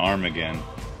looks like an arm again.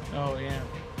 oh yeah,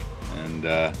 And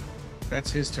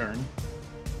that's his turn.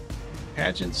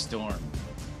 Pageant Storm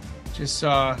just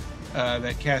saw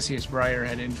that Cassius Briar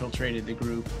had infiltrated the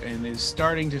group and is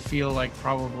starting to feel like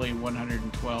probably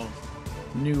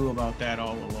 112 knew about that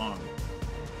all along.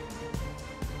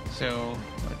 So,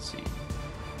 let's see.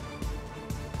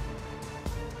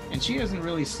 And she hasn't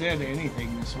really said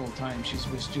anything this whole time. She's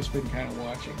just been kind of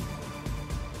watching.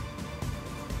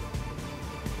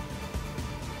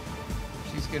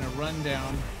 She's going to run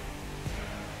down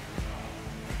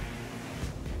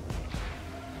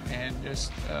and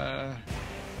just,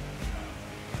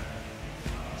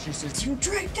 she says, "You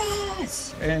tricked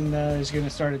us!" And is going to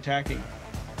start attacking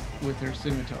with her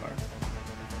scimitar.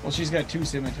 Well, she's got 2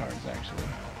 scimitars, actually.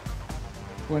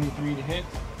 23 to hit,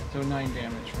 so 9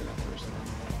 damage for that first one.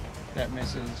 That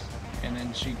misses, and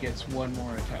then she gets 1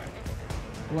 more attack.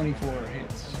 24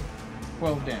 hits,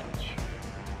 12 damage.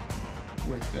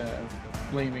 With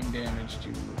flaming damage to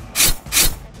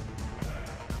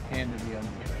Hand of the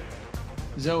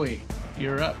Unbeheld. Zoe,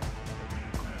 you're up.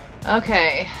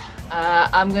 Okay,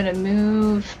 I'm gonna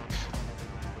move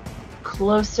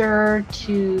closer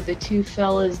to the 2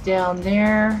 fellas down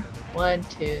there. 1,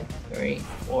 2, 3,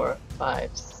 4, 5,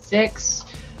 6.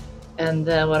 And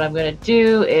then what I'm gonna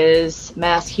do is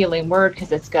mass healing word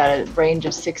because it's got a range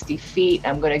of 60 feet.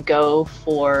 I'm gonna go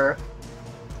for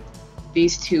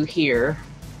these 2 here.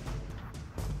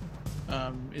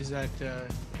 Is that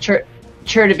Chur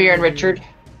Do Vir and Richard.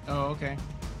 Oh, okay.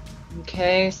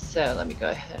 Okay, so let me go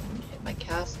ahead and hit my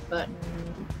cast button.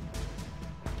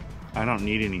 I don't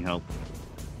need any help.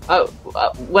 Oh,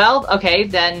 well, okay,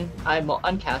 then I will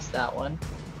uncast that one.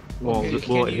 Well,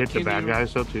 Okay, will it hit the bad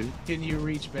guys though too? Can you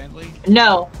reach Bentley?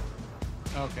 No.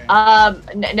 Okay.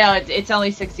 No, it's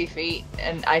only 60 feet,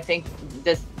 and I think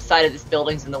this side of this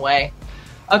building's in the way.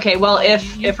 Okay, well,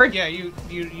 if you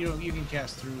can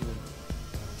cast through.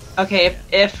 Okay,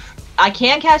 if I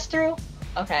can cast through,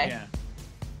 okay. Yeah.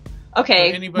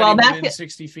 Okay. So anybody well, within Mac,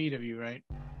 60 feet of you, right?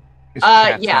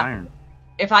 yeah. Iron.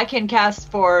 If I can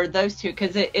cast for those 2,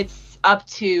 because it's up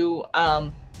to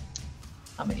how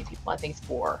many people? I think it's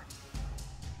 4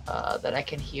 that I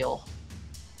can heal.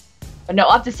 No,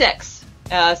 up to 6.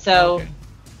 So Okay.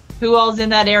 who all's in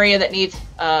that area that needs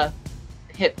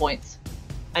hit points?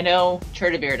 I know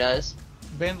Chur Do Vir does.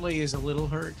 Bentley is a little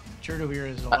hurt. Chur Do Vir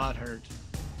is a lot hurt.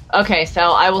 Okay,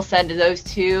 so I will send those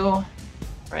 2.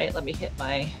 Right, let me hit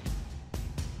my...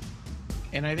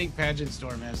 And I think Pageant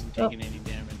Storm hasn't taken any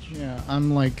damage. Yeah,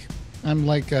 I'm like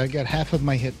I got half of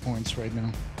my hit points right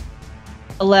now.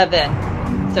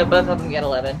 11. So both of them get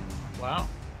 11. Wow.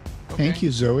 Thank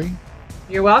you, Zoe.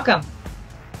 You're welcome.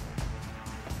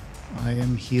 I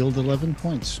am healed 11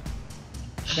 points.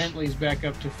 Bentley's back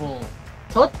up to full.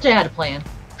 Told you I had a plan.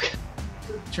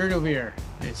 Chur Do Vir.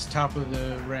 It's top of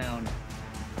the round,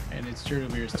 and it's Chur Do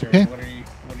Vir's turn. Okay. What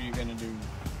are you gonna do?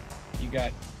 You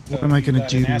got. What am I gonna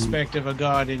do? An aspect of a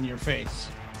god in your face.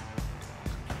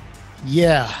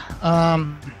 Yeah.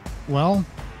 Well,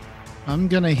 I'm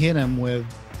gonna hit him with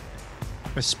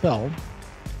a spell.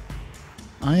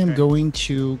 I am going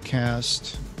to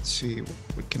cast. Let's see.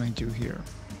 What can I do here?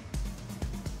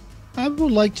 I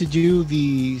would like to do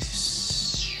the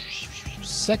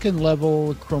second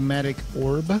level chromatic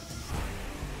orb.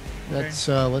 That's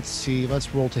let's see.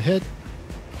 Let's roll to hit.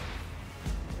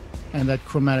 And that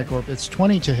chromatic orb, it's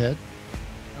 20 to hit.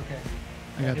 Okay.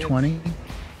 I got 20.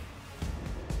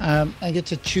 I get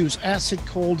to choose acid,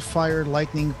 cold, fire,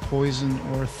 lightning, poison,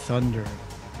 or thunder.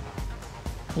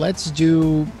 Let's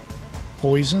do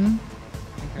poison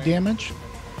damage.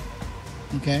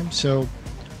 Okay, so,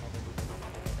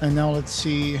 and now let's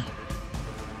see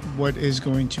what is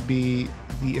going to be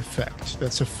the effect.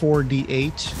 That's a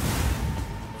 4d8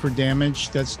 for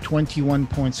damage. That's 21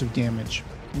 points of damage.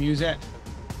 Musette,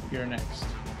 you're next,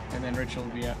 and then Richard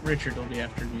will be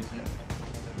after Musette.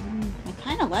 I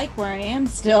kind of like where I am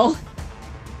still.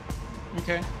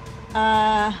 Okay.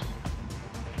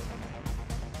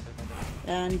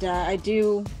 And I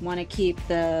do want to keep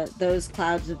those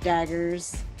clouds of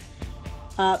daggers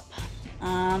up.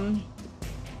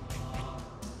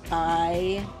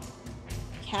 By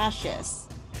Cassius.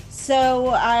 So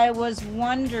I was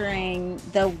wondering,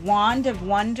 the Wand of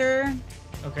Wonder.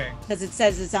 Okay. Because it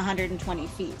says it's 120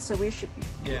 feet, so we should be.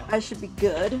 Yeah. I should be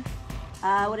good.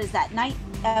 What is that? 9,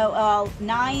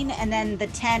 and then the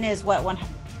 10 is what?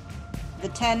 The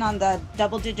 10 on the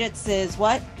double digits is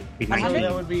what? 100?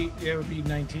 That would be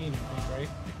 19, I think, right?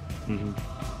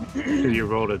 Mm-hmm. Because you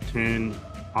rolled a 10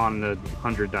 on the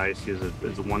 100 dice is a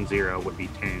 1-0 would be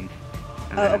 10,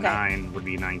 and then a 9 would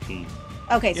be 19.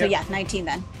 Okay, so yeah, 19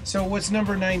 then. So what's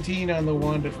number 19 on the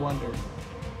Wand of Wonder?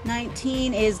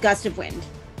 19 is Gust of Wind.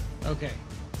 Okay.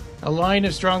 A line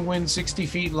of strong wind 60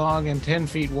 feet long and 10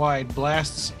 feet wide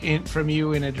blasts in from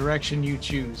you in a direction you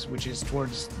choose, which is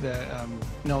towards the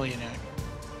Nullianac.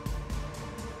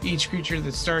 Each creature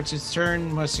that starts its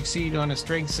turn must succeed on a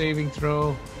strength saving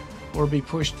throw or be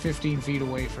pushed 15 feet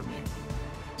away from you.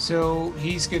 So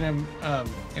he's gonna,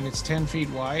 and it's 10 feet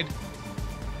wide.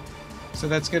 So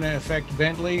that's gonna affect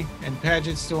Bentley and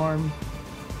Paget Storm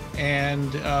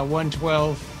and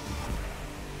 112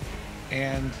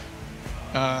 and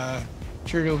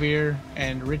Chur Do Vir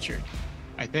and Richard,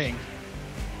 I think.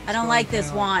 I don't like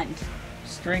this wand.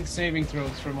 Strength saving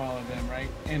throws from all of them, right?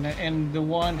 And the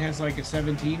wand has like a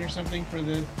 17 or something for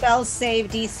the Spell save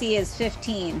DC is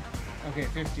 15. Okay,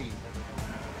 15.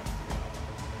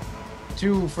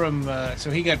 2 from so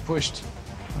he got pushed.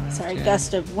 Sorry, 10.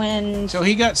 Gust of Wind. So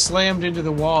he got slammed into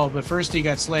the wall, but first he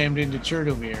got slammed into Chur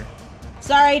Do Vir.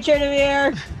 Sorry, Chur Do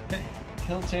Vir.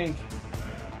 He'll take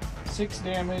 6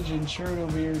 damage, and Chur Do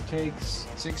Vir takes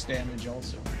 6 damage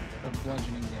also of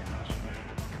bludgeoning damage.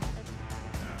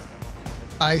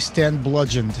 I stand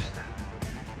bludgeoned.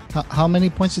 How many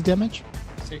points of damage?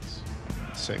 6.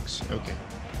 6, okay.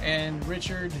 And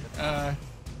Richard,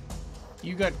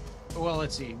 you got, well,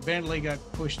 let's see. Bentley got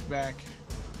pushed back,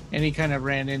 and he kind of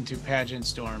ran into Pageant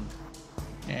Storm.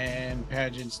 And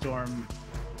Pageant Storm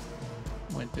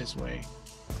went this way.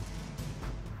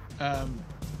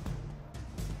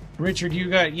 Richard,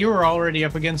 you were already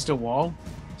up against a wall,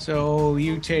 so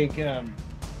you take.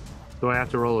 Do I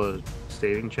have to roll a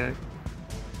saving check?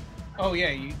 Oh yeah,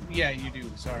 you do.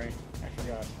 Sorry, I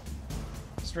forgot.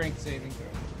 Strength saving throw.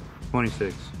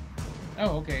 26.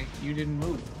 Oh, okay. You didn't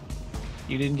move.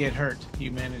 You didn't get hurt.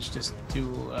 You managed to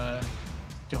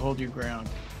hold your ground.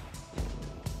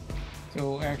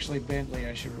 So actually, Bentley,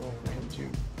 I should roll for him too.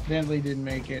 Bentley didn't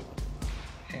make it,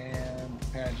 and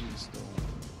Pageant Storm.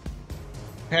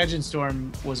 Pageant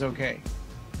Storm was okay.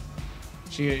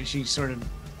 She sort of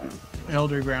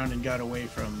held her ground and got away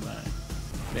from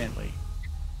Bentley.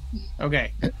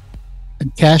 Okay.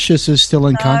 And Cassius is still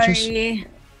unconscious? Sorry.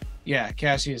 Yeah,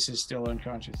 Cassius is still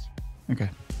unconscious. Okay.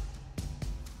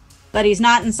 But he's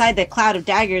not inside the cloud of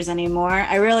daggers anymore.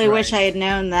 I really wish I had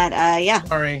known that, yeah.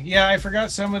 Sorry. Yeah, I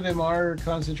forgot some of them are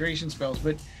concentration spells,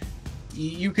 but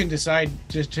you can decide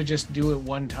to just do it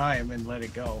one time and let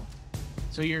it go.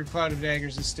 So your cloud of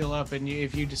daggers is still up, and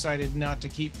if you decided not to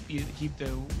keep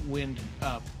the wind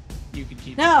up, you could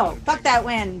keep. No, fuck that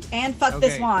wind, and fuck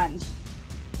this wand.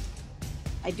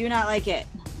 I do not like it.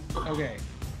 Okay.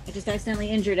 I just accidentally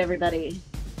injured everybody.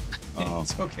 Oh.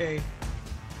 It's okay.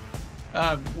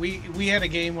 We had a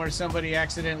game where somebody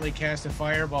accidentally cast a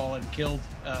fireball and killed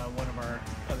one of our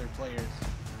other players.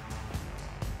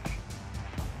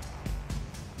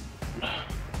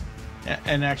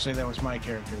 And actually, that was my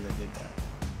character that did that.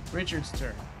 Richard's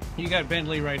turn. You got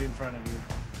Bentley right in front of you.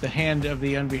 The hand of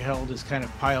the Unbeheld is kind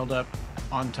of piled up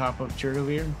on top of Chur Do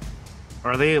Vir.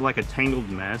 Are they like a tangled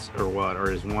mess or what?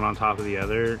 Or is one on top of the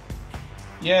other?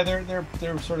 Yeah,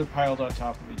 they're sort of piled on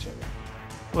top of each other.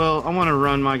 Well, I want to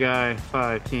run my guy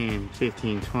 5, 10,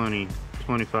 15, 20,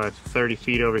 25, 30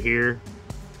 feet over here.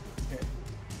 Okay.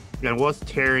 And what's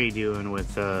Terry doing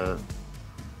with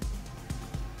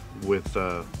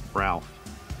Ralph?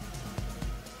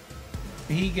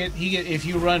 He get if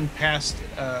you run past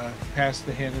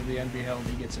the hand of the Unbeheld,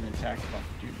 he gets an attack of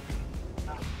opportunity.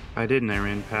 I didn't. I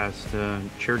ran past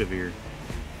Chur Do Vir.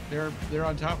 They're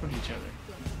on top of each other.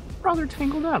 Bro, they're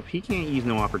tangled up. He can't use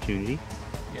no opportunity.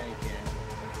 Yeah,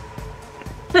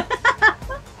 he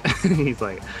can. He's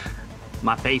like,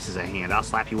 my face is a hand. I'll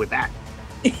slap you with that.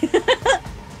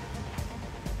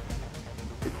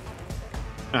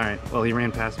 All right. Well, he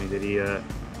ran past me. Did he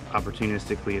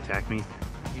opportunistically attack me?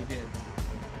 He did.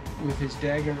 With his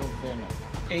dagger of venom.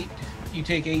 8. You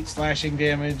take 8 slashing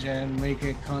damage and make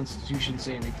a Constitution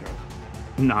saving throw.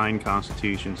 9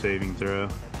 Constitution saving throw.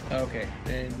 Okay.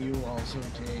 Then you also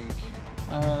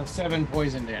take 7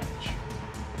 poison damage.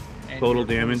 And Total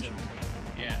damage? Poisoned.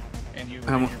 Yeah. And you're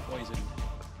poisoned.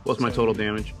 What's my total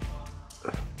damage?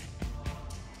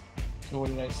 So what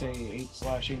did I say? 8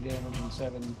 slashing damage and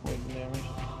 7 poison damage?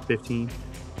 15.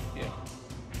 Yeah.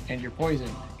 And your poison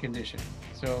condition.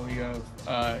 So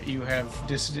you have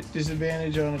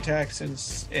disadvantage on attacks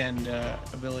and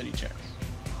ability checks.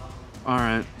 All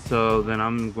right. So then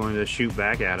I'm going to shoot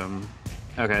back at him.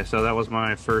 Okay. So that was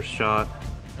my first shot.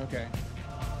 Okay.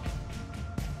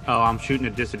 Oh, I'm shooting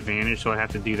at disadvantage, so I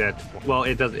have to do that. Well,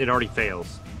 it does. It already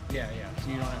fails. Yeah. So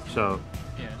you don't have to. So,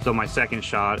 yeah. So my second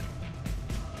shot,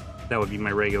 that would be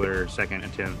my regular second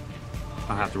attempt.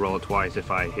 I'll have to roll it twice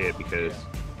if I hit because.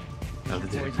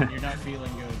 Poison, you're not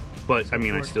feeling good. But so I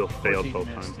mean, I still failed both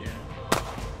missed, times.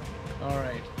 Yeah. All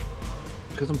right.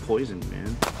 Because I'm poisoned,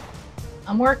 man.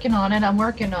 I'm working on it. I'm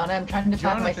trying to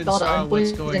talk my spell to saw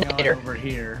what's going on unpoison over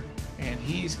here, and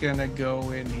he's gonna go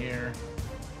in here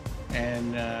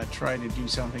and try to do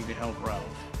something to help Ralph.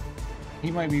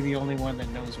 He might be the only one that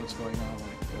knows what's going on when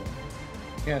it's going.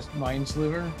 Cast Mind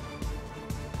Sliver,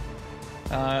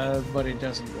 but it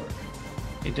doesn't work.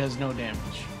 It does no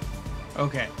damage.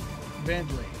 Okay,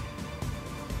 Bentley.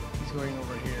 He's going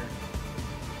over here.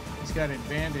 He's got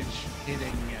advantage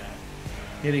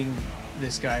hitting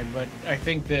this guy, but I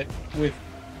think that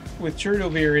with Chur Do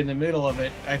Vir in the middle of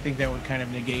it, I think that would kind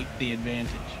of negate the advantage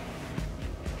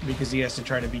because he has to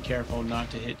try to be careful not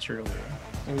to hit Chur Do Vir.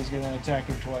 So he's going to attack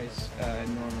him twice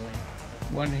normally.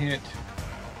 1 hit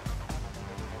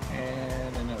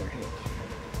and another hit.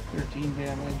 13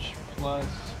 damage plus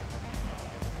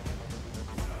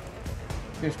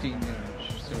 15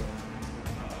 damage. So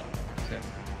 7.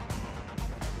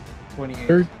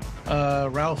 28.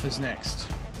 Ralph is next.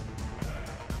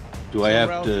 Do I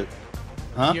have to?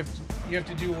 Huh? You have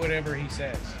to do whatever he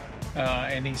says.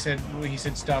 And he said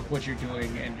stop what you're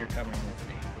doing and you're coming with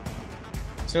me.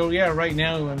 So yeah, right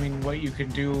now, I mean, what you can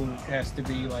do has to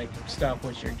be like stop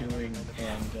what you're doing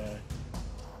and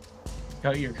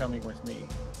you're coming with me.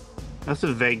 That's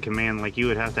a vague command. Like you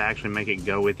would have to actually make it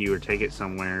go with you or take it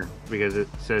somewhere because it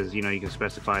says, you know, you can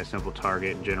specify a simple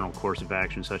target and general course of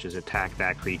action such as attack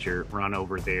that creature, run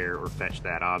over there, or fetch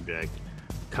that object.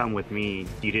 Come with me.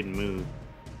 You didn't move.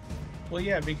 Well,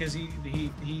 yeah, because he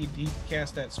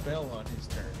cast that spell on his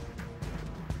turn,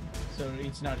 so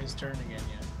it's not his turn again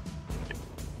yet.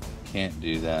 Can't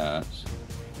do that.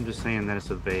 I'm just saying that it's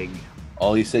a vague.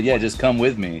 All he said, yeah, just come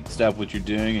with me. Stop what you're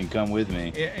doing and come with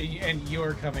me. And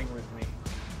you're coming with me.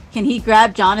 Can he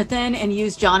grab Jonathan and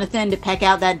use Jonathan to peck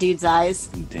out that dude's eyes?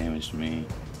 He damaged me.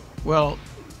 Well,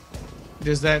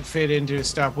 does that fit into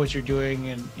stop what you're doing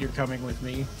and you're coming with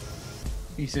me?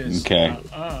 He says, okay.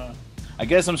 I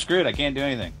guess I'm screwed. I can't do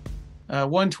anything.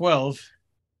 112,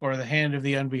 or the Hand of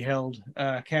the Unbeheld,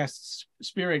 casts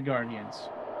Spirit Guardians.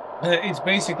 It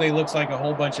basically looks like a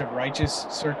whole bunch of righteous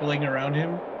circling around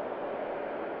him.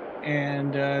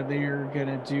 And they're going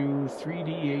to do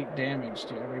 3d8 damage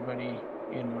to everybody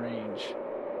in range.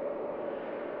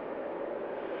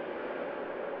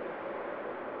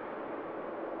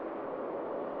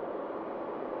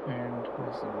 And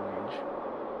where's the range?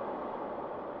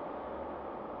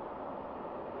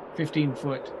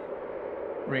 15-foot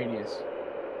radius.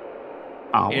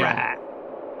 All right.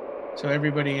 So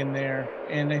everybody in there,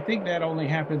 and I think that only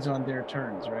happens on their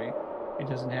turns, right? It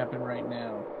doesn't happen right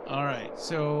now. All right,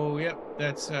 so yep,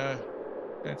 that's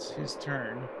his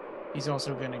turn. He's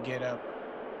also going to get up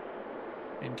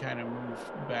and kind of move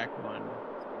back one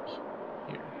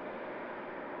here.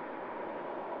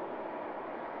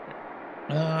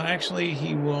 Actually,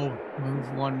 he will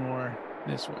move one more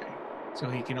this way, so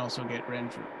he can also get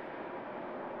Renfrew.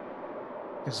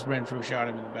 Because Renfrew shot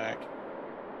him in the back.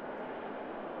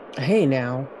 Hey,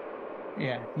 now.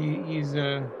 Yeah, he's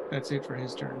that's it for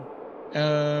his turn.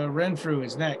 Renfrew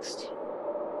is next.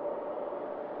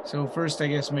 So first, I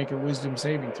guess, make a wisdom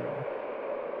saving throw.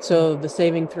 So the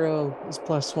saving throw is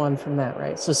 +1 from that,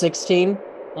 right? So 16?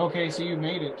 Okay, so you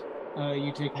made it.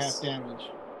 You take half damage.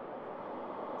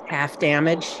 Half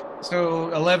damage?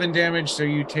 So 11 damage, so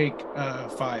you take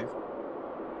 5.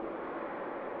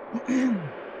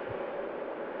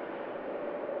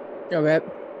 Okay.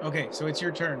 Okay, so it's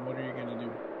your turn. What are you going to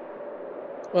do?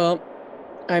 Well,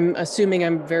 I'm assuming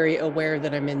I'm very aware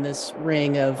that I'm in this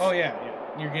ring of... Oh, yeah.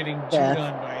 You're getting chewed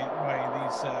on by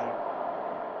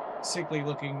these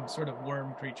sickly-looking sort of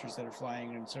worm creatures that are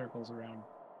flying in circles around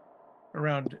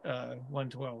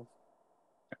 112.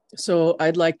 So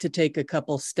I'd like to take a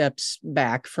couple steps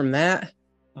back from that.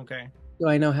 Okay. Do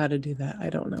I know how to do that? I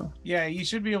don't know. Yeah, you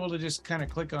should be able to just kind of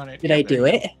click on it. Did I do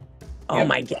it? Oh Yep.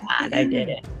 my God, I did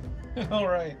it. All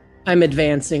right. I'm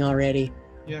advancing already.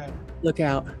 Yeah. Look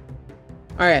out.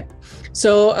 All right.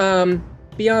 So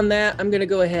beyond that, I'm going to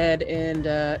go ahead and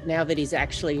now that he's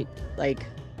actually like,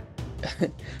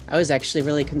 I was actually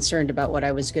really concerned about what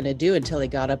I was going to do until he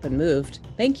got up and moved.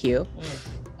 Thank you.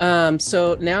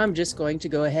 So now I'm just going to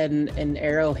go ahead and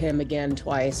arrow him again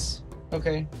twice.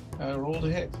 Okay. Roll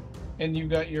to hit. And you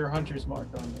got your hunter's mark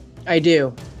on it. I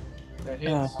do. That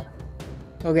hits.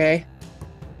 Okay.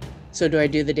 So do I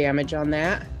do the damage on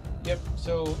that? Yep.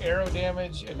 So arrow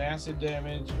damage and acid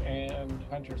damage and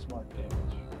hunter's mark damage.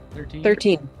 13?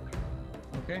 13.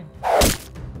 Okay.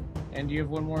 And do you have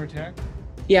one more attack?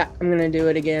 Yeah, I'm going to do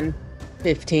it again.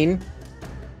 15.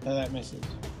 No, that misses.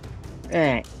 All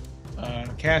right.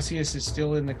 Cassius is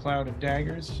still in the cloud of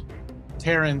daggers.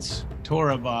 Terrence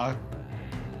Torabah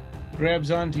grabs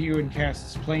onto you and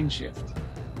casts plane shift.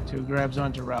 So he grabs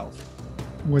onto Ralph.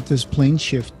 What does plane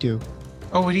shift do?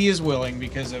 Oh, he is willing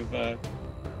because of the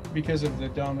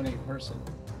dominate person.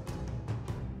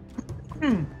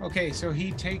 Okay, so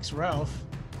he takes Ralph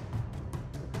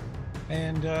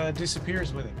and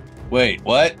disappears with him. Wait,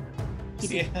 what?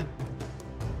 He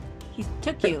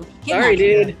took you. Sorry,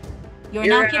 dude. You're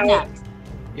not kidnapped.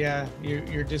 Yeah,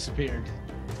 you're disappeared.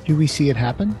 Do we see it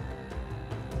happen?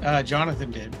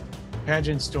 Jonathan did.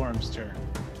 Pageant Storm's turn.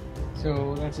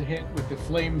 So that's a hit with the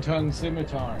Flame Tongue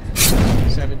Scimitar.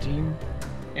 17.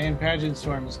 And Pageant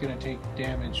Storm is going to take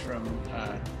damage from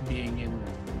being in...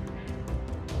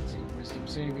 Let's see, Wisdom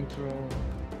saving throw.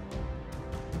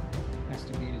 Has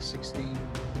to beat a 16.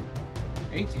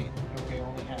 18. Okay,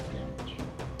 only half damage.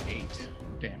 8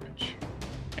 damage.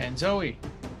 And Zoe,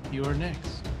 you are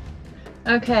next.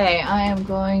 Okay, I am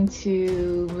going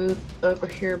to move over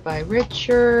here by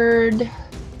Richard.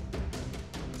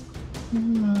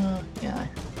 Yeah,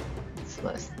 it's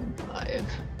less than 5.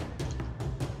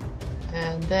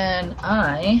 And then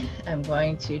I am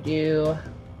going to do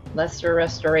Lesser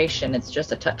Restoration. It's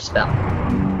just a touch spell.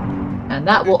 And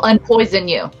that will unpoison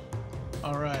you.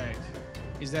 All right.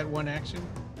 Is that one action?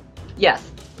 Yes.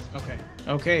 Okay.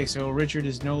 Okay, so Richard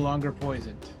is no longer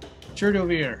poisoned. Chur Do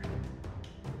Vir.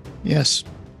 Yes.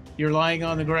 You're lying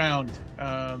on the ground.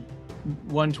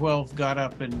 112 got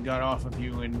up and got off of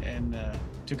you and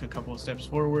took a couple of steps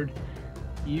forward.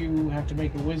 You have to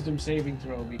make a wisdom saving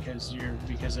throw because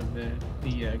of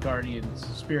the guardians,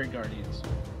 spirit guardians.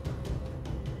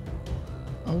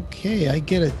 Okay, I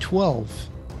get a 12.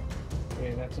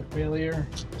 Okay, that's a failure.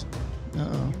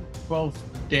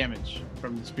 12 damage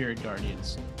from the spirit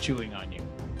guardians chewing on you.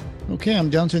 Okay,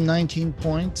 I'm down to 19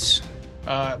 points.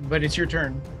 But it's your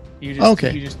turn. You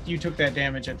took that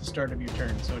damage at the start of your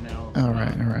turn, so now. All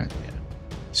right. Yeah.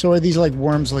 So are these like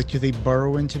worms? Like, do they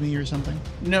burrow into me or something?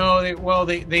 No,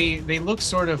 they look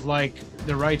sort of like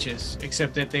the righteous,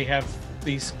 except that they have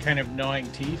these kind of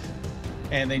gnawing teeth,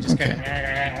 and they just kind of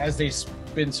as they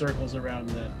spin circles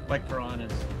around like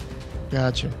piranhas.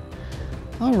 Gotcha.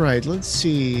 All right, let's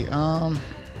see. How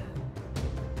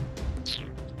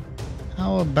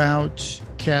about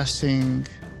casting?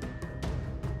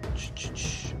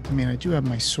 I mean, I do have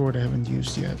my sword I haven't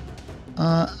used yet.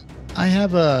 I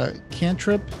have a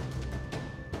cantrip.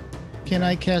 Can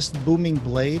I cast Booming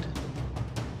Blade?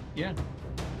 Yeah.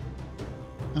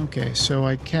 Okay, so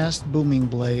I cast Booming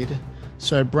Blade.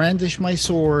 So I brandish my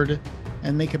sword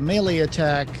and make a melee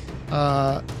attack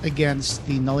against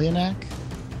the Nullianac.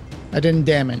 I didn't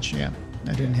damage. Yeah,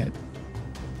 I didn't hit.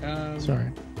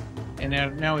 Sorry. And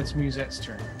now it's Musette's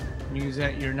turn.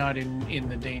 Musette, you're not in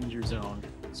the danger zone,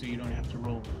 so you don't have to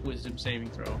roll wisdom saving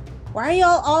throw. Why are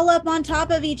y'all all up on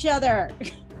top of each other?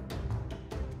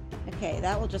 Okay,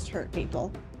 that will just hurt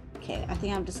people. Okay, I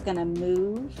think I'm just gonna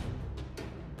move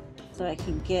so I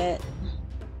can get...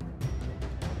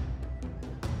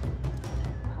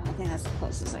 I think that's the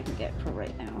closest I can get for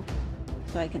right now.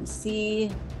 So I can see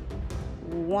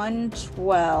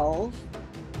 112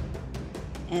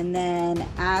 and then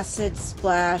acid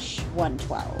splash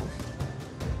 112.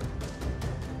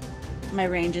 My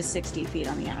range is 60 feet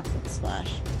on the acid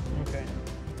splash. Okay.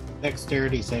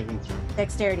 Dexterity saving throw.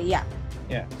 Dexterity, yeah.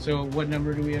 Yeah. So what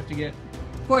number do we have to get?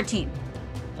 14.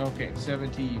 Okay,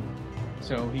 17.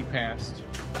 So he passed.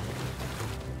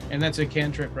 And that's a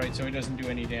cantrip, right? So he doesn't do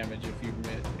any damage if you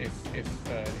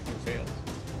failed.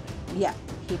 Yeah,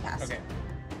 he passed. Okay.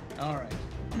 All right.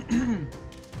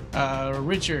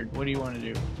 Richard, what do you want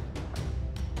to do?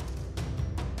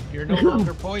 You're no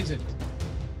longer poisoned.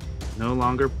 No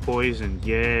longer poisoned.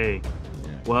 Yay. Yeah.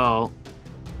 Well,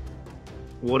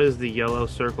 what is the yellow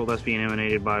circle that's being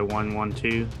emanated by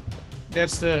 112?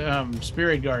 That's the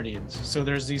spirit guardians. So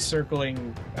there's these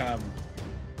circling,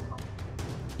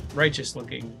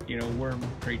 righteous-looking, worm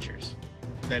creatures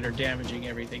that are damaging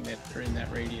everything that are in that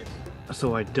radius.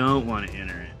 So I don't want to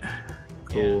enter it.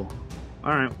 Cool. Yeah.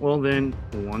 All right. Well, then,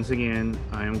 once again,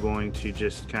 I am going to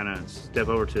just kind of step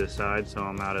over to the side so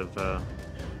I'm out of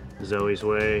Zoe's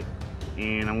way,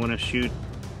 and I'm going to shoot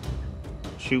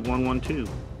 112.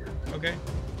 Okay.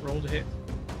 Roll to hit.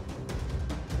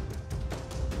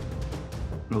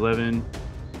 11.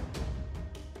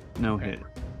 No okay. hit.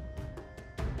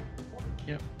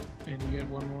 Yep. And you get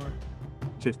one more.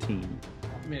 15.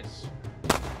 Miss.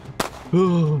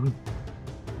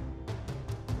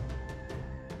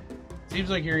 Seems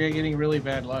like you're getting really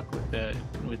bad luck with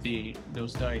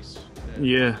those dice.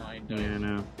 Yeah. Dice. Yeah,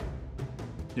 no.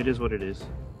 It is what it is.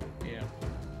 Yeah.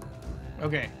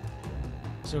 Okay.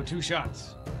 So 2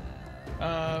 shots.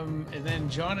 And then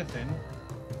Jonathan.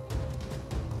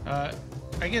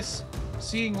 I guess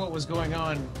seeing what was going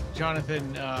on,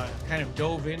 Jonathan kind of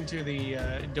dove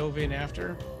in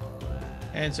after,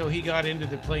 and so he got into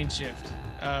the plane shift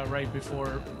as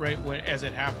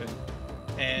it happened,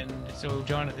 and so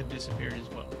Jonathan disappeared as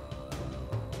well.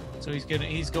 So he's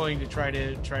going to try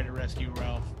to rescue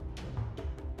Ralph.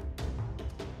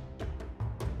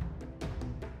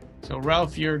 So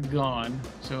Ralph, you're gone.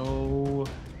 So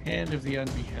Hand of the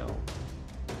Unbeheld.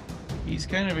 He's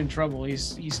kind of in trouble.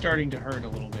 He's starting to hurt a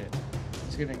little bit.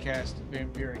 He's going to cast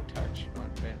Vampiric Touch on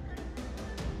Bentley.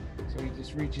 So he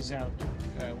just reaches out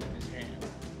with his hand.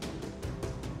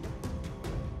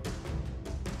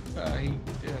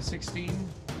 16.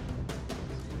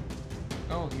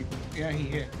 Oh, he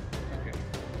hit. Okay.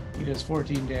 He does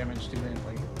 14 damage to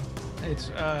Bentley. It's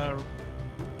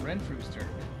Renfrew's turn.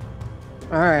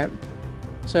 All right.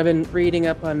 So I've been reading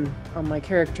up on my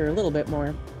character a little bit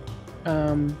more.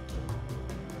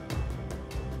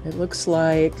 It looks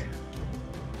like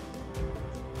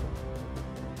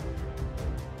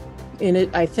in it,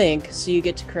 I think, so you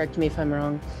get to correct me if I'm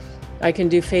wrong, I can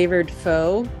do Favored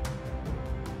Foe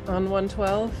on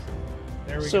 112.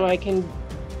 There we so go. I can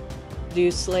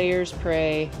do Slayer's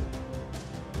Prey,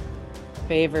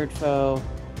 Favored Foe,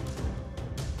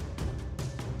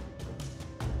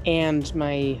 and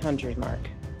my Hunter's Mark.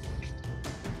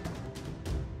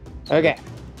 Okay.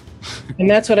 And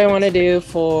that's what I want to do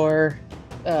for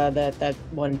that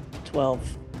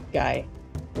 112 guy.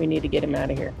 We need to get him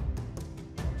out of here.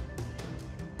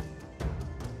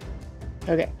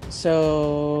 Okay,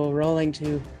 so rolling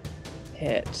to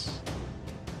hit.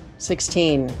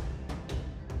 16.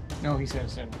 No, he said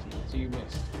 17, so you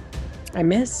missed. I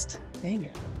missed? Dang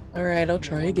it. Alright, I'll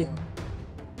try again.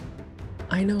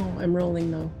 I know, I'm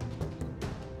rolling though.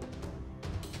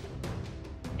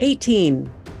 18.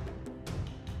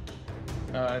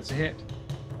 It's a hit.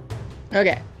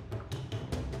 Okay.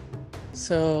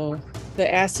 So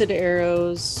the acid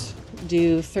arrows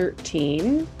do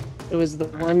 13. It was the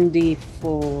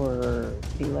 1d4.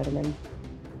 Did you let him in?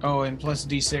 Oh, and plus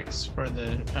d6 for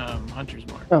the Hunter's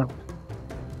Mark.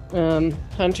 Oh.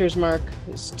 Hunter's Mark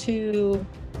is 2.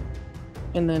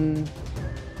 And then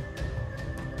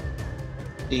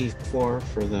D4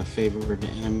 for the favored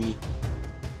enemy.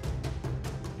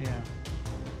 Yeah.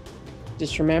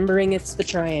 Just remembering it's the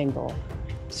triangle.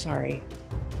 Sorry.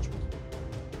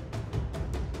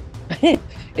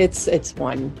 It's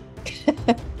 1.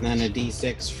 And then a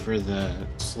D6 for the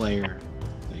Slayer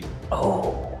thing.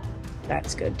 Oh,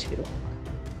 that's good too.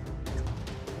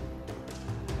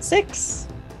 6.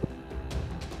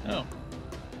 Oh.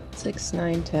 6,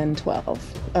 9, 10,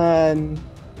 12.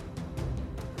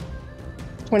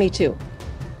 22.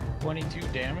 22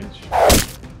 damage?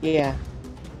 Yeah.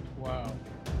 Wow.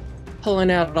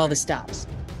 Pulling out all the stops.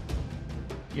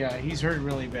 Yeah, he's hurt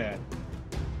really bad.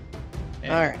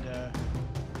 And, all right.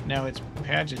 Now it's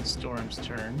Pageant Storm's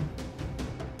turn.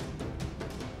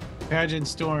 Pageant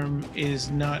Storm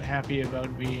is not happy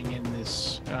about being in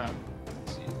this,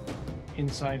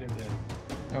 inside of the...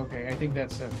 Okay, I think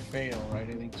that's a fail, right?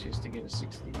 I think she has to get a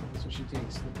 16. So she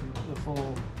takes the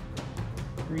full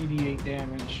 3d8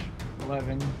 damage,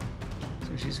 11.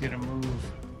 So she's going to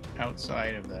move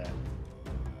outside of that.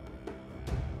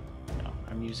 No,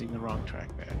 I'm using the wrong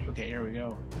trackpad. Okay, here we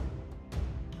go.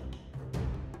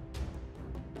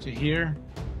 To here,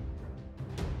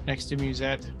 next to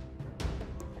Musette.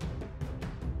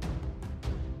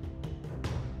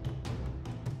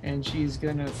 And she's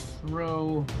gonna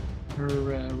throw her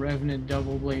Revenant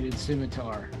double-bladed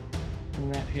scimitar,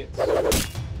 and that hits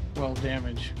 12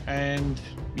 damage. And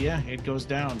yeah, it goes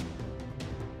down.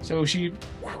 So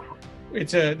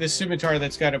it's this scimitar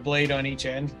that's got a blade on each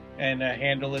end and a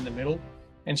handle in the middle,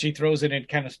 and she throws it. And it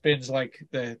kind of spins like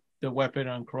the weapon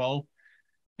on Crawl,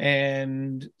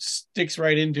 and sticks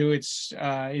right into its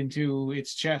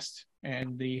chest,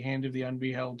 and the hand of the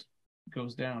Unbeheld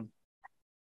goes down.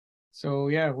 So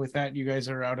yeah, with that, you guys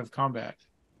are out of combat.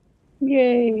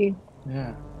 Yay.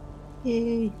 Yeah.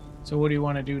 Yay. So what do you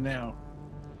want to do now?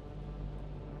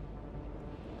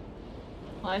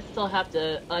 Well, I still have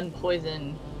to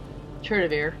unpoison Chur Do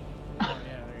Vir. Oh,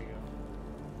 yeah, there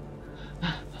you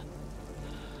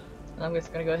go. I'm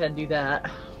just gonna go ahead and do that.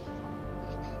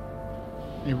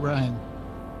 Hey, Ryan.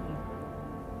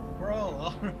 We're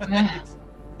all right.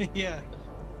 Yeah.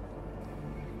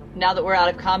 Now that we're out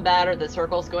of combat, or the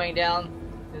circle's going down,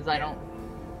 because I don't.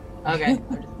 Okay.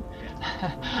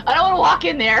 I don't want to walk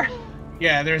in there.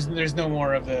 Yeah, there's no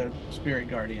more of the spirit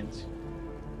guardians.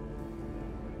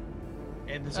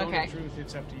 And the Zone of Truth,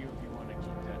 it's up to you if you want to keep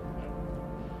that.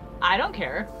 I don't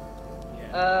care.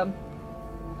 Yeah.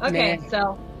 Okay, Nah.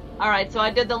 so all right, so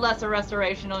I did the lesser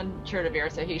restoration on Chur Do Vir,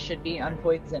 so he should be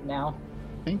unpoisoned now.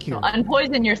 Thank you. So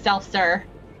unpoison yourself, sir.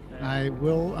 I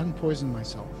will unpoison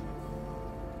myself.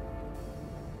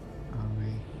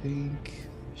 I think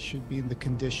should be in the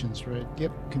conditions, right?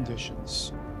 Yep,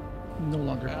 conditions. No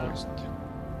longer poisoned.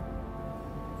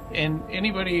 And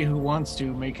anybody who wants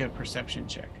to make a perception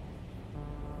check.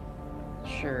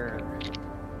 Sure.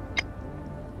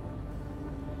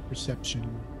 Perception.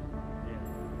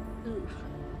 Ooh,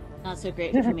 not so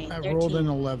great for me. I 13. rolled an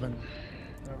 11.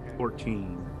 Okay.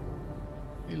 14.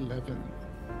 11.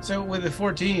 So with the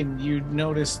 14, you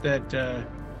notice that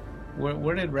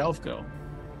where did Ralph go?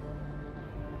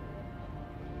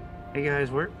 Hey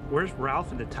guys, where's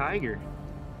Ralph and the tiger?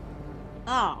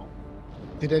 Oh.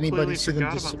 Did anybody Completely see them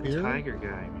forgot about the disappear? tiger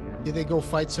guy, man. Did they go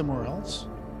fight somewhere else?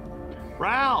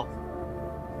 Ralph!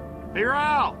 Hey,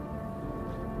 Ralph!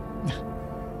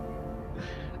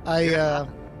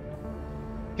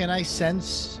 Can I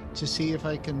sense to see if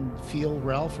I can feel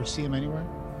Ralph or see him anywhere?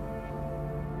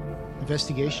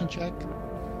 Investigation check.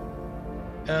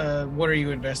 What are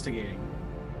you investigating?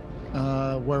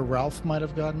 Where Ralph might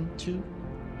have gotten to.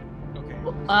 Okay.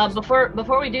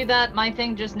 Before we do that, my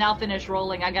thing just now finished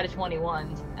rolling. I got a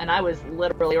 21, and I was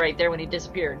literally right there when he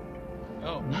disappeared.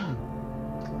 Oh.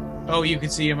 Oh, you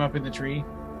could see him up in the tree.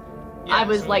 Yeah, I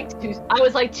was like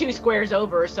two squares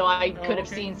over, so I could have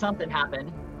seen something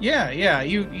happen. Yeah.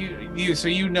 You. So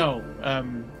you know.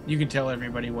 You can tell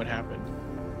everybody what happened.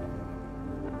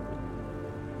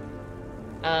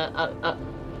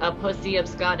 A pussy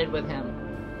absconded with him.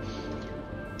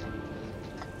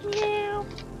 Yeah.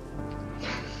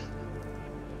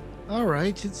 All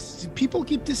right, it's people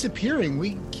keep disappearing.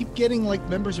 We keep getting like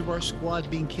members of our squad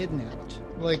being kidnapped.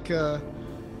 Like the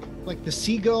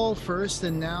seagull first,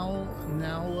 and now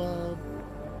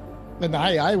and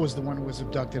I was the one who was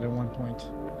abducted at one point.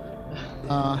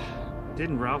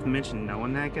 Didn't Ralph mention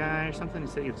knowing that guy or something? He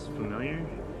said he was familiar.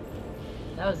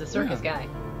 That was the circus guy.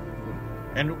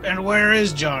 And where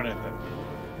is Jonathan?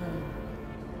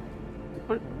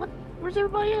 What? Where's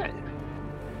everybody at?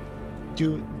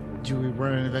 Do we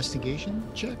run an investigation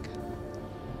check?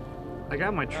 I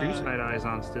got my true sight eyes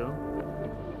on still.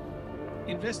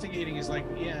 Investigating is like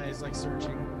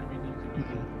searching. I mean, you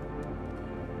can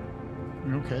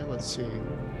do that. Okay, let's see.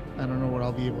 I don't know what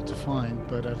I'll be able to find,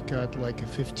 but I've got like a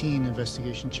 15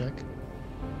 investigation check.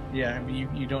 Yeah, I mean,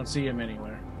 you don't see him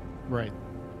anywhere. Right.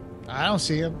 I don't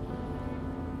see him.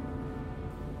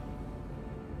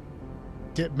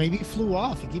 Maybe he flew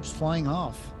off. He keeps flying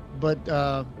off. But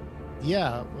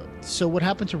Yeah. So what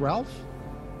happened to Ralph?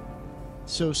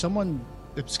 So someone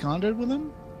absconded with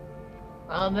him?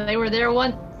 They were there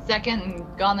 1 second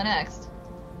and gone the next.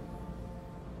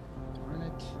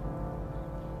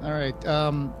 All right.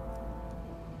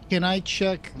 Can I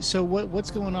check? So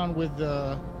what's going on with?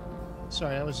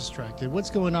 Sorry, I was distracted. What's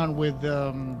going on with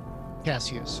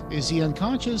Cassius? Is he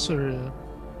unconscious or?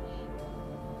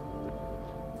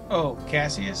 Oh,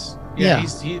 Cassius? Yeah.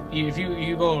 If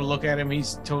you go look at him,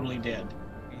 he's totally dead.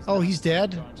 He's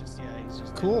dead? Yeah, he's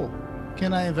just cool. Dead.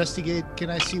 Can I investigate? Can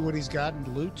I see what he's got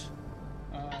in loot?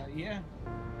 Yeah.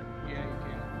 Yeah, you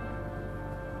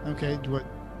can. Okay,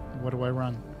 what do I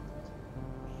run?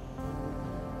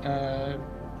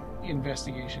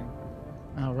 Investigation.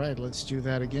 All right, let's do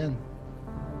that again.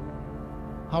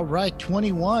 All right,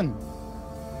 21.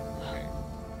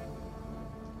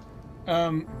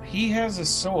 He has a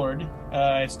sword.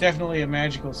 It's definitely a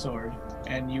magical sword,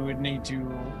 and you would need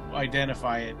to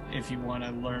identify it if you want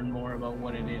to learn more about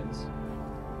what it is.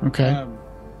 Okay.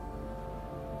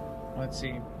 Let's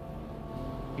see.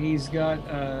 He's got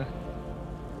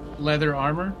leather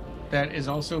armor that is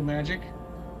also magic.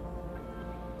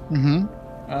 Mm-hmm.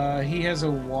 He has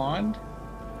a wand.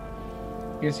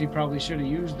 Guess he probably should have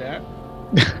used that.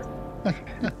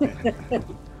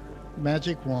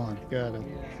 Magic wand. Got it.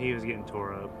 He was getting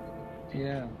tore up.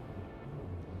 Yeah.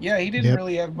 Yeah, he didn't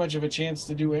really have much of a chance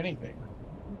to do anything.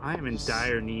 I am in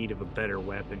dire need of a better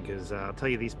weapon because I'll tell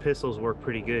you, these pistols work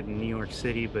pretty good in New York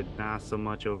City, but not so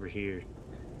much over here.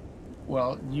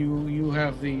 Well, you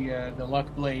have the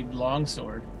Luck Blade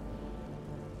longsword.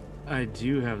 I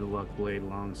do have the Luck Blade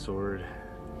longsword.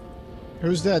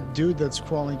 Who's that dude that's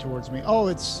crawling towards me? Oh,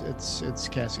 it's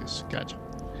Cassius. Gotcha.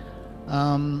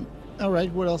 All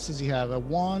right. What else does he have? A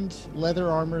wand, leather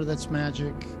armor that's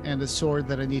magic, and a sword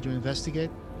that I need to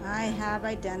investigate. I have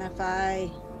identify.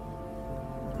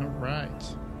 All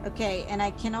right. Okay, and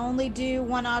I can only do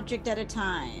one object at a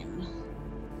time.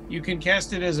 You can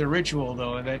cast it as a ritual,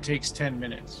 though, and that takes 10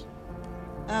 minutes.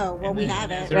 Oh, well, we have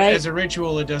it, right? As a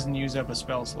ritual, it doesn't use up a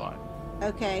spell slot.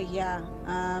 Okay, yeah.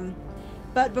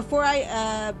 But before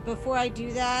I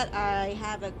do that, I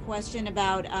have a question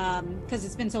about, because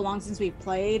it's been so long since we've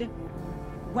played.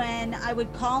 When I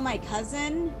would call my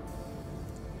cousin...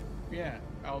 Yeah,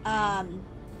 Aldrine.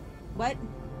 What?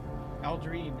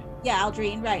 Aldrine. Yeah,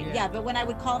 Aldrine, right. Yeah, but when I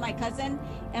would call my cousin,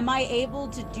 am I able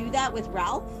to do that with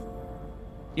Ralph?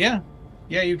 Yeah,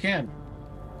 you can.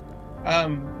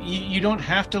 You don't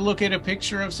have to look at a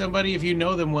picture of somebody if you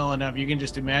know them well enough. You can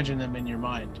just imagine them in your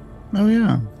mind. Oh,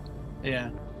 yeah. Yeah.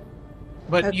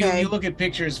 But okay. you look at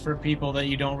pictures for people that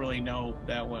you don't really know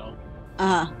that well.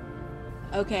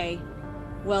 Okay.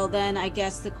 Well, then I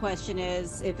guess the question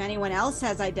is, if anyone else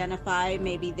has identify,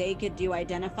 maybe they could do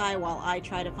identify while I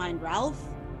try to find Ralph?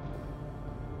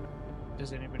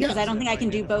 Does anybody? Because I don't think I can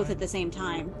do both at the same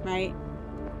time, right?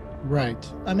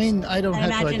 Right. I mean, I don't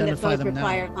have to identify them now. I imagine that both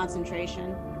require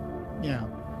concentration. Yeah.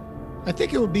 I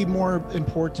think it would be more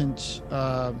important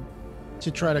to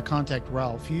try to contact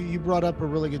Ralph. You brought up a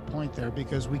really good point there,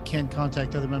 because we can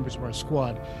contact other members of our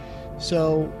squad.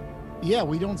 So, yeah,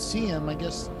 we don't see him. I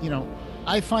guess,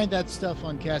 I find that stuff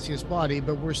on Cassius' body,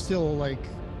 but we're still,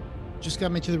 just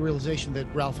coming to the realization that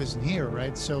Ralph isn't here,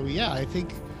 right? So, yeah, I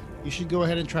think you should go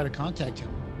ahead and try to contact him.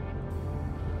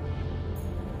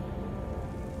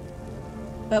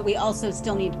 But we also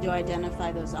still need to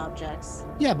identify those objects.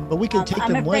 Yeah, but we can take them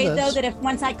with us. I'm afraid, though, that if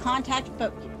once I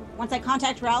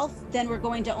contact Ralph, then we're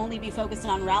going to only be focused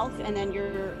on Ralph, and then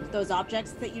those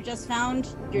objects that you just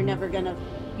found, you're never gonna,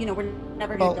 we're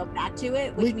never gonna go back to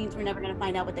it, which means we're never gonna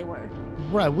find out what they were.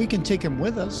 Right. We can take them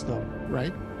with us, though,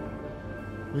 right?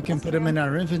 We can put them in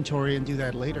our inventory and do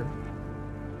that later.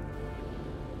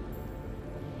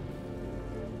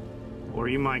 Or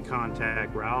you might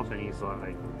contact Ralph, and he's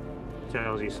like,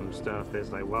 tells you some stuff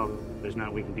that's like, well, there's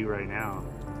nothing we can do right now.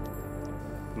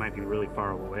 It might be really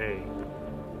far away.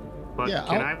 But yeah,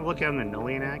 can I look at him in the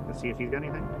Nullianac and see if he's got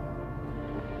anything?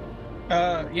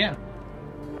 Yeah.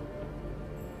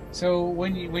 So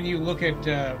when you look at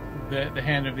the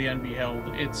hand of the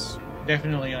Unbeheld, it's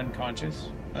definitely unconscious,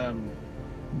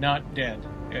 not dead.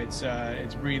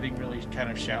 It's breathing really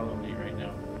kind of shallowly right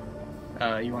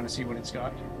now. You want to see what it's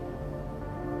got?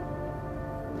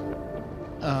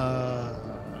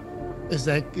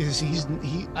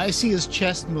 I see his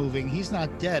chest moving. He's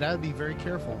not dead. I would be very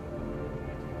careful.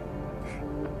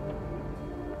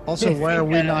 Also, why are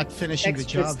we not finishing the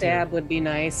job? Extra stab would be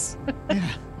nice.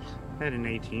 Yeah. I had an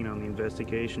 18 on the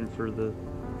investigation for the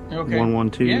Okay.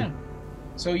 112. Yeah.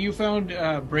 So you found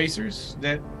bracers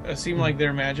that seem like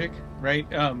they're magic, right?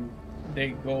 They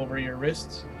go over your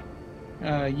wrists.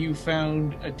 you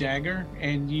found a dagger,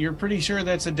 and you're pretty sure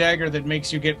that's a dagger that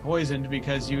makes you get poisoned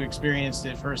because you experienced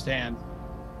it firsthand.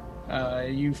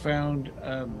 You found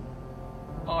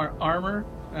armor,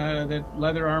 that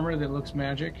leather armor that looks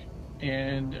magic,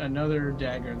 and another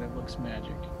dagger that looks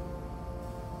magic.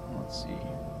 Let's see.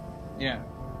 Yeah.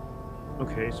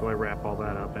 Okay, so I wrap all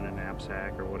that up in a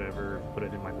knapsack or whatever, put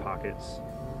it in my pockets.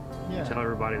 Yeah. Tell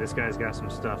everybody this guy's got some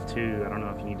stuff too. I don't know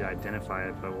if you need to identify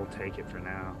it, but we'll take it for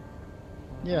now.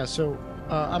 Yeah, so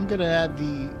I'm going to add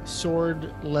the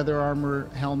sword, leather armor,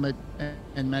 helmet,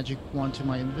 and magic wand to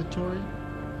my inventory.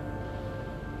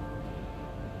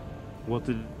 What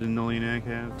did the Nullianac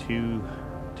have? Two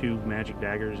magic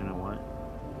daggers and a what?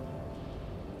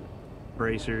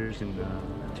 Bracers and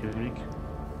a tunic?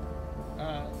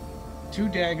 2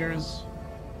 daggers,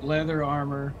 leather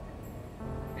armor,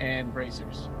 and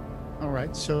bracers. All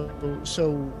right, so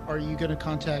are you going to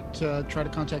try to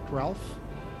contact Ralph?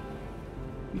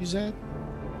 Use that?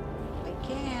 I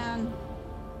can.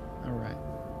 All right.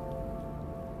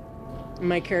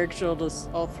 My character will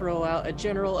I'll throw out a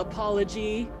general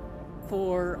apology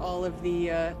for all of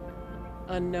the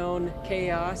unknown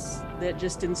chaos that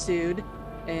just ensued,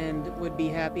 and would be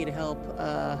happy to help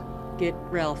get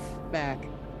Ralph back.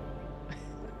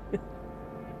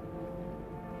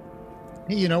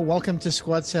 Hey, welcome to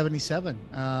Squad 77.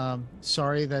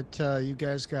 Sorry that you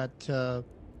guys got,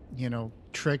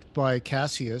 tricked by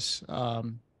Cassius.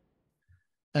 And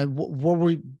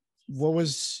what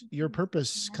was your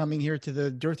purpose coming here to the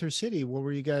Dearther City? What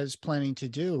were you guys planning to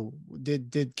do?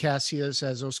 Did Cassius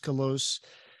as Oskalos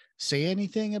say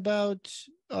anything about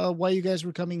why you guys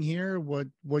were coming here?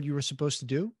 What you were supposed to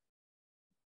do?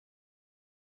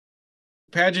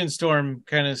 Pageant Storm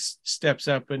kind of steps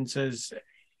up and says,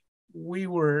 we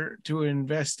were to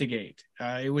investigate.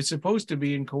 It was supposed to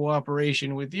be in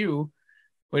cooperation with you,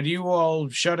 but you all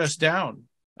shut us down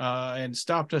and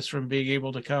stopped us from being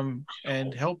able to come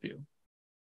and help you.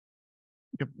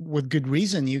 With good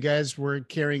reason. You guys were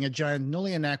carrying a giant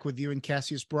Nullianac with you and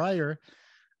Cassius Briar.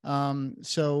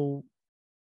 So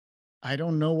I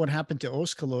don't know what happened to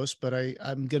Oskalos, but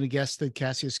I'm going to guess that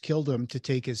Cassius killed him to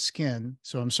take his skin.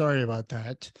 So I'm sorry about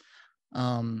that.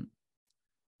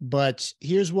 But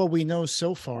here's what we know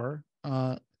so far,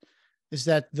 is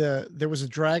that there was a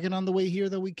dragon on the way here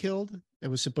that we killed. It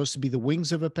was supposed to be the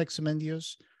Wings of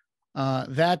Hapexamendios.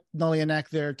 That Nullianac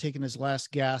there taking his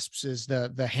last gasps is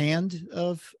the hand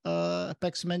of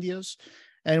Hapexamendios.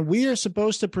 And we are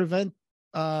supposed to prevent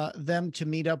them to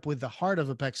meet up with the heart of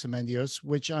Hapexamendios,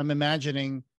 which I'm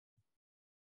imagining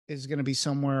is going to be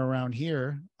somewhere around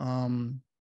here.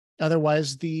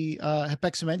 Otherwise, the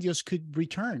Hapexamendios could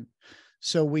return.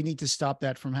 So we need to stop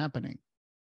that from happening.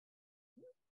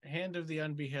 Hand of the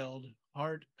Unbeheld,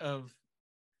 heart of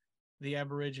the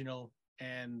Aboriginal,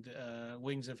 and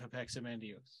Wings of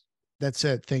Hapexamendios. That's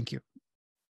it. Thank you.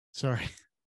 Sorry.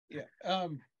 Yeah.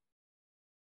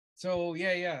 So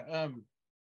yeah.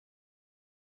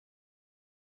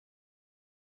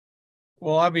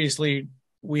 Well, obviously,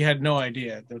 we had no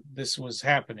idea that this was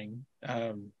happening.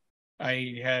 I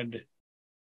had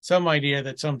some idea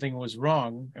that something was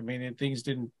wrong. I mean, things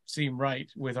didn't seem right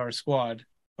with our squad,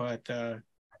 but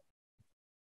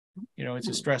it's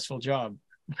a stressful job.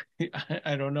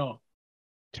 I don't know.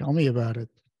 Tell me about it.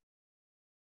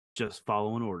 Just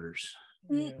following orders.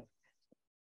 Yeah.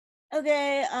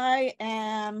 Okay, I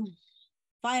am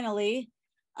finally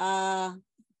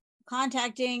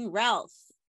contacting Ralph.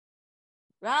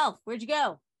 Ralph, where'd you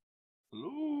go?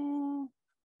 Hello.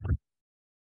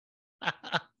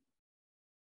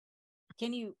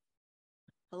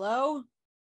 Hello?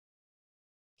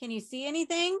 Can you see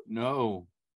anything? No,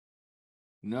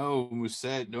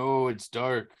 Musette. No, it's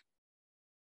dark.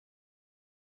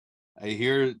 I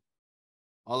hear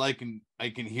I can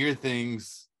hear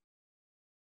things.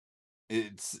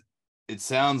 It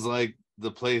sounds like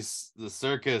the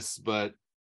circus, but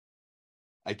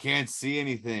I can't see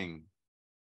anything.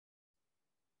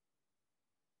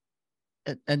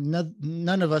 And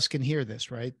none of us can hear this,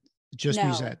 right? Just No,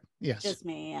 Musette. Yes. Just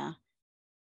me, yeah.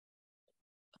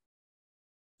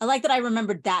 I like that I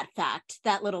remembered that fact,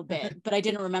 that little bit, but I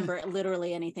didn't remember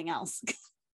literally anything else.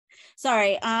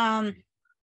 Sorry.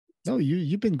 No,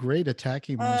 you've been great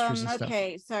attacking monsters and stuff.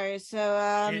 Okay, sorry.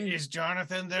 So is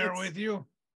Jonathan there with you?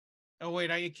 Oh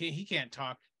wait, he can't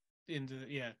talk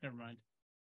never mind.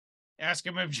 Ask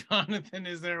him if Jonathan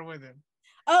is there with him.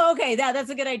 Oh, okay, that's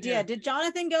a good idea. Yeah. Did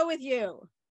Jonathan go with you?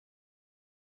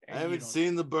 I haven't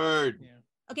seen the bird. Yeah.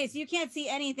 Okay, so you can't see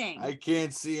anything. I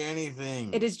can't see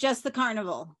anything. It is just the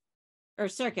carnival or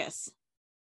circus.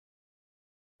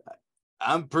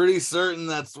 I'm pretty certain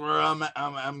that's where I'm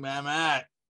at.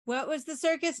 What was the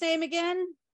circus name again?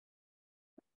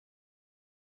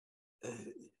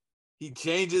 He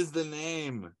changes the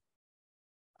name.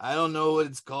 I don't know what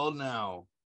it's called now.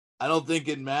 I don't think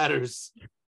it matters.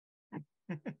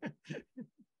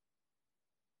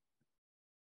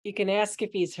 You can ask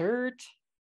if he's hurt.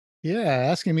 Yeah,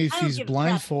 ask him if I don't he's give a crap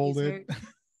if he's blindfolded. hurt.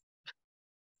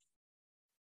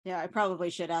 Yeah, I probably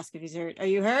should ask if he's hurt. Are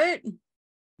you hurt?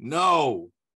 No.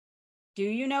 Do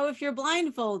you know if you're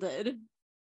blindfolded?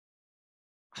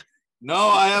 No,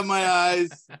 I have my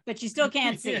eyes. But you still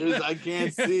can't see. I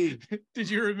can't see.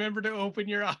 Did you remember to open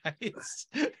your eyes?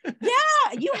 Yeah,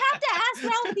 you have to ask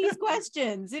Ralph these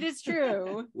questions. It is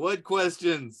true. What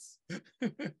questions?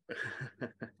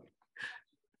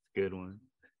 Good one.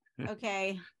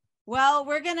 Okay. Well,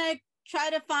 we're going to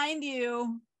try to find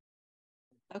you.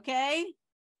 Okay?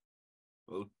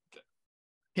 Well,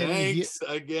 thanks,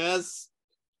 I guess.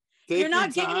 Take You're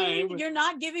not your time. you're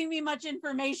not giving me much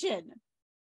information.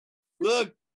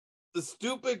 Look, the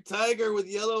stupid tiger with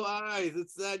yellow eyes.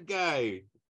 It's that guy.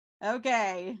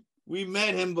 Okay. We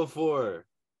met him before.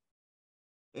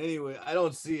 Anyway, I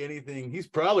don't see anything. He's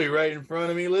probably right in front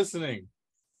of me listening.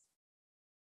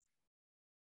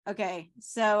 Okay.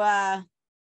 So I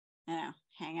don't know,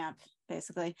 hang up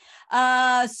basically.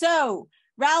 So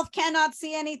Ralph cannot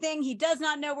see anything. He does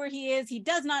not know where he is. He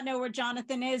does not know where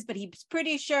Jonathan is, but he's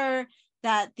pretty sure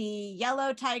that the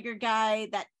yellow tiger guy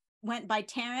that went by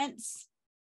Terrence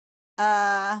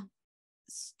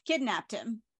kidnapped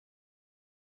him.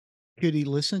 Could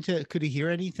he hear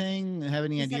anything? Have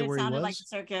any idea where he was? Like a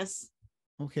circus.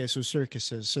 Okay, so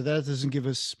circuses. So that doesn't give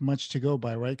us much to go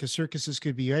by, right? Because circuses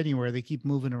could be anywhere. They keep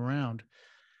moving around.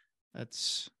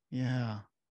 Yeah.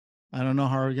 I don't know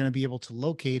how we're going to be able to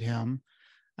locate him.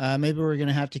 Maybe we're going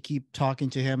to have to keep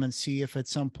talking to him and see if at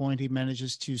some point he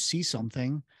manages to see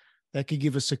something that could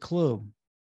give us a clue.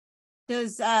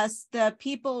 Does the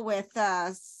people with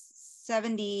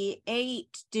 78,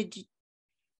 do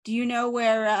you know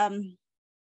where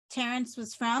Terrence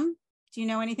was from? Do you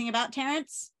know anything about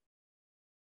Terrence?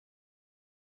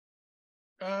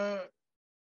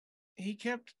 He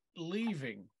kept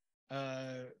leaving.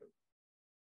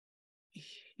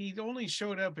 He only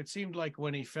showed up, it seemed like,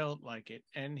 when he felt like it,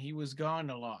 and he was gone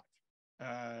a lot.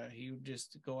 He would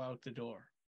just go out the door.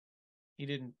 He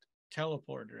didn't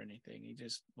teleport or anything. He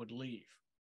just would leave.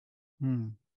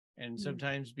 And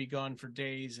sometimes be gone for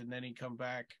days, and then he'd come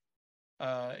back.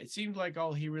 It seemed like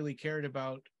all he really cared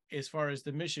about, as far as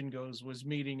the mission goes, was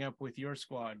meeting up with your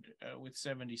squad, with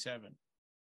 77.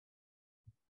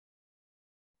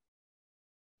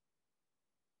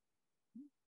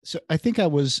 So I think I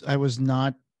was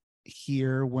not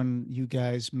here when you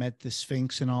guys met the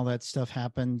Sphinx and all that stuff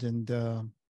happened.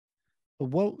 And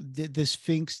what did the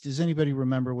Sphinx? Does anybody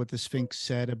remember what the Sphinx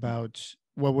said about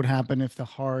what would happen if the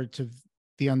heart of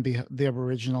the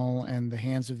Aboriginal and the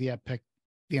hands of the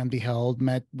Unbeheld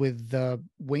met with the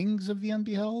wings of the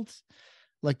Unbeheld?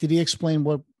 Like, did he explain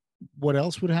what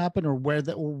else would happen, or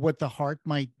what the heart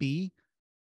might be?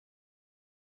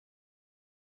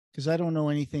 Because I don't know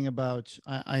anything about.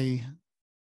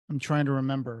 I'm trying to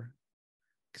remember,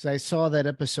 because I saw that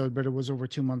episode, but it was over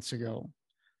 2 months ago.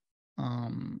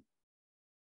 Ryan,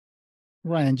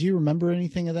 do you remember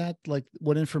anything of that? Like,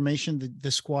 what information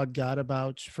the squad got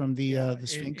about from the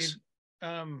Sphinx?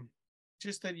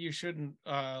 Just that you shouldn't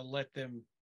let them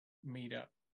meet up.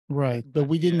 Right, but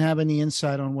we didn't have any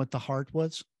insight on what the heart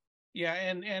was. Yeah,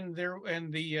 and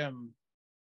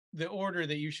the order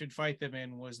that you should fight them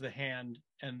in was the hand,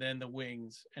 and then the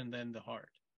wings, and then the heart.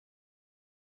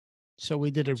 So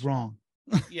we did it wrong.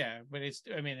 Yeah, but it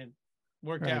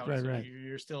worked Right, out. right, so right.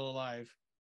 You're still alive.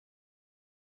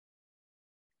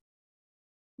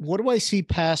 What do I see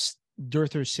past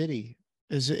Dearther City?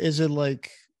 Is it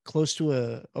like close to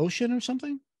a ocean or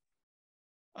something?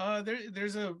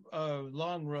 There's a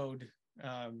long road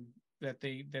that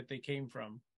they came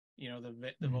from.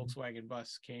 The Volkswagen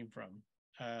bus came from,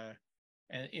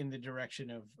 and in the direction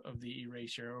of the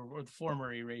erasure or the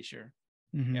former erasure.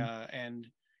 And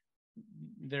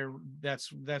that's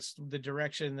the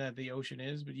direction that the ocean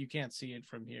is, but you can't see it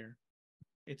from here.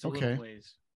 It's a little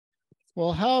ways.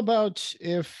 Well, how about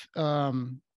if,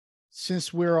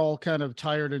 since we're all kind of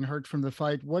tired and hurt from the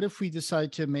fight, what if we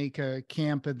decide to make a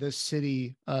camp in this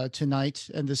city tonight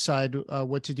and decide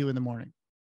what to do in the morning?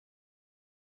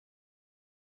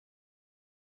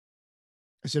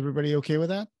 Is everybody okay with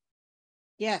that?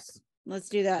 Yes, let's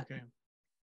do that. Okay.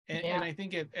 And I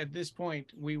think at this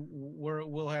point we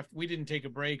didn't take a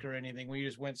break or anything. We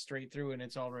just went straight through, and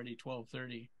it's already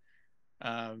 12:30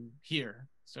 here.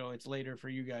 so it's later for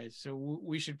you guys. So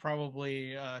we should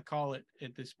probably call it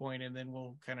at this point, and then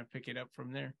we'll kind of pick it up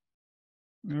from there.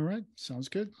 All right, sounds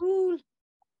good. Cool.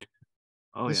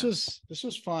 Oh, this yeah.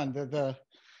 was fun. The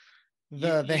You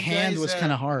hand guys, was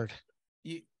kind of hard.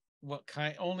 What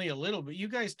kind? Only a little bit. You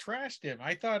guys trashed him.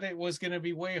 I thought it was going to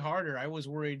be way harder. I was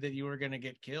worried that you were going to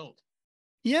get killed.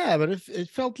 Yeah, but it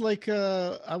felt like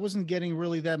I wasn't getting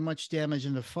really that much damage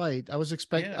in the fight. I was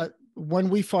expecting when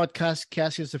we fought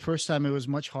Cassius the first time, it was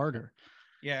much harder.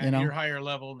 Yeah, you know? you're higher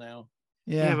level now.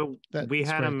 Yeah, but we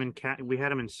had him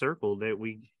encircled. That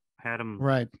we had him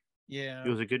right. Yeah, it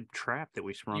was a good trap that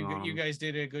we sprung on. You guys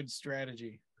did a good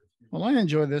strategy. Well, I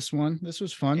enjoyed this one. This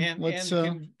was fun.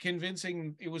 And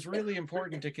convincing. It was really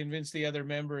important to convince the other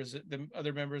members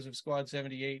of Squad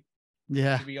 78,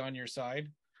 to be on your side,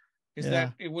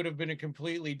 because it would have been a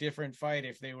completely different fight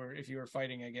if you were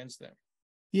fighting against them.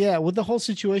 Yeah, with the whole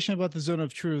situation about the Zone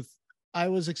of Truth, I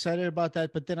was excited about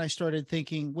that, but then I started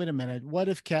thinking, wait a minute, what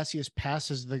if Cassius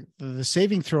passes the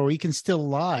saving throw? He can still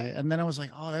lie. And then I was like,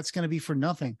 oh, that's going to be for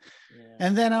nothing. Yeah.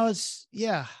 And then I was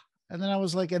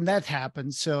like, and that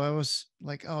happened. So I was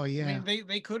like, oh yeah. I mean,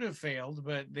 they could have failed,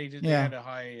 but they had a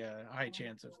high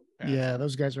chance of passing. Yeah,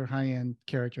 those guys are high-end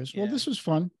characters. Yeah. Well, this was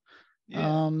fun.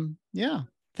 Yeah.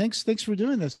 Thanks for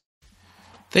doing this.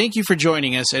 Thank you for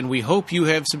joining us, and we hope you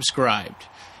have subscribed.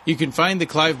 You can find the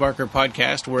Clive Barker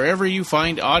Podcast wherever you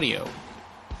find audio.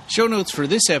 Show notes for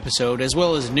this episode, as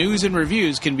well as news and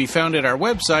reviews, can be found at our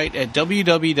website at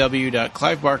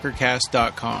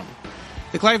www.clivebarkercast.com.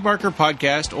 The Clive Barker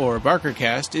Podcast, or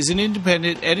BarkerCast, is an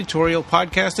independent editorial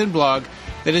podcast and blog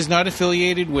that is not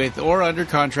affiliated with or under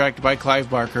contract by Clive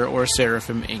Barker or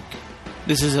Seraphim Inc.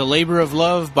 This is a labor of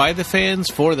love by the fans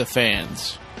for the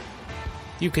fans.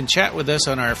 You can chat with us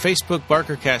on our Facebook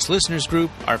BarkerCast listeners group,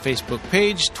 our Facebook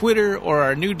page, Twitter, or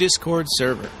our new Discord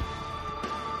server.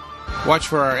 Watch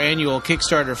for our annual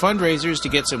Kickstarter fundraisers to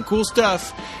get some cool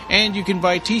stuff, and you can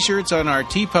buy t-shirts on our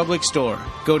TeePublic store.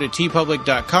 Go to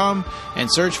teepublic.com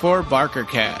and search for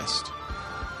BarkerCast.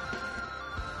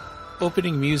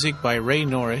 Opening music by Ray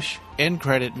Norrish, end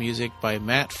credit music by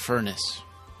Matt Furness.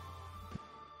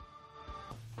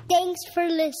 Thanks for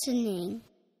listening.